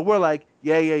valuable. And we're like,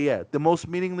 yeah, yeah, yeah. The most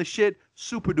meaningless shit,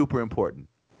 super duper important.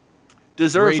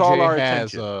 Deserves Ray all J our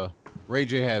has attention. Ray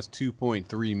J has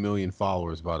 2.3 million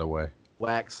followers, by the way.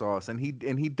 Wax sauce, and he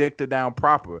dicked her down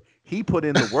proper. He put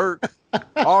in the work.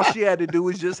 All she had to do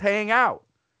was just hang out,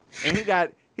 and he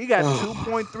got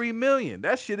 2.3 million.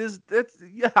 That shit is that's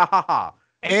yeah.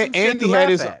 It's some shit And to he had laugh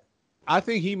his. at. I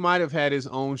think he might have had his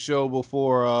own show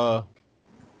before.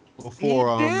 He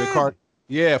The card.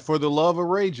 did. Yeah, for the love of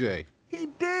Ray J. He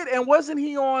did. And wasn't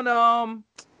he on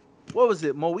what was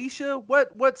it? Moesha?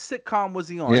 What sitcom was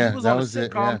he on? He Yeah, was that on a was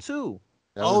it. Yeah, sitcom too.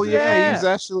 that Oh was it. yeah, Yeah. he's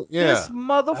Yeah. actually This yeah.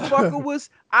 motherfucker was,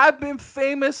 I've been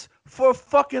famous for a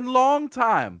fucking long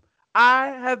time. I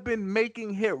have been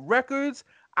making hit records.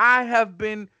 I have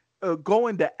been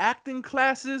going to acting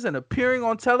classes and appearing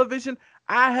on television.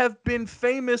 I have been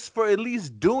famous for at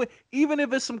least doing, even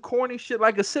if it's some corny shit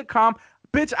like a sitcom,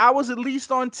 bitch, I was at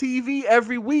least on TV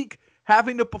every week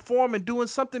having to perform and doing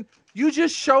something. You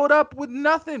just showed up with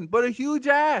nothing but a huge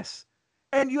ass.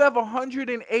 And you have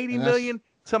 180 And million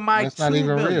to my that's not 2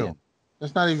 even million. real.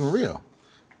 That's not even real.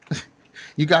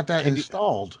 You got that And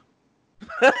installed.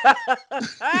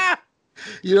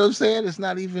 You know what I'm saying? It's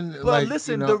not even But like,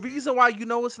 listen, the reason why you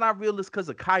know it's not real is because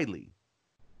of Kylie.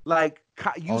 Like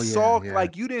you oh yeah, saw, yeah,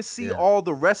 like you didn't see yeah, all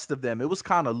the rest of them. It was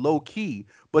kind of low key,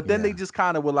 but then they yeah. just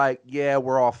kind of were like, "Yeah,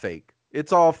 we're all fake.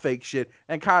 It's all fake shit."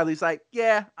 And Kylie's like,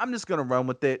 "Yeah, I'm just gonna run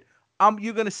with it.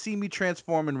 You're gonna see me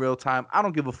transform in real time. I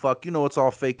don't give a fuck. You know it's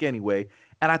all fake anyway."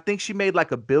 And I think she made like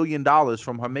 $1 billion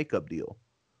from her makeup deal.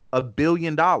 $1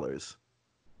 billion. That's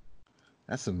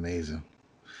amazing.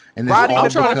 And it's Roddy I'm all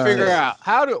trying to figure because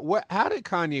McNutt out how did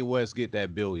Kanye West get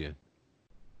that billion?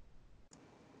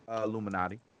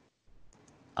 Illuminati.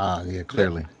 yeah,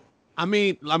 clearly.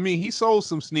 He sold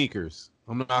some sneakers.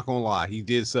 I'm not gonna lie, he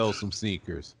did sell some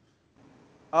sneakers,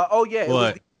 Oh yeah, it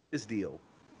was but the Adidas deal.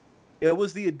 It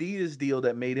was the Adidas deal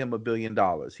that made him $1 billion.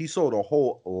 He sold a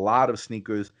whole lot of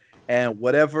sneakers, and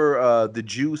whatever the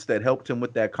juice that helped him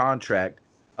with that contract,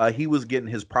 he was getting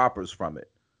his propers from it.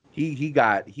 He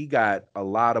got a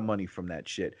lot of money from that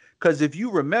shit. Because if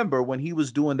you remember when he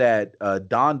was doing that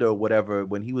Donda or whatever,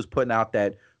 when he was putting out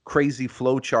that crazy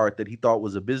flow chart that he thought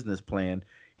was a business plan,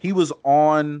 he was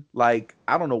on like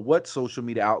I don't know what social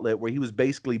media outlet where he was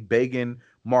basically begging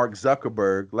Mark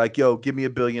Zuckerberg like, "Yo, give me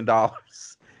 $1 billion."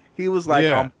 He was like,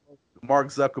 yeah. Mark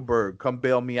Zuckerberg, come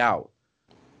bail me out."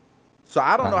 So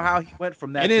I don't know Wow. how he went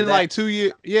from And that to in that. like 2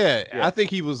 years, yeah, Yeah. I think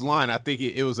he was lying. I think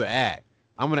it was an act.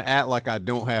 I'm gonna act like I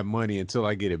don't have money until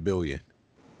I get a billion.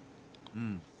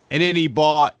 Mm. And then he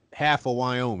bought half of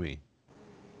Wyoming.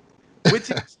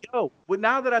 Which is, yo, but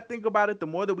now that I think about it, the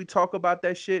more that we talk about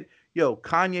that shit, yo,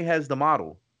 Kanye has the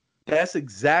model. That's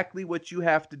exactly what you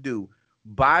have to do.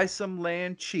 Buy some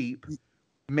land cheap,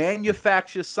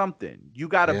 manufacture something. You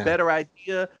got a Yeah. better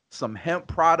idea, some hemp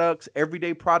products,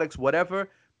 everyday products, whatever. Yo,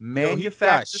 he got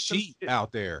Manufacture some sheep shit.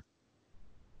 out there.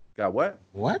 Got what?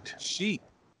 What? Sheep.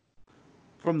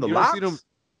 From the You ever see them?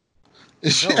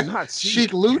 locks? No, not sheep.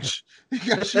 Chic Luch. You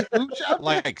got Chic Luch out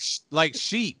there. Like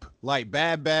sheep, like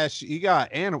bad. He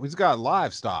got animals. He's got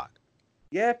livestock.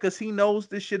 Yeah, because he knows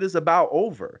this shit is about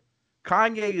over.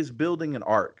 Kanye is building an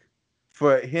ark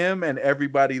for him and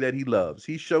everybody that he loves.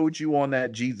 He showed you on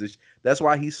that Jesus. That's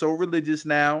why he's so religious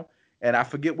now. And I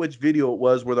forget which video it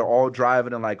was where they're all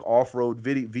driving in like off-road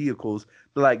vehicles.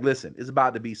 They're like, listen, it's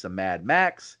about to be some Mad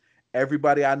Max.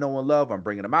 Everybody I know and love, I'm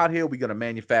bringing them out here. We're gonna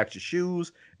manufacture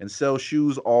shoes and sell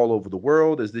shoes all over the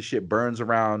world as this shit burns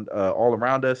around all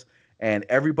around us. And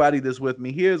everybody that's with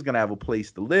me here is gonna have a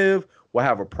place to live. We'll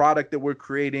have a product that we're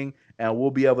creating, and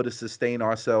we'll be able to sustain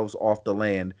ourselves off the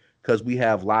land because we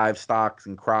have livestock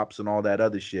and crops and all that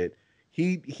other shit.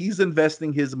 He's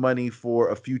investing his money for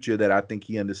a future that I think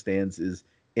he understands is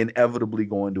inevitably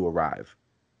going to arrive.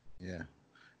 Yeah.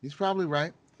 He's probably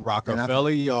right. And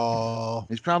Rockefeller, y'all.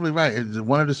 he's probably right.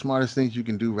 One of the smartest things you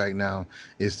can do right now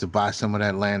is to buy some of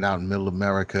that land out in middle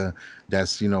America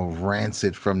that's,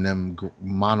 rancid from them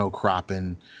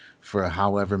monocropping for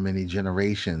however many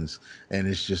generations, and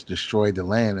it's just destroyed the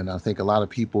land. And I think a lot of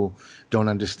people don't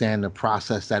understand the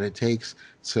process that it takes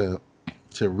to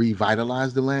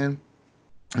revitalize the land,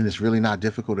 and it's really not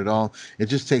difficult at all. It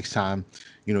just takes time.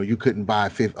 You couldn't buy a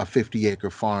 50-acre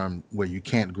farm where you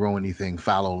can't grow anything,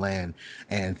 fallow land,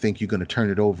 and think you're going to turn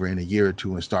it over in a year or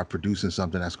two and start producing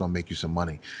something that's going to make you some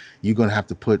money. You're going to have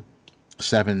to put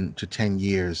 7 to 10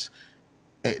 years.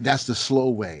 That's the slow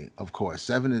way, of course.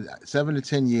 7 to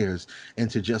 10 years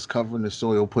into just covering the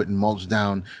soil, putting mulch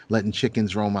down, letting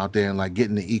chickens roam out there, and like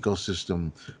getting the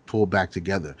ecosystem pulled back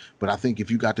together. But I think if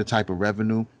you got the type of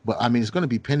revenue, but I mean, it's going to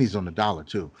be pennies on the dollar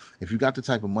too. If you got the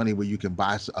type of money where you can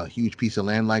buy a huge piece of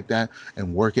land like that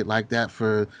and work it like that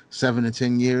for 7 to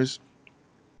 10 years,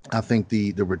 I think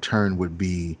the return would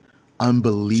be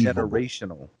unbelievable.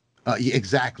 Generational. Yeah,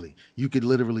 exactly. You could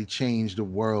literally change the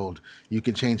world. You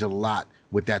can change a lot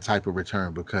with that type of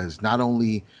return, because not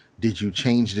only did you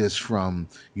change this from,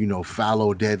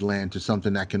 fallow dead land to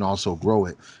something that can also grow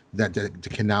it, that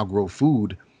can now grow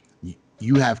food.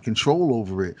 You have control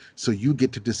over it, so you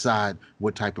get to decide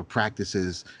what type of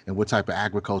practices and what type of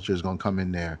agriculture is going to come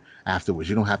in there afterwards.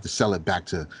 You don't have to sell it back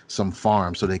to some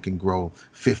farm so they can grow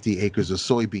 50 acres of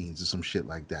soybeans or some shit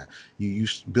like that. You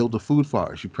build a food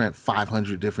forest. You plant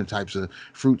 500 different types of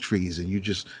fruit trees, and you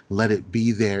just let it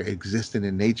be there, existing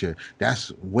in nature.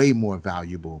 That's way more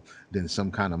valuable than some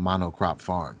kind of monocrop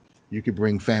farm. You could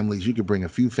bring families, you could bring a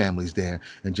few families there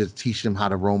and just teach them how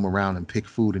to roam around and pick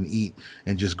food and eat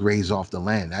and just graze off the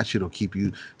land. That shit'll keep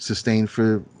you sustained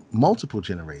for multiple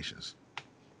generations.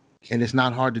 And it's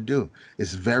not hard to do.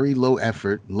 It's very low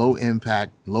effort, low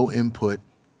impact, low input.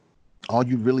 All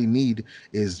you really need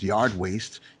is yard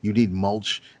waste. You need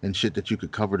mulch and shit that you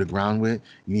could cover the ground with.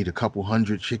 You need a couple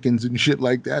hundred chickens and shit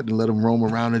like that, and let them roam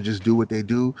around and just do what they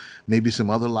do. Maybe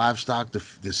some other livestock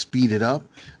to speed it up.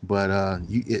 But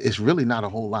it's really not a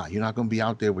whole lot. You're not going to be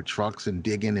out there with trucks and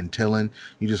digging and tilling.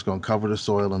 You're just going to cover the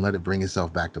soil and let it bring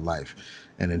itself back to life.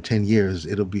 And in 10 years,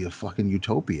 it'll be a fucking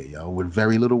utopia, yo, with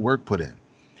very little work put in.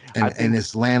 I And think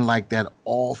it's land like that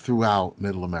all throughout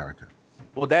Middle America.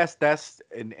 well that's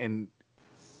and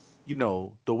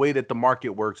the way that the market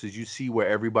works is you see where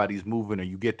everybody's moving, or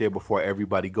you get there before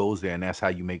everybody goes there, and that's how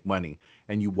you make money.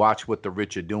 And you watch what the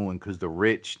rich are doing, because the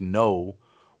rich know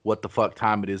what the fuck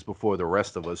time it is before the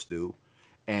rest of us do.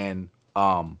 And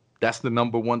that's the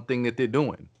number one thing that they're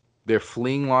doing. They're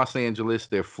fleeing Los Angeles,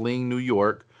 they're fleeing New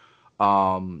York.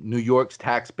 New York's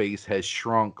tax base has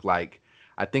shrunk, like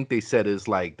I think they said is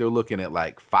like they're looking at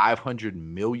like 500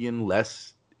 million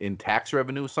less in tax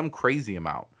revenue, some crazy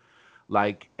amount.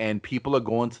 Like, and people are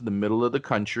going to the middle of the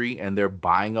country and they're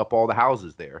buying up all the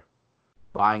houses there,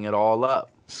 buying it all up.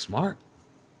 Smart.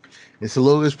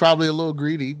 It's probably a little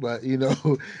greedy, but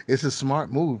it's a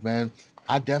smart move, man.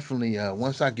 I definitely,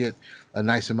 once I get a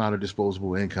nice amount of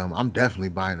disposable income, I'm definitely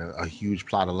buying a huge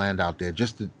plot of land out there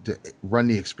just to run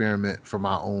the experiment for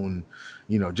my own,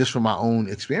 just for my own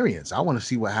experience. I want to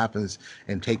see what happens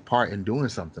and take part in doing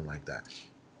something like that.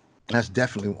 That's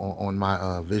definitely on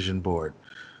my vision board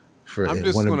for I'm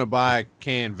just one of gonna buy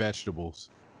canned vegetables.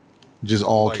 just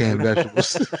all Like canned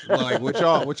vegetables. like what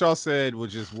y'all said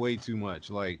was just way too much.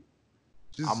 Like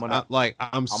I'm just gonna I'm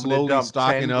I'm gonna slowly dump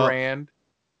stocking 10 up. grand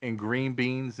in green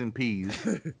beans and peas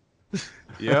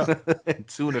Yeah. and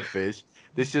tuna fish.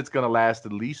 This shit's gonna last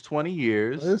at least 20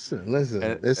 years. Listen.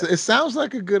 And It sounds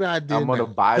like a good idea I'm gonna now.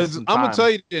 buy Because some I'm gonna time. tell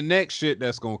you the next shit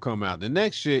that's gonna come out. The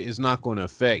next shit is not gonna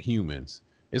affect humans.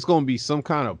 It's gonna be some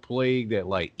kind of plague that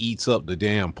like eats up the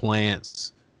damn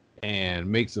plants and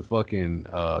makes the fucking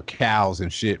cows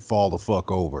and shit fall the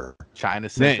fuck over. China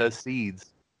sent Then, us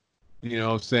seeds. you know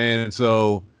what I'm saying?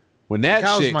 So when The that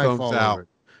cows shit might comes fall out, over.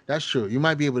 That's true. You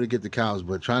might be able to get the cows,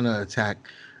 but trying to attack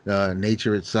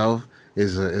nature itself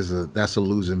is a that's a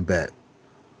losing bet.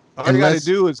 all you got to Unless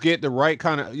do is get the right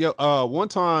kind of. One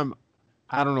time,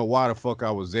 I don't know why the fuck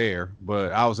I was there,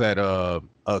 but I was at a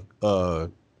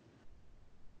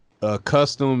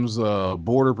customs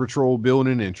border patrol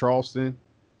building in Charleston,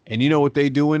 and you know what they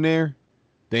do in there?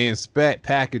 They inspect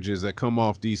packages that come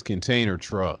off these container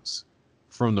trucks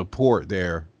from the port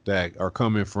there that are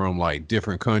coming from like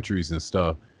different countries and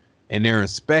stuff, and they're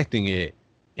inspecting it.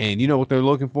 And you know what they're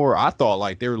looking for? I thought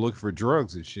like they were looking for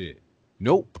drugs and shit.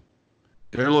 Nope.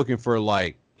 They're looking for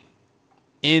like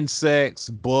insects,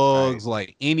 Right. bugs,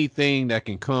 like anything that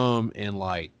can come and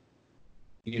like,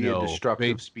 Be a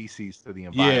destructive species to the yeah,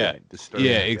 environment. yeah, Disturbing.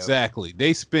 Yep. exactly.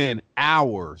 They spend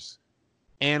hours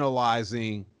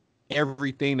analyzing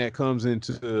everything that comes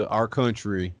into our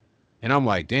country. And I'm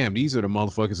like, damn, these are the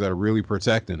motherfuckers that are really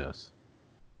protecting us.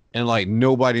 And like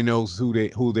nobody knows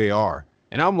who they are.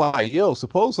 And I'm like, yo,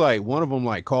 suppose like one of them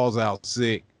like calls out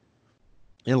sick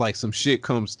and like some shit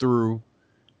comes through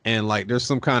and like there's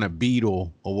some kind of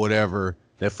beetle or whatever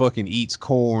that fucking eats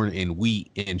corn and wheat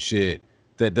and shit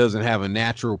that doesn't have a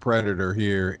natural predator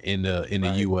here in the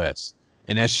Right. US.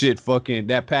 And that shit fucking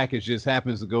that package just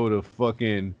happens to go to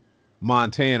fucking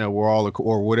Montana where all the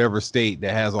or whatever state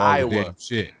that has all the Iowa. damn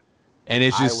shit. And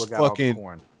it's Iowa just got all the fucking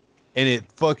corn. and it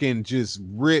fucking just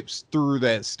rips through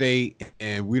that state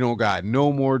and we don't got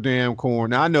no more damn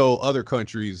corn. Now I know other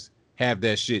countries have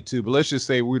that shit too, but let's just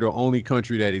say we're the only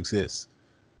country that exists.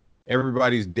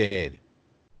 Everybody's dead.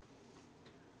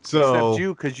 Except So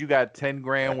you, because you got 10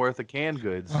 grand worth of canned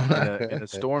goods in a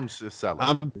storm cellar.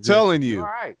 I'm telling You're all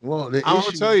you, right. Well, I'm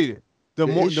gonna tell you, the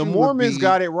issue would Mormons be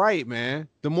got it right, man.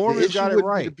 The the Mormons issue got it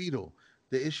wouldn't be the right. beetle.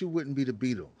 The issue wouldn't be the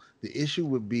beetle. The issue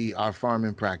would be our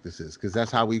farming practices, because that's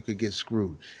how we could get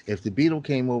screwed. If the beetle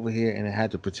came over here and it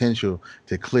had the potential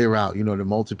to clear out, to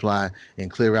multiply and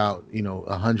clear out,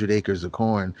 100 acres of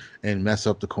corn and mess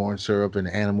up the corn syrup and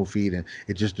the animal feed, and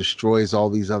it just destroys all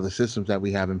these other systems that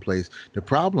we have in place. The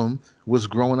problem was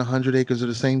growing 100 acres of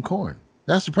the same corn.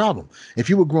 That's the problem. If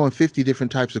you were growing 50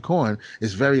 different types of corn,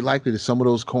 it's very likely that some of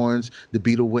those corns the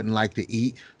beetle wouldn't like to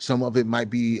eat. Some of it might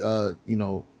be,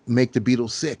 make the beetle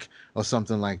sick or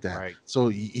something like that. Right. So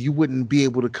you wouldn't be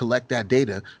able to collect that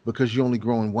data because you're only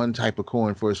growing one type of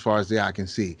corn for as far as the eye can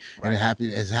see. And Right.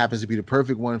 it happens to be the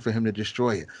perfect one for him to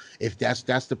destroy it. If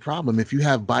that's the problem. If you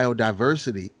have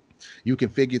biodiversity, you can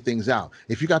figure things out.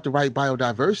 If you got the right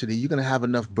biodiversity, you're going to have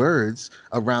enough birds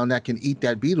around that can eat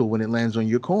that beetle when it lands on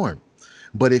your corn.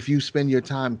 But if you spend your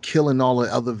time killing all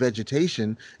the other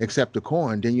vegetation except the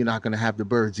corn, then you're not going to have the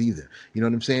birds either. You know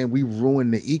what I'm saying? We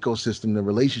ruin the ecosystem, the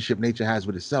relationship nature has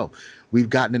with itself. We've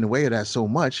gotten in the way of that so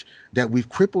much that we've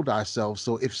crippled ourselves.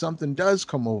 So if something does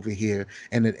come over here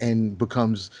and it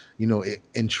becomes,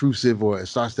 intrusive, or it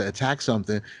starts to attack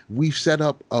something, we've set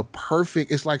up a perfect,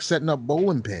 it's like setting up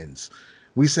bowling pins.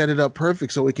 We set it up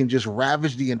perfect so it can just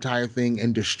ravage the entire thing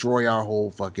and destroy our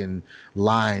whole fucking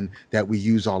line that we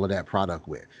use all of that product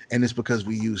with. And it's because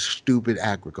we use stupid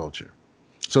agriculture.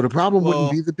 So the problem wouldn't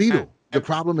Well, be the beetle. The have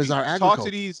problem is you our talked to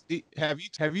agriculture.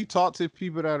 have you talked to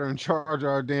people that are in charge of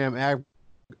our damn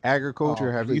agriculture?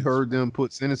 Oh, Have you please. heard them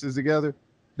put sentences together?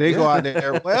 They go Yeah. out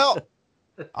there, well,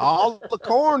 all the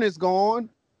corn is gone.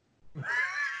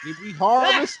 Did we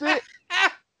harvest it?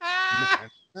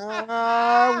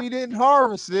 We didn't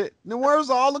harvest it. Then where's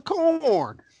all the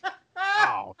corn?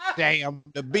 Oh, damn,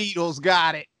 the Beatles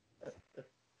got it.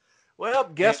 Well,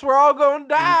 guess we're all gonna And we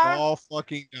die. all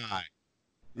fucking died.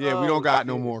 Yeah, we Oh, don't got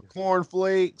no shit. more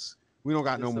cornflakes. We don't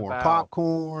got no more Disavow.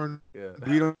 popcorn. Yeah.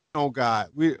 We don't got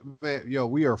we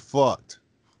are fucked.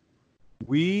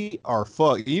 We are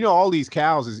fucked. All these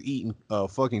cows is eating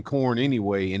fucking corn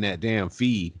anyway in that damn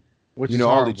feed. Which is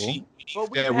All the horrible. cheap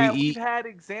But beef that we we've eat. had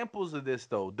examples of this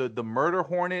though. The murder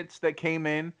hornets that came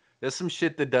in. There's some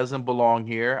shit that doesn't belong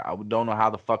here. I don't know how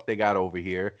the fuck they got over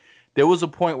here. There was a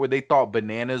point where they thought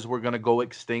bananas were gonna go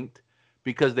extinct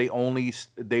because they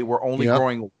were only Yep.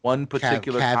 growing one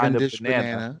particular kind of Cavendish banana.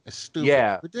 banana. It's stupid.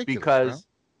 Yeah, Ridiculous,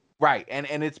 bro. right, and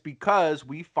it's because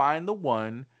we find the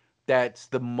one that's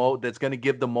going to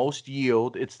give the most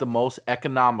yield. It's the most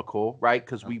economical, right?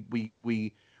 Because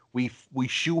we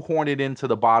shoehorn it into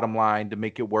the bottom line to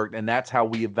make it work, and that's how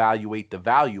we evaluate the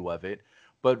value of it.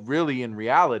 But really, in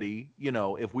reality,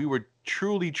 if we were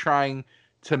truly trying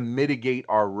to mitigate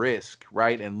our risk,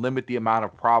 right, and limit the amount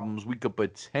of problems we could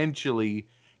potentially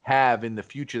have in the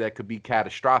future that could be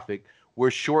catastrophic,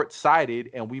 we're short-sighted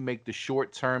and we make the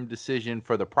short-term decision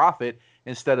for the profit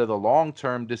instead of the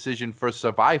long-term decision for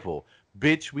survival.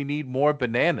 Bitch, we need more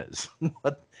bananas.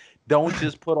 Don't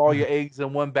just put all your eggs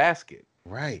in one basket.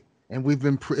 Right. And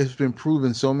it's been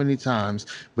proven so many times,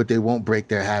 but they won't break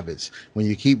their habits. When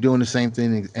you keep doing the same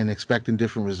thing and expecting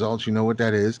different results, you know what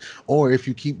that is. Or if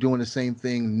you keep doing the same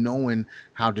thing, knowing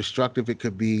how destructive it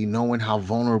could be, knowing how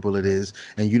vulnerable it is,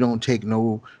 and you don't take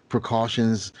no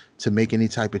precautions to make any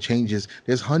type of changes.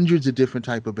 There's hundreds of different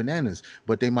type of bananas,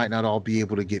 but they might not all be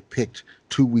able to get picked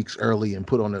 2 weeks early and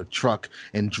put on a truck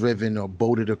and driven or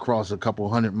boated across a couple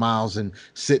 100 miles and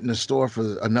sit in the store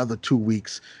for another 2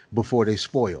 weeks before they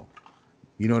spoil.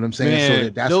 You know what I'm saying? So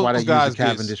Man, that's why they those use the guys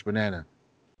Cavendish banana.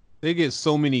 they get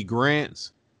so many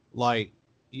grants. Like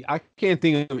I can't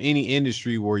think of any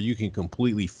industry where you can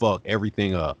completely fuck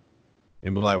everything up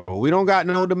and be like, well, we don't got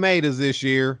no tomatoes this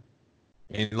year.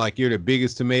 And like you're the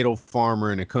biggest tomato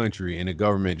farmer in the country and the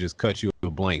government just cuts you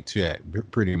a blank check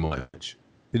pretty much.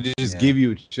 They just Yeah. give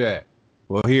you a check.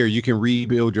 Well, here you can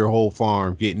rebuild your whole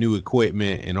farm, get new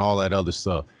equipment, and all that other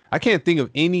stuff. I can't think of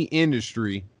any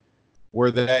industry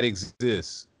where that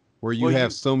exists, where you Well,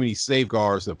 have you so many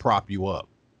safeguards to prop you up.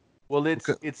 well,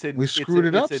 Because we screwed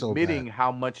it it's up so bad. admitting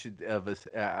how much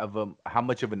how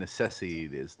much of a necessity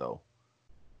it is, though.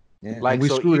 Yeah, and Like we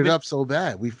so, screwed it even up so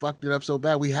bad. We fucked it up so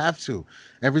bad. We have to.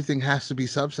 Everything has to be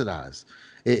subsidized.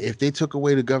 If they took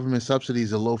away the government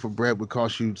subsidies, a loaf of bread would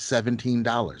cost you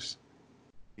 $17.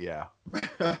 yeah.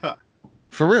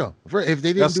 For real. If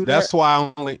they didn't That's do that, that's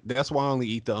why I only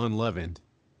eat the unleavened.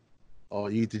 oh,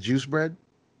 you eat the juice bread?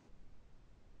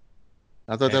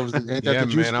 I thought that was ain't that Yeah,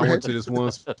 the juice man. I went bread? to this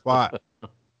one spot.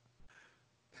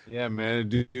 Yeah, man.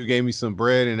 The dude gave me some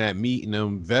bread and that meat and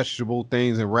them vegetable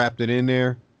things and wrapped it in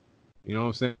there. You know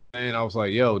what I'm saying? I was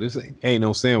like, yo, this ain't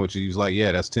no sandwich. He was like,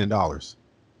 yeah, that's $10.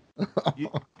 You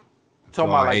So talking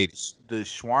about I like ate it. the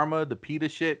shawarma, the pita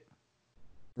shit,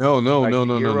 like No, the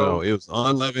no. gyro? It was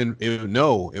unleavened.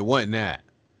 No, it wasn't that.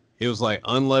 It was like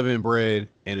unleavened bread,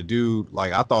 and a dude,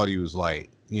 like, I thought he was like,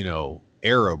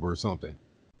 Arab or something.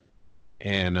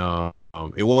 And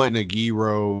it wasn't a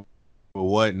gyro, it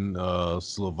wasn't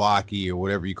Slovakia or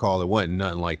whatever you call it. It wasn't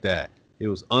nothing like that. It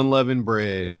was unleavened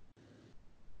bread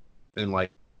and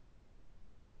like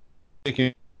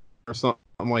chicken or something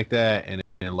like that, and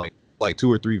like two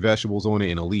or three vegetables on it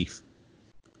in a leaf.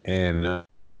 And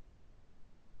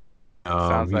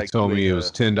Sounds he like told you me ate it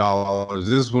was $10.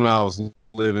 This is when I was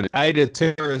living. I ate a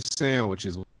terrace sandwich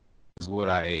is what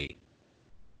I ate.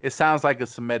 It sounds like a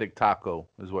Semitic taco,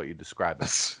 is what you're describing.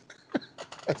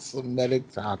 A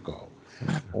Semitic taco.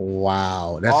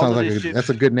 Wow, that All sounds of like this shit that's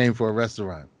a good name for a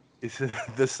restaurant. is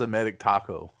the Semitic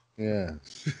taco. Yeah,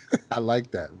 I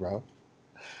like that, bro.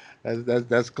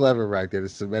 That's clever right there. The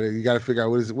Semitic. You got to figure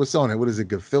out what's on it. What is it?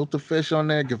 Gefilte fish on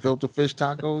there? Gefilte fish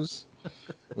tacos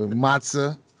with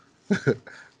matzah, And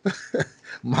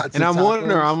matzah I'm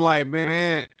wondering, tacos. I'm like,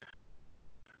 man,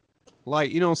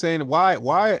 like, you know what I'm saying?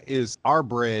 Why is our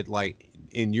bread like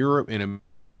in Europe and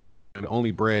the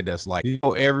only bread that's like,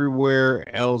 everywhere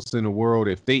else in the world,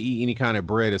 if they eat any kind of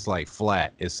bread, it's like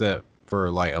flat, except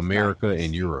for like It's America nice.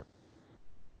 and Europe.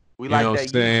 We You know like what I'm that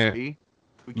yeast, saying? B.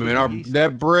 We keep Man, the yeast.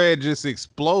 that bread just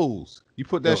explodes. You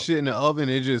put that Yo, shit in the oven,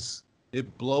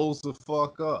 it blows the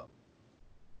fuck up.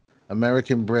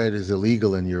 American bread is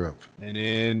illegal in Europe. And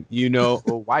then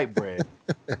Or white bread.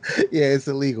 Yeah, it's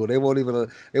illegal. They won't even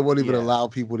Yeah. allow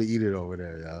people to eat it over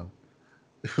there, yo.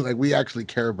 Like we actually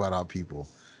care about our people.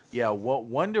 Yeah, what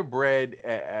Wonder Bread?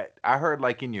 I heard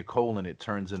like in your colon it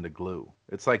turns into glue.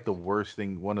 It's like the worst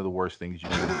thing, one of the worst things you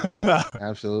can eat.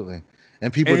 Absolutely.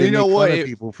 And people, and they you know make fun what? of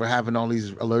people for having all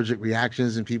these allergic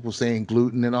reactions and people saying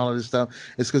gluten and all of this stuff.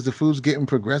 It's because the food's getting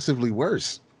progressively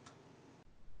worse.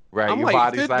 Right, I'm your like, if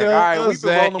body's it like, all right, we've does been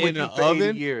that rolling in with the you for 80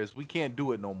 oven, years. We can't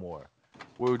do it no more.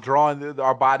 We're drawing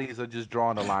our bodies are just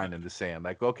drawing a line in the sand.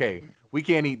 Like, okay, we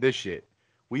can't eat this shit.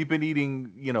 We've been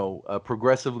eating, a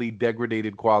progressively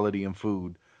degraded quality in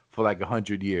food for like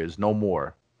 100 years. No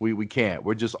more. We can't.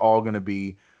 We're just all gonna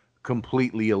be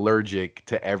completely allergic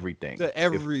to everything. to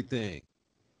everything.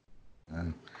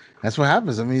 And that's what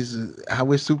happens. I mean, how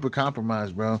we're super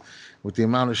compromised, bro, with the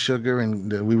amount of sugar.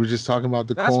 And we were just talking about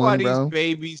the That's why corn, these bro.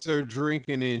 babies are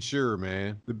drinking Ensure,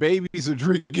 man. The babies are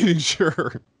drinking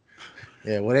Ensure,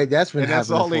 Yeah, well, that's been and that's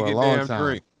happening all they for a can long damn time.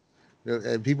 drink.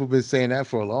 And people been saying that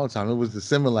for a long time. It was the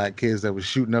Similac kids that was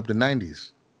shooting up the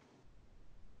 90s.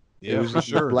 It Yeah, was for just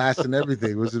sure. blasting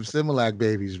everything. It was some Similac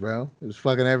babies, bro. It was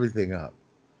fucking everything up.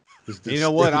 You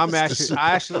know what? I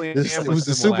actually It am a was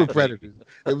the super Similac baby. predators.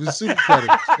 It was the super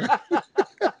predators.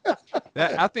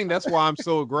 I think that's why I'm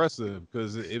so aggressive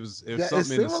because it was That is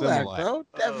something in the Similac, Similac. bro. Oh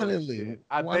Definitely, shit!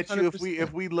 I bet you if we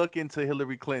 100%. look into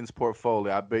Hillary Clinton's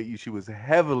portfolio, I bet you she was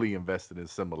heavily invested in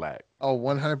Similac. Oh,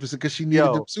 100%. Because she needed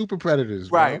the Yo, super predators,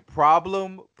 bro. right?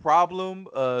 Problem,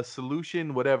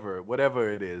 solution,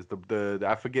 whatever it is. The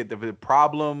I forget the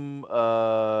problem,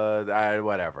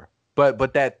 whatever.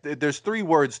 But there's three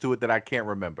words to it that I can't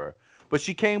remember. But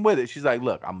she came with it. She's like,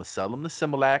 look, I'm gonna sell them the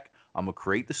Similac. I'm gonna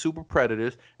create the super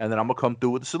predators, and then I'm gonna come through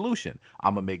with the solution.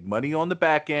 I'm gonna make money on the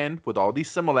back end with all these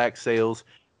Similac sales,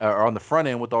 or on the front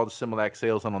end with all the Similac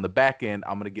sales, and on the back end,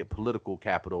 I'm gonna get political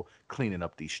capital cleaning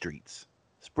up these streets.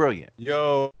 It's brilliant.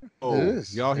 Yo, It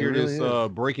is. y'all It hear really this is.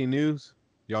 breaking news?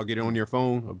 Y'all get it on your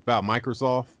phone about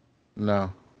Microsoft?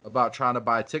 No. About trying to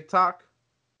buy TikTok.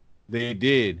 They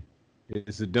did.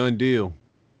 It's a done deal.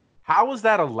 How is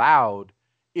that allowed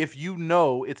if you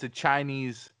know it's a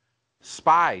Chinese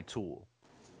spy tool?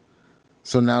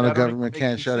 So now the That don't even government make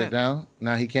can't any shut it sense. down.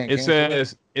 Now he can't It cancel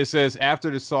it. says after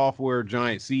the software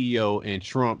giant CEO and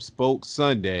Trump spoke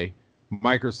Sunday,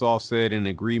 Microsoft said an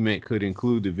agreement could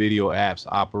include the video apps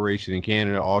operation in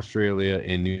Canada, Australia,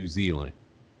 and New Zealand.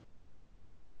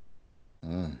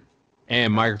 Mm.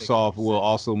 And Microsoft will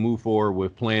also move forward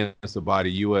with plans to buy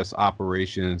the U.S.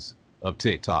 operations of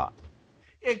TikTok.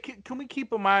 Yeah, can we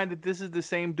keep in mind that this is the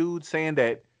same dude saying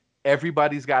that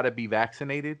everybody's got to be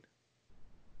vaccinated?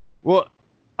 Well,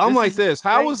 I'm This like is this.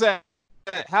 insane.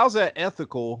 How's that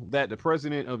ethical that the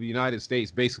president of the United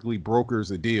States basically brokers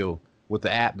a deal with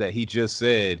the app that he just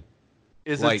said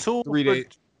Is a like tool 3 for days?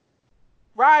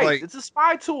 right. Like It's a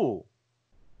spy tool.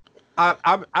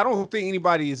 I don't think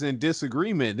anybody is in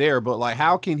disagreement there, but like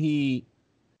how can he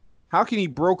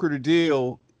broker the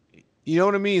deal? You know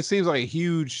what I mean? It seems like a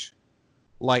huge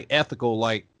like ethical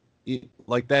like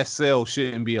that sale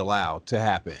shouldn't be allowed to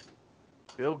happen.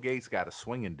 Bill Gates got a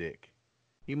swinging dick.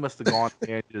 He must have gone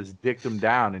there and just dicked him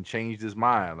down and changed his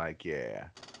mind. Like, yeah,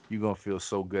 you're gonna feel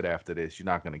so good after this. You're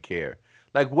not gonna care.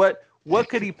 Like, what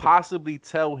could he possibly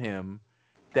tell him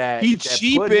that He put him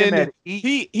cheapened. at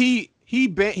eat?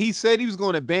 He said he was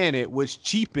going to ban it, which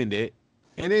cheapened it,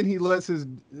 and then he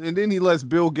lets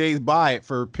Bill Gates buy it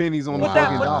for pennies on the But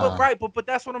fucking that, dollar. but right, but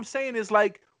that's what I'm saying is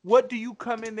like, what do you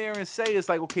come in there and say? It's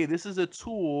like, okay, this is a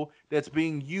tool that's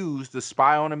being used to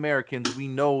spy on Americans. We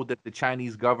know that the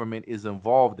Chinese government is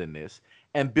involved in this,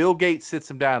 and Bill Gates sits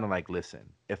him down and like, listen,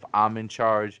 if I'm in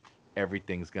charge,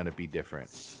 everything's gonna be different.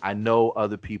 I know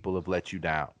other people have let you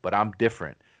down, but I'm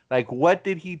different. Like, what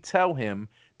did he tell him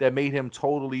that made him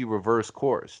totally reverse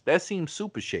course? That seems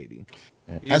super shady.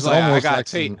 He's That's like, almost like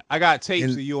some I got tapes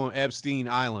in. of you on Epstein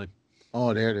Island.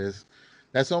 Oh, there it is.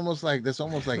 That's almost like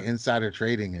insider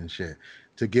trading and shit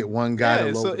to get one guy Yeah,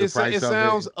 to so lower the it price of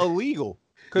sounds it. illegal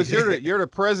because Yeah. you're the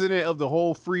president of the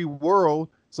whole free world.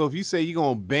 So if you say you're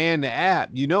gonna ban the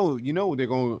app, they're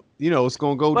gonna it's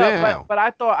gonna go down. But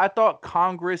I thought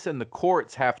Congress and the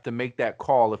courts have to make that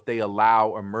call if they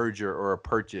allow a merger or a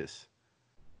purchase.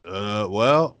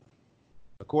 Well,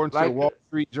 according to the Like, Wall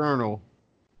Street Journal,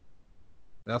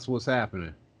 that's what's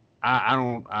happening. I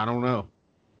don't know.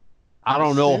 I That's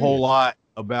don't know a whole serious. lot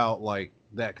about like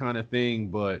that kind of thing,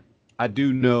 but I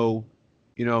do know,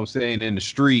 what I'm saying, in the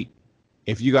street,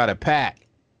 if you got a pack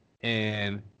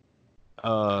and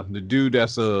the dude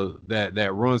that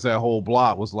runs that whole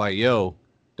block was like, yo,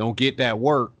 don't get that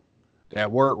work.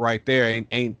 That work right there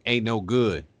ain't no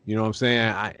good. You know what I'm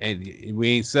saying? And we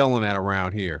ain't selling that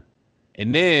around here.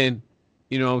 And then,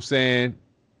 you know what I'm saying?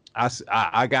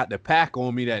 I got the pack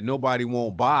on me that nobody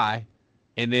won't buy.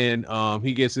 And then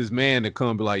he gets his man to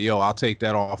come be like, yo, I'll take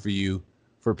that off of you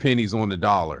for pennies on the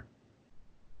dollar.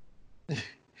 You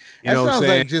That know what I'm sounds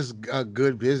saying? like just a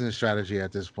good business strategy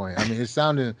at this point. I mean, it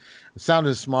sounded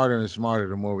smarter and smarter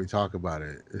the more we talk about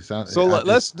it. It sounds. So I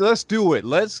just let's do it.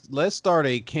 Let's start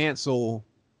a cancel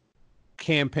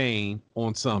campaign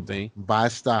on something. buy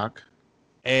stock.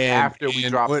 And after we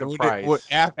drop the price.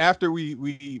 after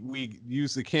we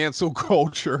use the cancel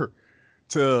culture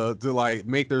to like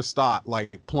make their stock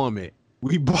like plummet,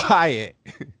 we buy it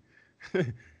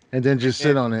And then just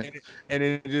sit on it. and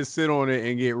then just sit on it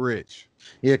and get rich.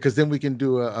 Yeah, because then we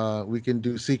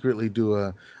can secretly do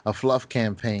a fluff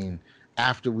campaign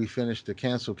after we finish the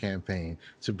cancel campaign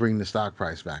to bring the stock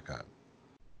price back up.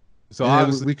 So And then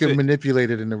obviously, we can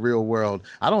manipulate it in the real world.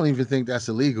 I don't even think that's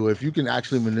illegal. If you can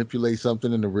actually manipulate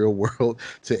something in the real world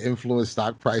to influence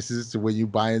stock prices to where you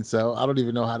buy and sell, I don't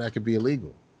even know how that could be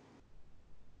illegal.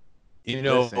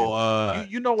 Listen,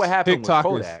 you know what happened with TikTokers.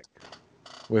 Kodak?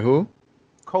 Wait, who?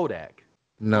 Kodak.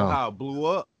 Know No. how it blew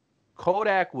up.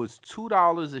 Kodak was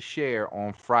 $2 a share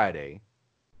on Friday.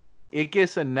 It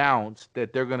gets announced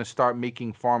that they're going to start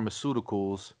making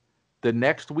pharmaceuticals. The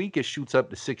next week, it shoots up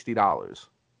to $60.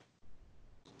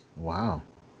 Wow.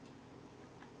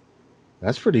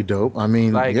 That's pretty dope. I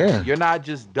mean, Like, yeah. you're not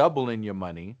just doubling your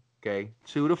money. Okay,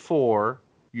 2 to 4,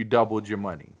 you doubled your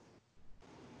money.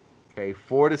 Okay,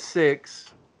 4 to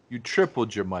 6, you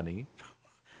tripled your money.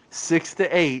 6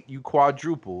 to 8, you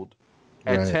quadrupled.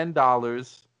 At Right.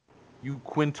 $10, you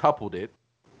quintupled it,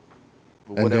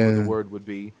 or And whatever the then word would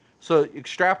be. So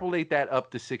extrapolate that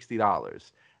up to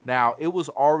 $60. Now, it was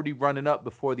already running up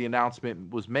before the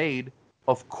announcement was made.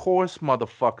 Of course,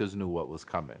 motherfuckers knew what was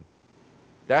coming.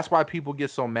 That's why people get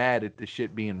so mad at the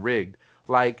shit being rigged.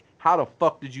 Like, how the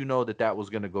fuck did you know that that was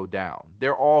going to go down?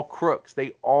 They're all crooks.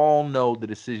 They all know the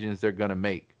decisions they're going to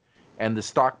make. And the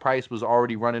stock price was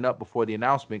already running up before the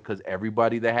announcement because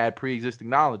everybody that had pre-existing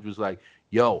knowledge was like,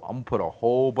 yo, I'm going to put a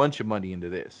whole bunch of money into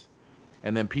this.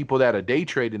 And then people that are day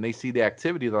trading, they see the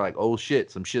activity, they're like, oh shit,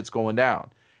 some shit's going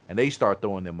down. And they start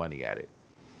throwing their money at it.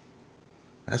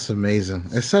 That's amazing.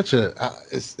 It's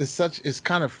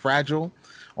kind of fragile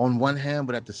on one hand,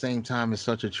 but at the same time, it's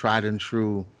such a tried and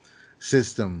true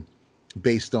system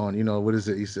based on, what is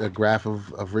it? It's a graph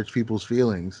of rich people's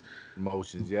feelings.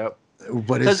 Emotions, yep.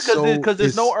 But it's so Because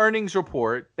there's no it's earnings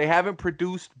report. They haven't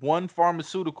produced one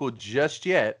pharmaceutical just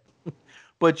yet,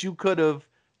 but you could have,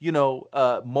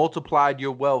 multiplied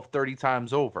your wealth 30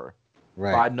 times over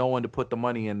right. by knowing to put the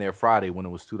money in there Friday when it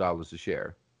was $2 a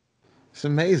share. It's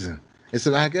amazing. And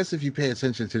so I guess if you pay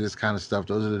attention to this kind of stuff,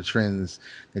 those are the trends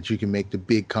that you can make the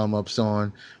big come ups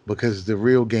on, because the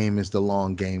real game is the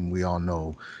long game. We all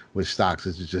know with stocks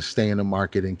is to just stay in the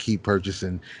market and keep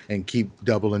purchasing and keep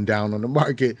doubling down on the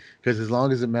market. Because as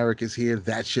long as America's here,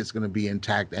 that shit's going to be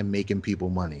intact and making people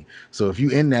money. So if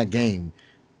you in that game,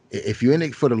 if you're in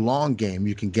it for the long game,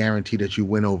 you can guarantee that you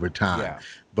win over time. Yeah.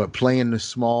 But playing the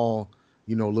small,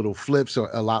 little flips are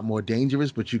a lot more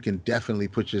dangerous, but you can definitely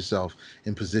put yourself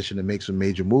in position to make some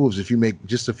major moves if you make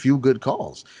just a few good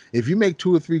calls. If you make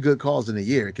 2 or 3 good calls in a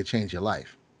year, it could change your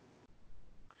life.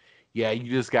 Yeah,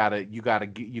 you just you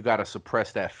gotta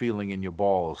suppress that feeling in your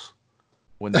balls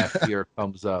when that fear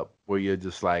comes up, where you're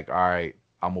just like, all right,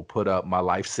 I'm gonna put up my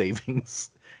life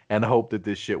savings and hope that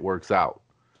this shit works out.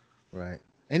 Right.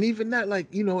 And even that,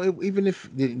 like, even if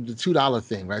the $2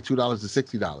 thing, right? $2 to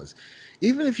 $60.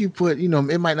 Even if you put,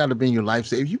 it might not have been your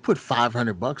life. If you put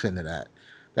 $500 into that,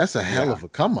 that's a hell Yeah. of a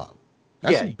come up.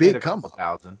 That's Yeah, a you made big a come couple up.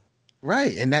 thousand.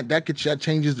 Right. And that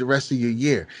changes the rest of your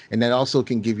year. And that also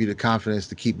can give you the confidence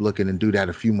to keep looking and do that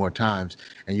a few more times.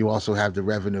 And you also have the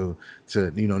revenue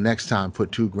to, next time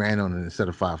put 2 grand on it instead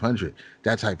of 500,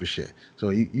 that type of shit. So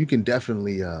you can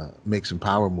definitely make some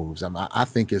power moves. I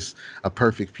think it's a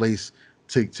perfect place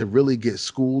to really get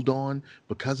schooled on,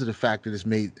 because of the fact that it's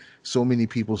made so many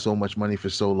people so much money for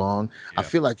so long. I Yeah.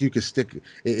 feel like you could stick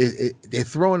they're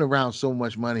throwing around so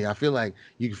much money. I feel like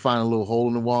you can find a little hole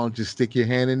in the wall and just stick your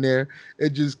hand in there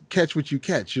and just catch what you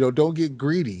catch. Don't get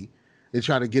greedy and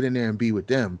try to get in there and be with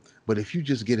them. But if you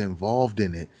just get involved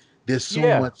in it, there's so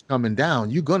Yeah. much coming down.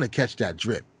 You're gonna catch that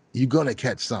drip. You're gonna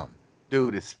catch some.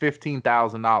 Dude, it's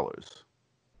 $15,000.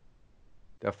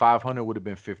 That 500 would have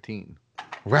been 15.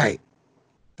 Right.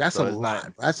 That's a So it's not.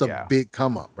 lot. That's a Yeah, big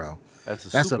come up, bro. that's a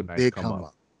That's a super nice big come come up.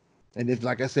 up. And if,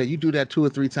 like I said, you do that 2 or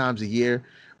 3 times a year,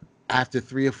 after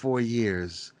 3 or 4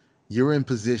 years, you're in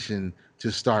position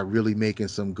to start really making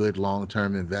some good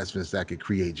long-term investments that could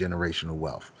create generational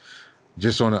wealth,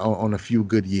 just on a few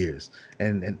good years.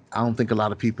 And I don't think a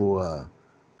lot of people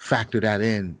factor that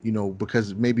in,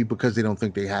 because they don't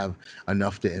think they have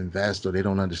enough to invest, or they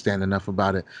don't understand enough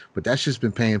about it. But that's just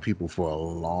been paying people for a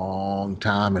long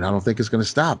time, and I don't think it's going to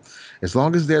stop. As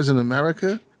long as there's an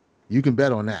America, you can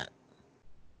bet on that.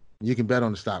 You can bet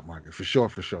on the stock market for sure,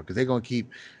 because they're going to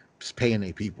keep paying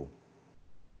their people.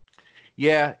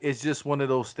 Yeah, it's just one of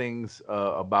those things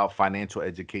about financial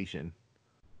education.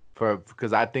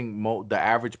 Because I think the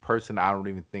average person, I don't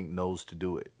even think knows to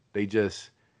do it. They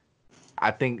just, I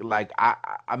think, like, I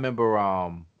remember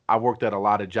I worked at a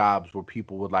lot of jobs where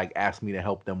people would like ask me to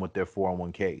help them with their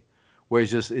 401k, where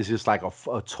it's just like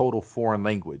a total foreign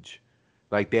language.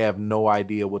 Like they have no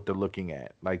idea what they're looking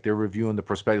at. Like they're reviewing the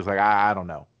prospectus. Like I don't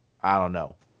know, I don't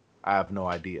know, I have no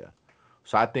idea.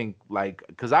 So I think, like,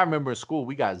 because I remember in school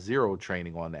we got zero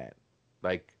training on that.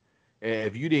 Like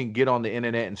if you didn't get on the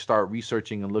internet and start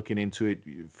researching and looking into it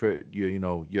for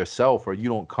yourself, or you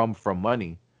don't come from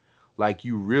money, like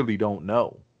you really don't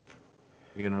know.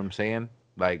 You know what I'm saying?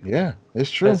 Like, Yeah, it's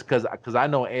true. because I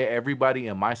know everybody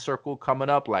in my circle coming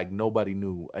up, like nobody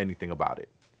knew anything about it.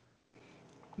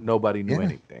 Nobody knew Yeah.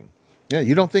 anything. Yeah,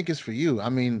 you don't think it's for you. I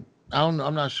mean, I'm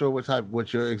not sure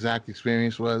what your exact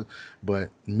experience was, but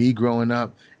me growing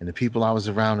up and the people I was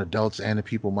around, adults and the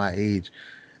people my age,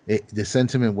 the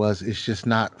sentiment was it's just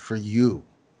not for you.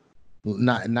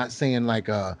 Not saying like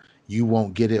you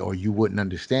won't get it or you wouldn't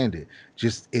understand it.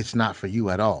 Just it's not for you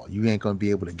at all. You ain't gonna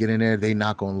be able to get in there. They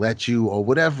not gonna let you, or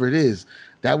whatever it is.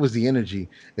 That was the energy.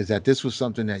 Is that this was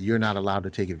something that you're not allowed to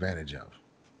take advantage of.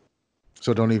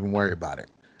 So don't even worry about it.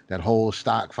 That whole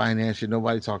stock finance,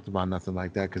 nobody talked about nothing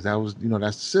like that, because that was,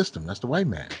 that's the system. That's the white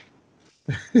man.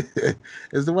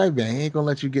 It's the white man. He ain't gonna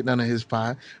let you get none of his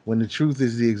pie. When the truth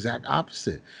is the exact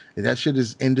opposite. And that shit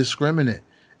is indiscriminate.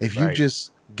 If you Right.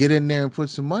 just get in there and put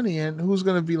some money in, who's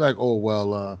gonna be like, oh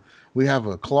well, we have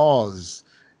a clause.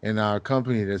 in our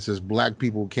company that says black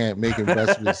people can't make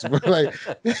investments. We're like,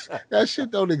 that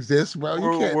shit don't exist, bro.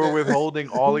 You can't. We're withholding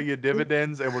all of your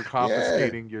dividends and we're Yeah,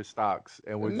 confiscating your stocks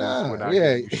and we're nah, not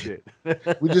yeah. giving you shit.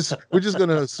 We're just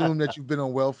gonna assume that you've been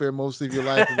on welfare most of your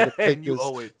life. We're gonna take And you this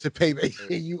owe it. to pay. Right,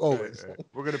 You owe right, it. So, right.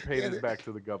 We're gonna pay yeah, this back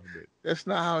to the government. that's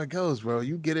not how it goes, bro.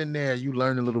 You get in there, you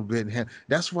learn a little bit, and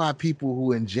that's why people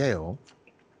who in jail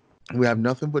who have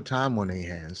nothing but time on their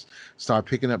hands start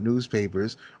picking up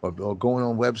newspapers or going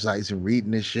on websites and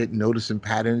reading this shit, noticing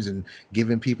patterns and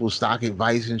giving people stock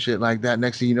advice and shit like that.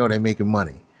 Next thing you know, they're making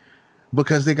money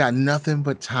because they got nothing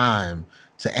but time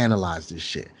to analyze this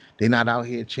shit. They're not out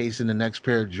here chasing the next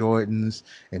pair of Jordans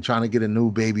and trying to get a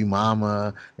new baby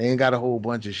mama. They ain't got a whole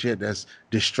bunch of shit that's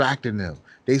distracting them.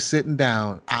 They sitting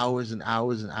down hours and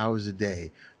hours and hours a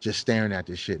day just staring at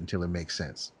this shit until it makes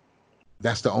sense.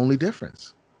 That's the only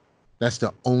difference. That's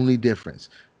the only difference.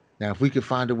 Now, if we could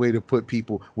find a way to put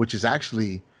people, which is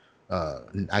actually,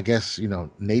 I guess,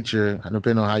 nature,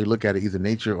 depending on how you look at it, either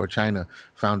nature or China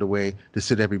found a way to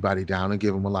sit everybody down and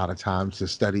give them a lot of time to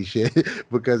study shit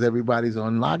because everybody's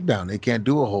on lockdown. They can't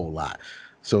do a whole lot.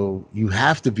 So you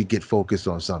have to get focused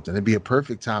on something. It'd be a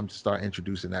perfect time to start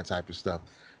introducing that type of stuff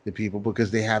to people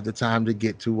because they have the time to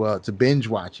get to binge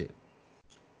watch it.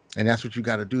 And that's what you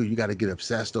got to do. You got to get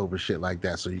obsessed over shit like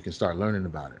that so you can start learning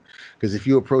about it. Because if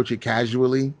you approach it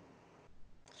casually,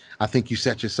 I think you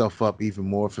set yourself up even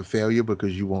more for failure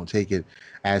because you won't take it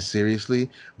as seriously.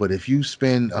 But if you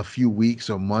spend a few weeks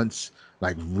or months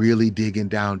like really digging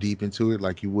down deep into it,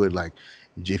 like you would, like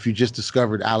if you just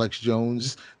discovered Alex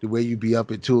Jones, the way you be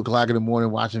up at 2 o'clock in the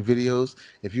morning watching videos,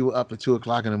 if you were up at 2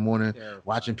 o'clock in the morning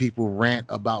watching Terrifying. people rant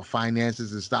about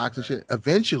finances and stocks and Right. shit,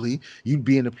 eventually you'd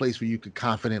be in a place where you could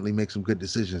confidently make some good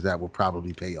decisions that will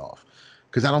probably pay off.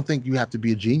 Because I don't think you have to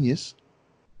be a genius.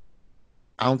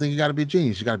 I don't think you got to be a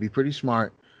genius. You got to be pretty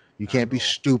smart. You Not can't at be all.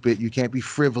 stupid. You can't be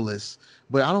frivolous.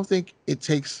 But I don't think it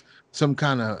takes some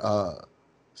kind of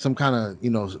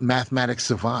mathematics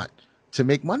savant to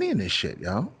make money in this shit,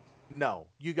 yo. No,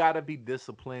 you got to be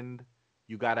disciplined.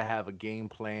 You got to have a game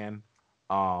plan.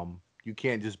 You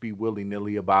can't just be willy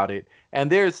nilly about it.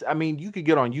 And I mean, you could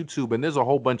get on YouTube and there's a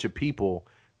whole bunch of people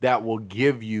that will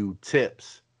give you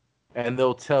tips and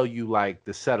they'll tell you like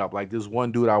the setup. Like this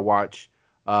one dude I watch,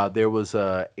 there was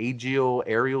Agile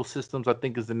Aerial Systems, I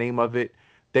think is the name of it.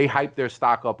 They hype their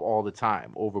stock up all the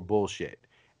time over bullshit.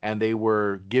 And they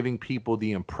were giving people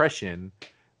the impression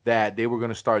that they were going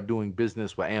to start doing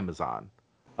business with Amazon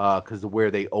because of where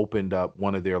they opened up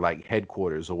one of their like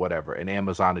headquarters or whatever, and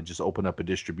Amazon had just opened up a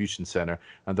distribution center,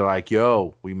 and they're like,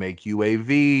 "Yo, we make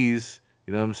UAVs.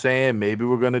 You know what I'm saying? Maybe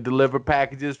we're gonna deliver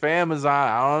packages for Amazon.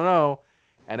 I don't know."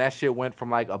 And that shit went from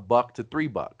like $1 to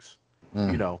 $3, you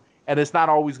Mm, know. And it's not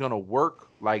always gonna work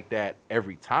like that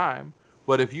every time.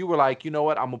 But if you were like, you know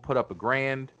what, I'm gonna put up 1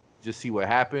 grand, just see what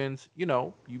happens.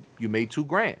 You made 2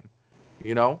 grand.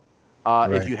 You know,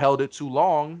 if right, you held it too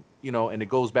long, and it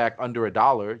goes back under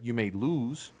 $1, you may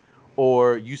lose,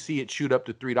 or you see it shoot up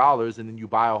to $3 and then you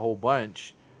buy a whole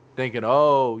bunch, thinking,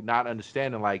 oh, not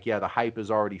understanding, like, yeah, the hype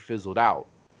is already fizzled out,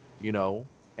 you know,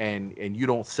 and you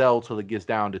don't sell till it gets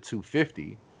down to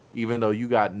 250, even though you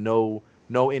got no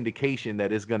indication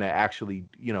that it's gonna actually,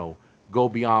 go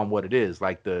beyond what it is.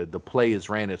 Like the play has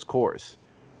ran its course,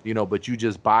 but you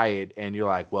just buy it and you're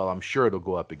like, well, I'm sure it'll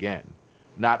go up again,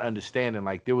 not understanding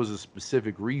like there was a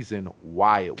specific reason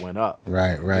why it went up,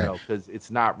 right, right, because it's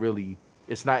not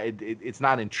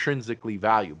intrinsically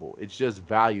valuable. It's just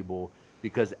valuable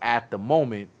because at the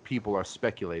moment people are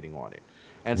speculating on it.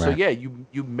 And so right. yeah,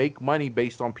 you make money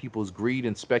based on people's greed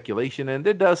and speculation, and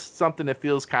it does something that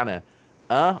feels kind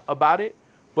of about it.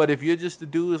 But if you're just the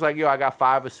dude who's like, yo, I got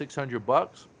 5 or 600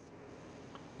 bucks,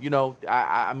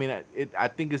 I mean, I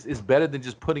think it's better than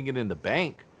just putting it in the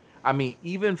bank. I mean,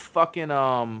 even fucking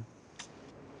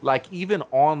like even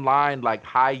online like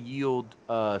high yield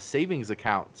savings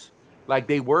accounts, like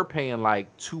they were paying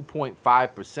like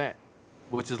 2.5%,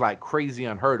 which is like crazy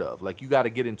unheard of. Like you got to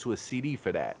get into a CD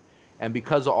for that. And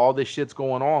because of all this shit's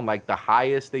going on, like the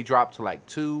highest they dropped to like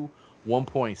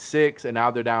 1.6, and now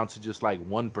they're down to just like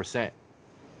 1%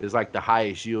 is like the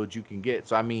highest yield you can get.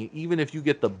 So I mean, even if you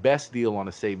get the best deal on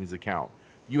a savings account,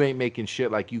 you ain't making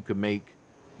shit like you could make,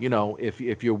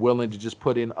 if you're willing to just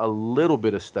put in a little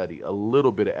bit of study, a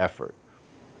little bit of effort.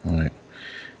 All right.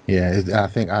 Yeah, I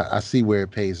think I see where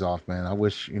it pays off, man. I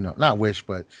wish, not wish,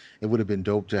 but it would have been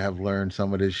dope to have learned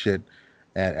some of this shit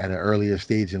at an earlier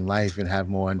stage in life and have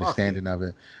more Fuck yeah. understanding of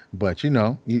it. But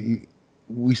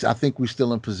I think we're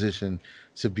still in position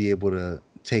to be able to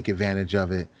take advantage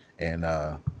of it, and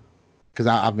because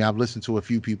I mean I've listened to a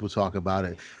few people talk about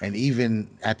it, and even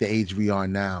at the age we are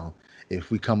now,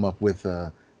 if we come up with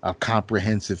a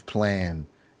comprehensive plan,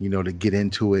 to get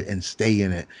into it and stay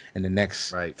in it in the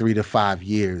next Right. 3 to 5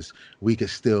 years, we could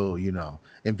still,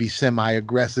 and be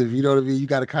semi-aggressive. You know what I mean? You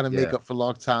got to kind of make Yeah. up for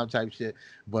lost time type shit.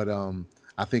 But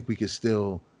I think we could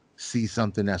still see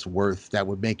something that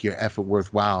would make your effort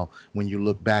worthwhile when you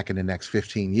look back in the next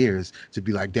 15 years to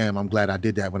be like, damn, I'm glad I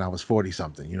did that when I was 40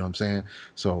 something. You know what I'm saying?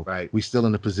 So Right. we still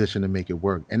in a position to make it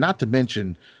work. And not to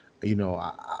mention,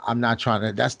 I'm not trying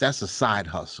to, that's a side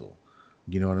hustle.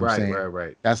 You know what I'm Right. saying? Right.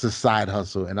 Right. That's a side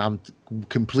hustle. And I'm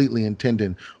completely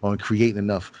intending on creating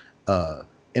enough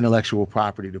intellectual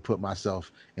property to put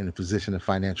myself in a position of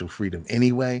financial freedom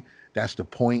anyway. That's the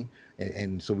point.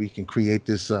 And so we can create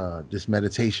this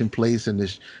meditation place and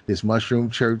this mushroom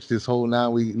church, this whole now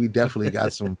we definitely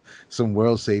got some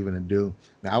world saving to do.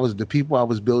 Now, the people I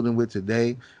was building with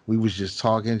today, we was just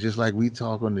talking just like we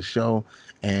talk on the show,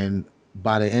 and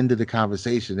by the end of the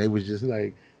conversation they was just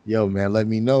like, yo man, let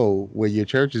me know where your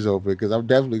church is open because I'm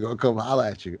definitely gonna come holler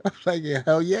at you. I'm like, yeah,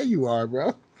 hell yeah you are,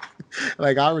 bro.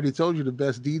 Like, I already told you the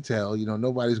best detail.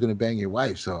 Nobody's gonna bang your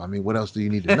wife, so I mean, what else do you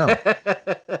need to know?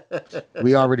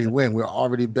 We already win. We're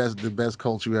already the best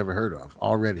culture you ever heard of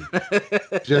already.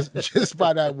 Just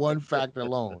by that one fact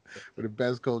alone, we're the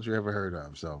best culture ever heard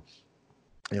of. So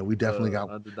yeah, we definitely got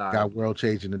Undeniably. world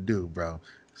changing to do, bro.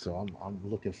 So I'm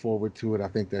looking forward to it. I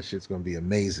think that shit's gonna be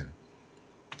amazing.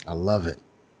 I love it.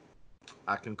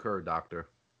 I concur, Doctor.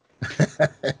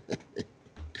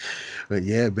 But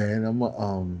yeah, man,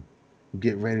 I'm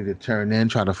get ready to turn in,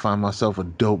 try to find myself a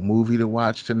dope movie to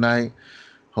watch tonight.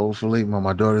 Hopefully,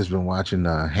 my daughter's been watching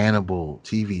the Hannibal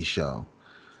TV show,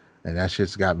 and that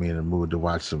shit's got me in the mood to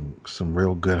watch some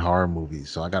real good horror movies.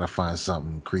 So I gotta find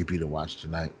something creepy to watch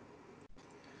tonight.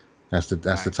 That's the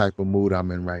Nice. type of mood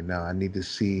I'm in right now. I need to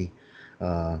see.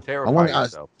 I Terrify want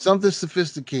yourself. something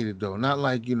sophisticated though, not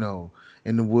like in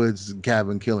the woods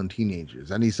cabin killing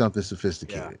teenagers. I need something Yeah.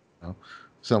 sophisticated.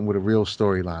 Something with a real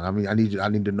storyline. I mean, I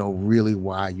need to know really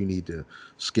why you need to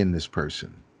skin this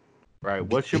person. Right.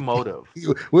 What's your motive?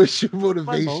 What's your What's my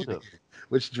motivation? motive?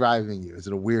 What's driving you? Is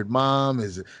it a weird mom?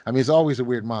 Is it? I mean, it's always a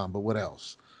weird mom, but what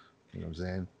else? You know what I'm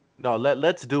saying? No,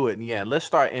 let's do it. And yeah, let's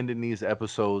start ending these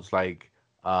episodes like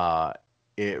uh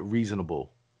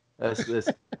reasonable. Let's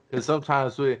because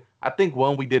sometimes I think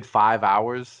one we did 5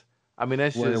 hours. I mean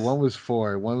that's Well, just one was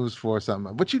for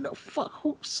something. But fuck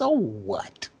who? So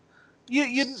what?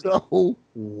 you So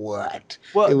what?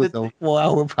 It well was a 4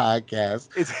 hour podcast.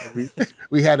 it's And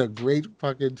we had a great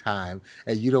fucking time,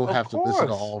 and you don't of have to listen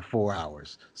to course. all 4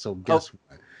 hours. So Oh, guess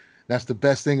what? That's the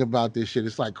best thing about this shit.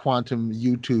 It's like quantum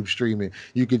YouTube streaming.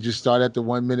 You could just start at the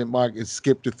 1 minute mark and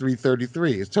skip to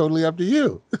 3:33. It's totally up to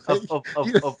you. You know,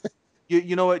 of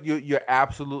you know what you're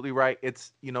absolutely right.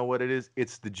 It's you know what it is.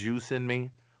 It's the juice in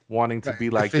me wanting to right. be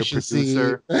like the Efficiency.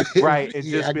 producer, right? And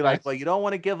Yeah, just I be like, got well, you don't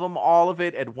want to give them all of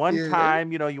it at one you. Yeah,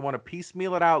 time. You want to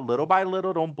piecemeal it out little by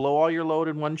little. Don't blow all your load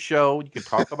in one show. You can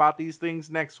talk about these things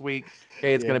next week.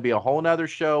 Okay, it's yeah, gonna be a whole nother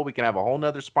show. We can have a whole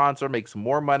nother sponsor, make some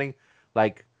more money.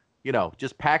 Like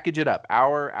just package it up.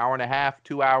 Hour and a half,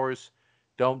 2 hours.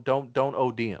 Don't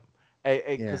OD 'em.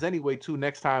 yeah. Because anyway, too,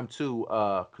 next time too,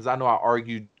 because I know I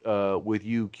argued with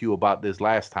you, Q, about this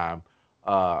last time,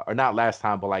 or not last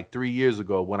time, but like 3 years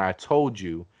ago when I told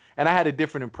you, and I had a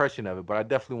different impression of it, but I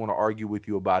definitely want to argue with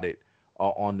you about it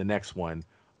on the next one.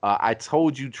 I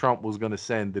told you Trump was going to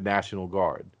send the National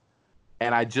Guard,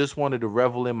 and I just wanted to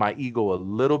revel in my ego a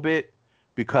little bit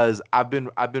because I've been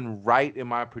right in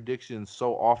my predictions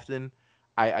so often.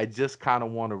 I just kind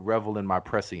of want to revel in my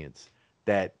prescience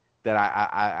that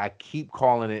I keep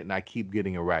calling it and I keep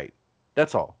getting it right.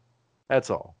 That's all. That's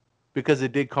all. Because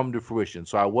it did come to fruition.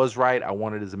 So I was right. I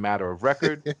want it as a matter of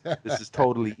record. This is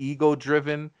totally ego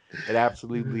driven. It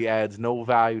absolutely adds no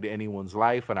value to anyone's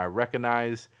life. And I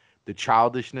recognize the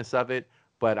childishness of it,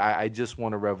 but I just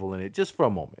want to revel in it just for a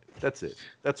moment. That's it.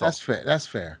 That's That's all. fair. That's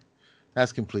fair.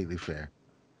 That's completely fair.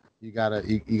 You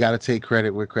gotta take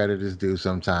credit where credit is due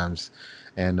sometimes,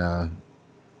 and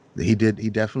he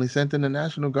definitely sent in the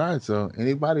National Guard. So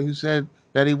anybody who said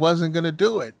that he wasn't gonna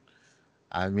do it,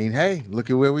 I mean, hey,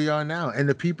 look at where we are now. And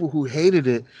the people who hated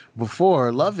it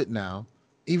before love it now,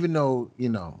 even though,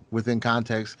 within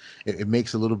context, it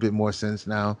makes a little bit more sense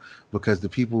now because the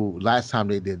people, last time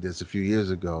they did this a few years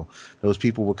ago, those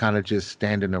people were kind of just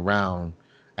standing around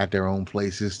at their own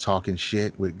places talking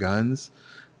shit with guns.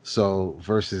 So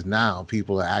versus now,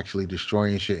 people are actually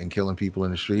destroying shit and killing people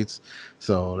in the streets.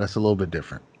 So that's a little bit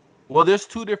different. Well, there's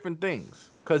two different things.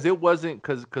 Cause it wasn't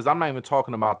cause I'm not even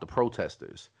talking about the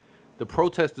protesters. The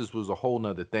protesters was a whole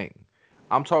nother thing.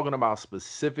 I'm talking about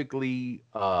specifically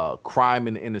crime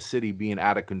in the inner city being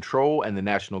out of control and the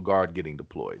National Guard getting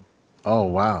deployed. Oh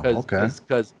wow. Okay.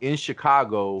 Because in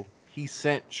Chicago he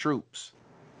sent troops.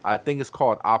 I think it's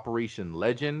called Operation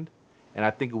Legend, and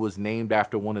I think it was named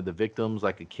after one of the victims,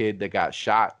 like a kid that got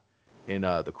shot in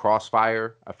the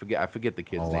crossfire. I forget the Oh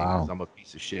kid's name because wow. I'm a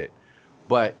piece of shit.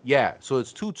 But yeah, so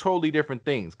it's two totally different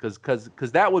things because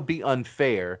that would be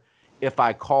unfair if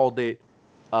I called it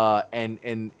and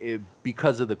it,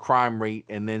 because of the crime rate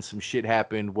and then some shit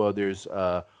happened. Well, there's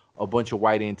a bunch of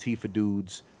white Antifa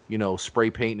dudes, spray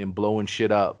painting and blowing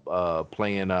shit up,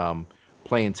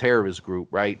 playing terrorist group,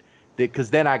 right? Because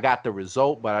then I got the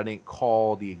result, but I didn't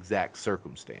call the exact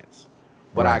circumstance.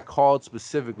 But I Right. called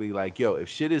specifically like, yo, if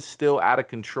shit is still out of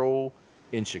control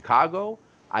in Chicago,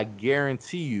 I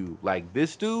guarantee you, like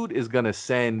this dude is gonna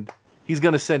send, he's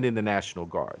gonna send in the National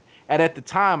Guard. And at the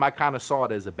time, I kind of saw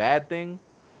it as a bad thing.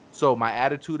 So my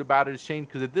attitude about it has changed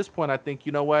because at this point, I think,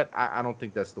 you know what? I don't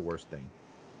think that's the worst thing.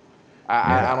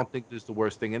 I Yeah. don't think this is the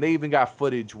worst thing. And they even got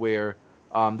footage where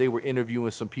they were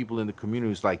interviewing some people in the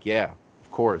community. It's like, yeah,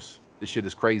 of course, this shit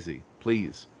is crazy.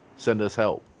 Please send us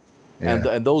help. And Yeah.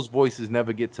 and those voices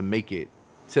never get to make it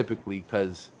typically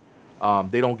because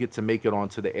they don't get to make it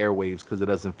onto the airwaves because it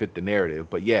doesn't fit the narrative.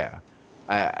 But yeah,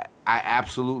 I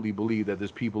absolutely believe that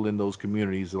there's people in those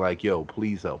communities that are like, yo,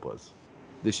 please help us.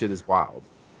 This shit is wild.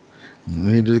 We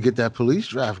need to get that police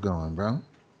draft going, bro.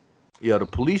 Yeah, the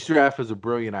police draft is a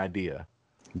brilliant idea.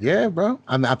 Yeah, bro.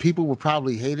 People will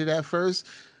probably hate it at first,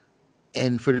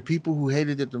 and for the people who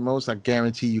hated it the most, I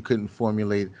guarantee you couldn't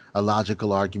formulate a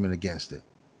logical argument against it.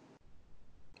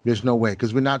 There's no way,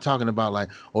 because we're not talking about like,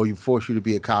 oh, you force you to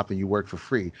be a cop and you work for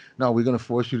free. No, we're gonna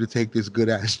force you to take this good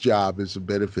ass job and some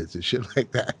benefits and shit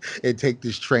like that, and take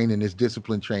this training, this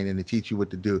discipline training, to teach you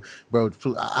what to do, bro.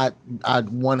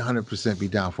 I'd 100% be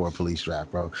down for a police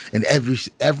draft, bro. And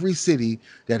every city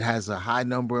that has a high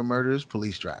number of murders,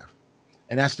 police draft,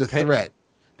 and that's the Pen- threat.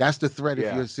 That's the threat if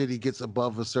yeah. your city gets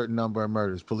above a certain number of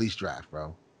murders, police draft,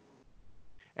 bro.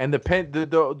 And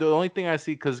the only thing I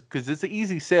see because it's an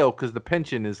easy sale because the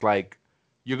pension is like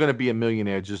you're gonna be a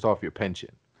millionaire just off your pension.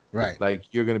 Right. Like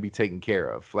you're gonna be taken care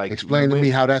of. Like Explain to me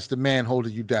how that's the man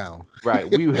holding you down. right,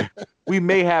 we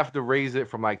may have to raise it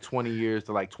from like 20 years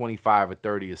to like 25 or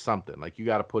 30 or something. Like you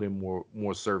got to put in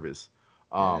more service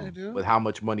Yeah, dude. with how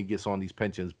much money gets on these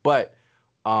pensions. But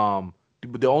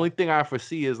the only thing I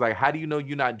foresee is like how do you know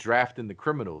you're not drafting the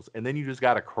criminals and then you just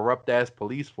got a corrupt ass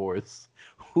police force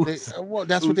who's Well,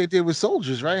 that's what who they did with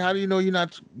soldiers, right? How do you know you're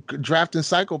not drafting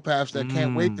psychopaths that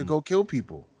can't wait to mm, go kill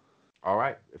people? all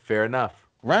right, fair enough.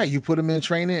 Right. You put them in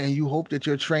training and you hope that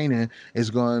your training is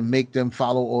going to make them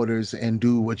follow orders and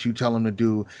do what you tell them to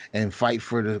do and fight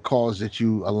for the cause that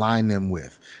you align them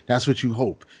with. That's what you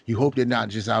hope. You hope they're not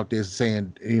just out there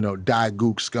saying, die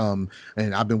gook scum.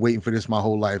 And I've been waiting for this my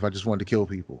whole life. I just wanted to kill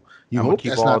people. You I'm gonna hope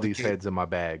keep that's all not the these case. heads in my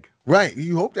bag. Right.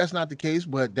 You hope that's not the case,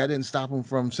 but that didn't stop them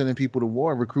from sending people to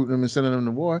war, recruiting them and sending them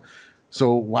to war.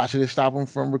 So why should it stop them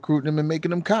from recruiting them and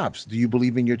making them cops? Do you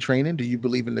believe in your training? Do you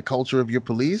believe in the culture of your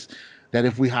police? That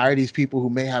if we hire these people who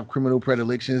may have criminal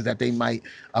predilections, that they might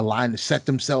align to set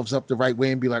themselves up the right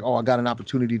way and be like, oh, I got an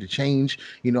opportunity to change.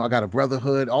 I got a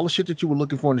brotherhood. All the shit that you were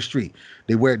looking for in the street.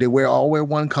 They wear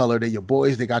one color. They're your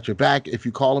boys. They got your back. If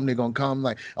you call them, they're gonna come.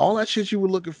 Like all that shit you were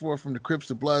looking for from the Crips,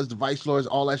 the Bloods, the Vice Lords,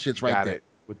 all that shit's You right got there. it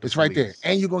with the It's right there. police.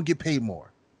 And you're gonna get paid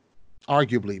more,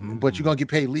 arguably, but you're Mm, gonna get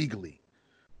paid legally,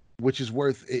 which is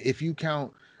worth if you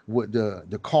count what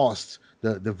the cost,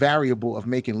 the variable of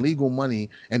making legal money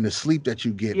and the sleep that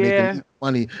you get making yeah. legal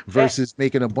money eh, versus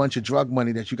making a bunch of drug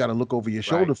money that you got to look over your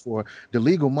shoulder right. for. The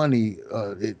legal money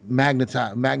it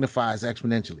magnifies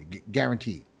exponentially,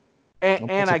 guaranteed. It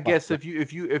And I multiplies. guess if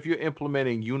you're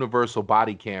implementing universal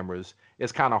body cameras,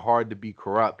 it's kind of hard to be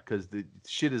corrupt because the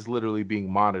shit is literally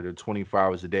being monitored 24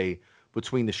 hours a day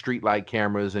between the street light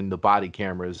cameras and the body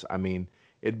cameras. I mean,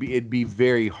 it'd be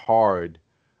very hard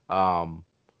um,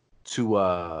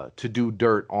 to do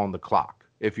dirt on the clock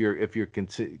if you're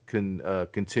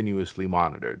continuously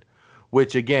monitored.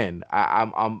 Which again, I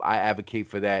advocate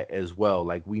for that as well.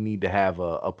 Like we need to have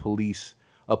a police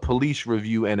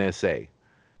review NSA.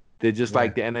 They're just Yeah.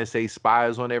 like the NSA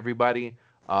spies on everybody.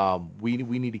 We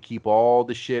need to keep all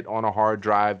the shit on a hard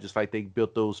drive, just like they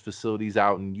built those facilities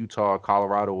out in Utah,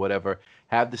 Colorado, whatever.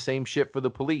 Have the same shit for the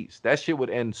police. That shit would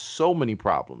end so many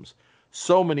problems,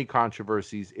 so many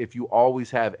controversies. If you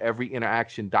always have every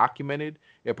interaction documented,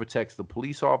 it protects the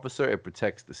police officer, it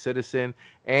protects the citizen,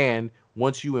 and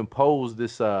once you impose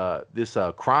this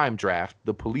crime draft,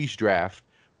 the police draft,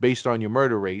 based on your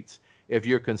murder rates, if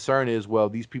your concern is, well,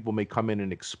 these people may come in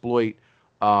and exploit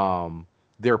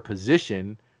their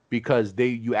position because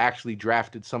you actually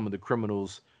drafted some of the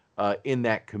criminals in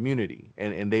that community,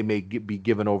 and they may be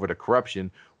given over to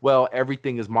corruption. Well,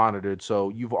 everything is monitored, so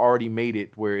you've already made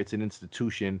it where it's an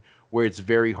institution where it's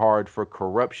very hard for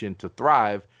corruption to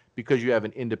thrive because you have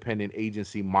an independent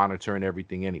agency monitoring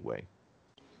everything anyway.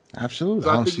 Absolutely, So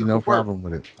I I don't think see it no could work. problem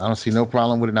with it. I don't see no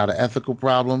problem with it. Not an ethical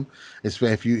problem. It's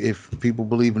if people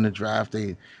believe in the draft,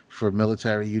 they for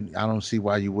military. I don't see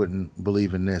why you wouldn't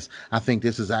believe in this. I think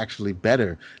this is actually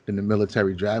better than the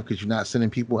military draft because you're not sending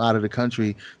people out of the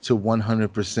country to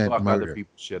 100% Fuck other murder,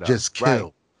 people's shit up. just Right.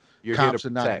 kill. You're here to Cops are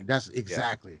not. protect. That's Yeah.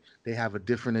 exactly. They have a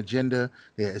different agenda.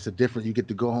 Yeah, it's a different. You get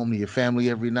to go home to your family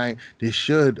every night. This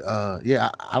should. Yeah,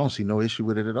 I don't see no issue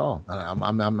with it at all.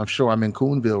 I'm sure I'm in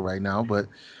Coonville right now, but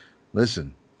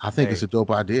listen, I think it's Hey, a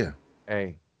dope idea.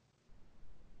 hey,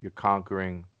 you're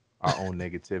conquering our own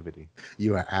negativity.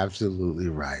 You are absolutely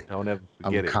right. Don't ever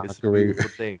I'm forget it. It's a conquering beautiful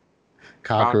thing.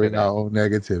 Conquer conquering our that. own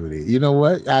negativity. You know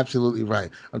what? Absolutely right.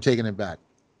 I'm taking it back.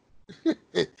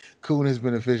 Coon has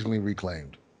been officially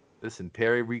reclaimed. Listen,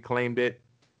 Perry reclaimed it.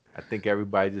 I think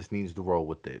everybody just needs to roll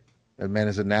with it. That man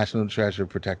is a national treasure.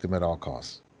 Protect him at all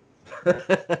costs.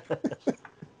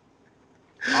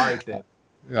 All right then.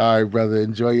 All right, brother.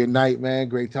 Enjoy your night, man.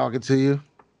 Great talking to you.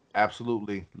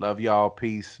 Absolutely. Love y'all.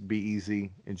 Peace. Be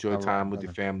easy. Enjoy All right, time with your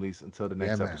brother. families. Until the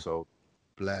Yeah, next man. episode.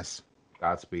 Bless.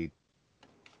 Godspeed.